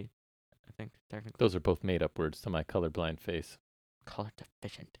burgundy, I think, technically. Those are both made up words to my colorblind face. Color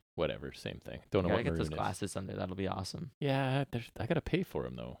deficient. Whatever, same thing. Don't know what maroon is. I gotta get those glasses someday. That'll be awesome. Yeah, I gotta pay for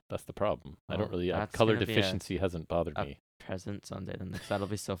them though. That's the problem. I don't really. Color deficiency hasn't bothered me. Present someday, then that'll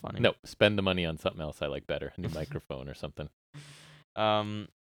be so funny. No, spend the money on something else I like better. A new microphone or something. Then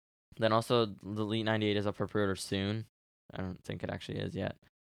also the Elite 98 is up for pre-order soon. I don't think it actually is yet,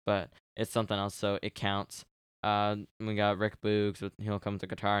 but it's something else, so it counts. We got Rick Boogs he'll come with the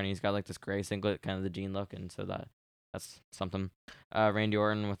guitar, and he's got this gray singlet, kind of the jean look, and so that's something. Randy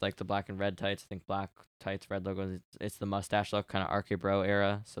Orton with the black and red tights. I think black tights, red logo. It's the mustache look, kind of RK Bro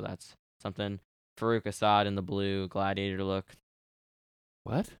era, so that's something. Farouk Assad in the blue gladiator look.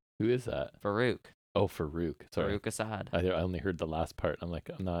 What? Who is that? Farouk. Oh, Farouk. Sorry. Farouk Assad. I only heard the last part. I'm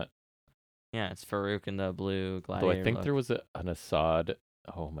not. Yeah, it's Farouk in the blue gladiator. Though I think look. there was an Assad.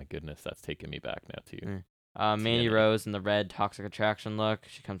 Oh my goodness, that's taking me back now too. Mandy Rose in the red Toxic Attraction look.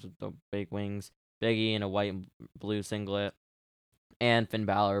 She comes with the big wings. Biggie in a white and blue singlet. And Finn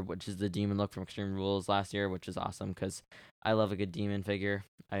Balor, which is the demon look from Extreme Rules last year, which is awesome because I love a good demon figure.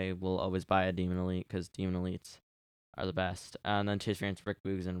 I will always buy a Demon Elite because Demon Elites are the best. And then Chase Rance, Rick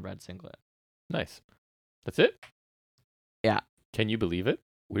Boogs in a red singlet. Nice. That's it? Yeah. Can you believe it?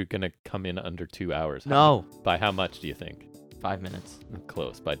 We're going to come in under 2 hours. No. By how much do you think? 5 minutes.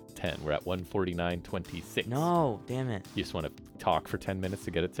 Close. By 10. We're at 1:49:26. No, damn it. You just want to talk for 10 minutes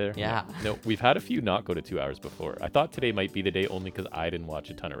to get it there? Yeah. No, we've had a few not go to 2 hours before. I thought today might be the day only because I didn't watch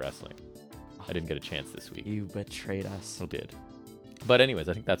a ton of wrestling. I didn't get a chance this week. You betrayed us. I did. But anyways,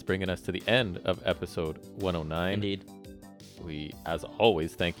 I think that's bringing us to the end of episode 109. Indeed. We, as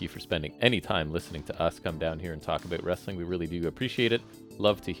always, thank you for spending any time listening to us come down here and talk about wrestling. We really do appreciate it.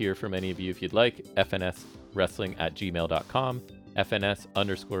 Love to hear from any of you if you'd like. fnswrestling@gmail.com,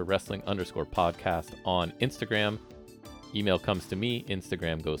 fns_wrestling_podcast on Instagram. Email comes to me,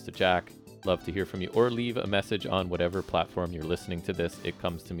 Instagram goes to Jack. Love to hear from you, or leave a message on whatever platform you're listening to this. It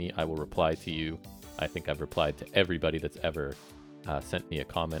comes to me. I will reply to you. I think I've replied to everybody that's ever sent me a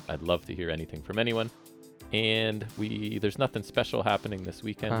comment. I'd love to hear anything from anyone. And there's nothing special happening this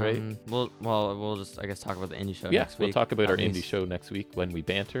weekend, right? We'll just, I guess, talk about the indie show next week. We'll talk about our indie show next week when we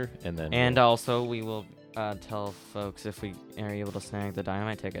banter, and then also we will tell folks if we are able to snag the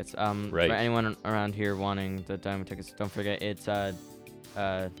Dynamite tickets. Right. For anyone around here wanting the Dynamite tickets, don't forget it's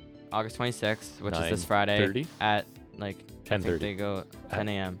August 26th, which is this Friday at like 10:30. They go 10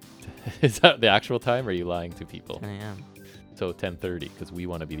 a.m. Is that the actual time, or are you lying to people? 10 a.m. So 10:30, because we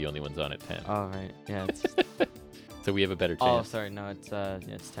want to be the only ones on at 10. Oh right, yeah. It's So we have a better chance. Oh, sorry, no, it's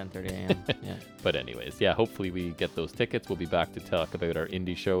 10:30 a.m. Yeah. But anyways, yeah, hopefully we get those tickets. We'll be back to talk about our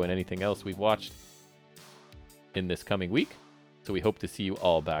indie show and anything else we've watched in this coming week. So we hope to see you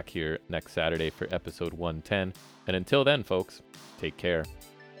all back here next Saturday for episode 110. And until then, folks, take care.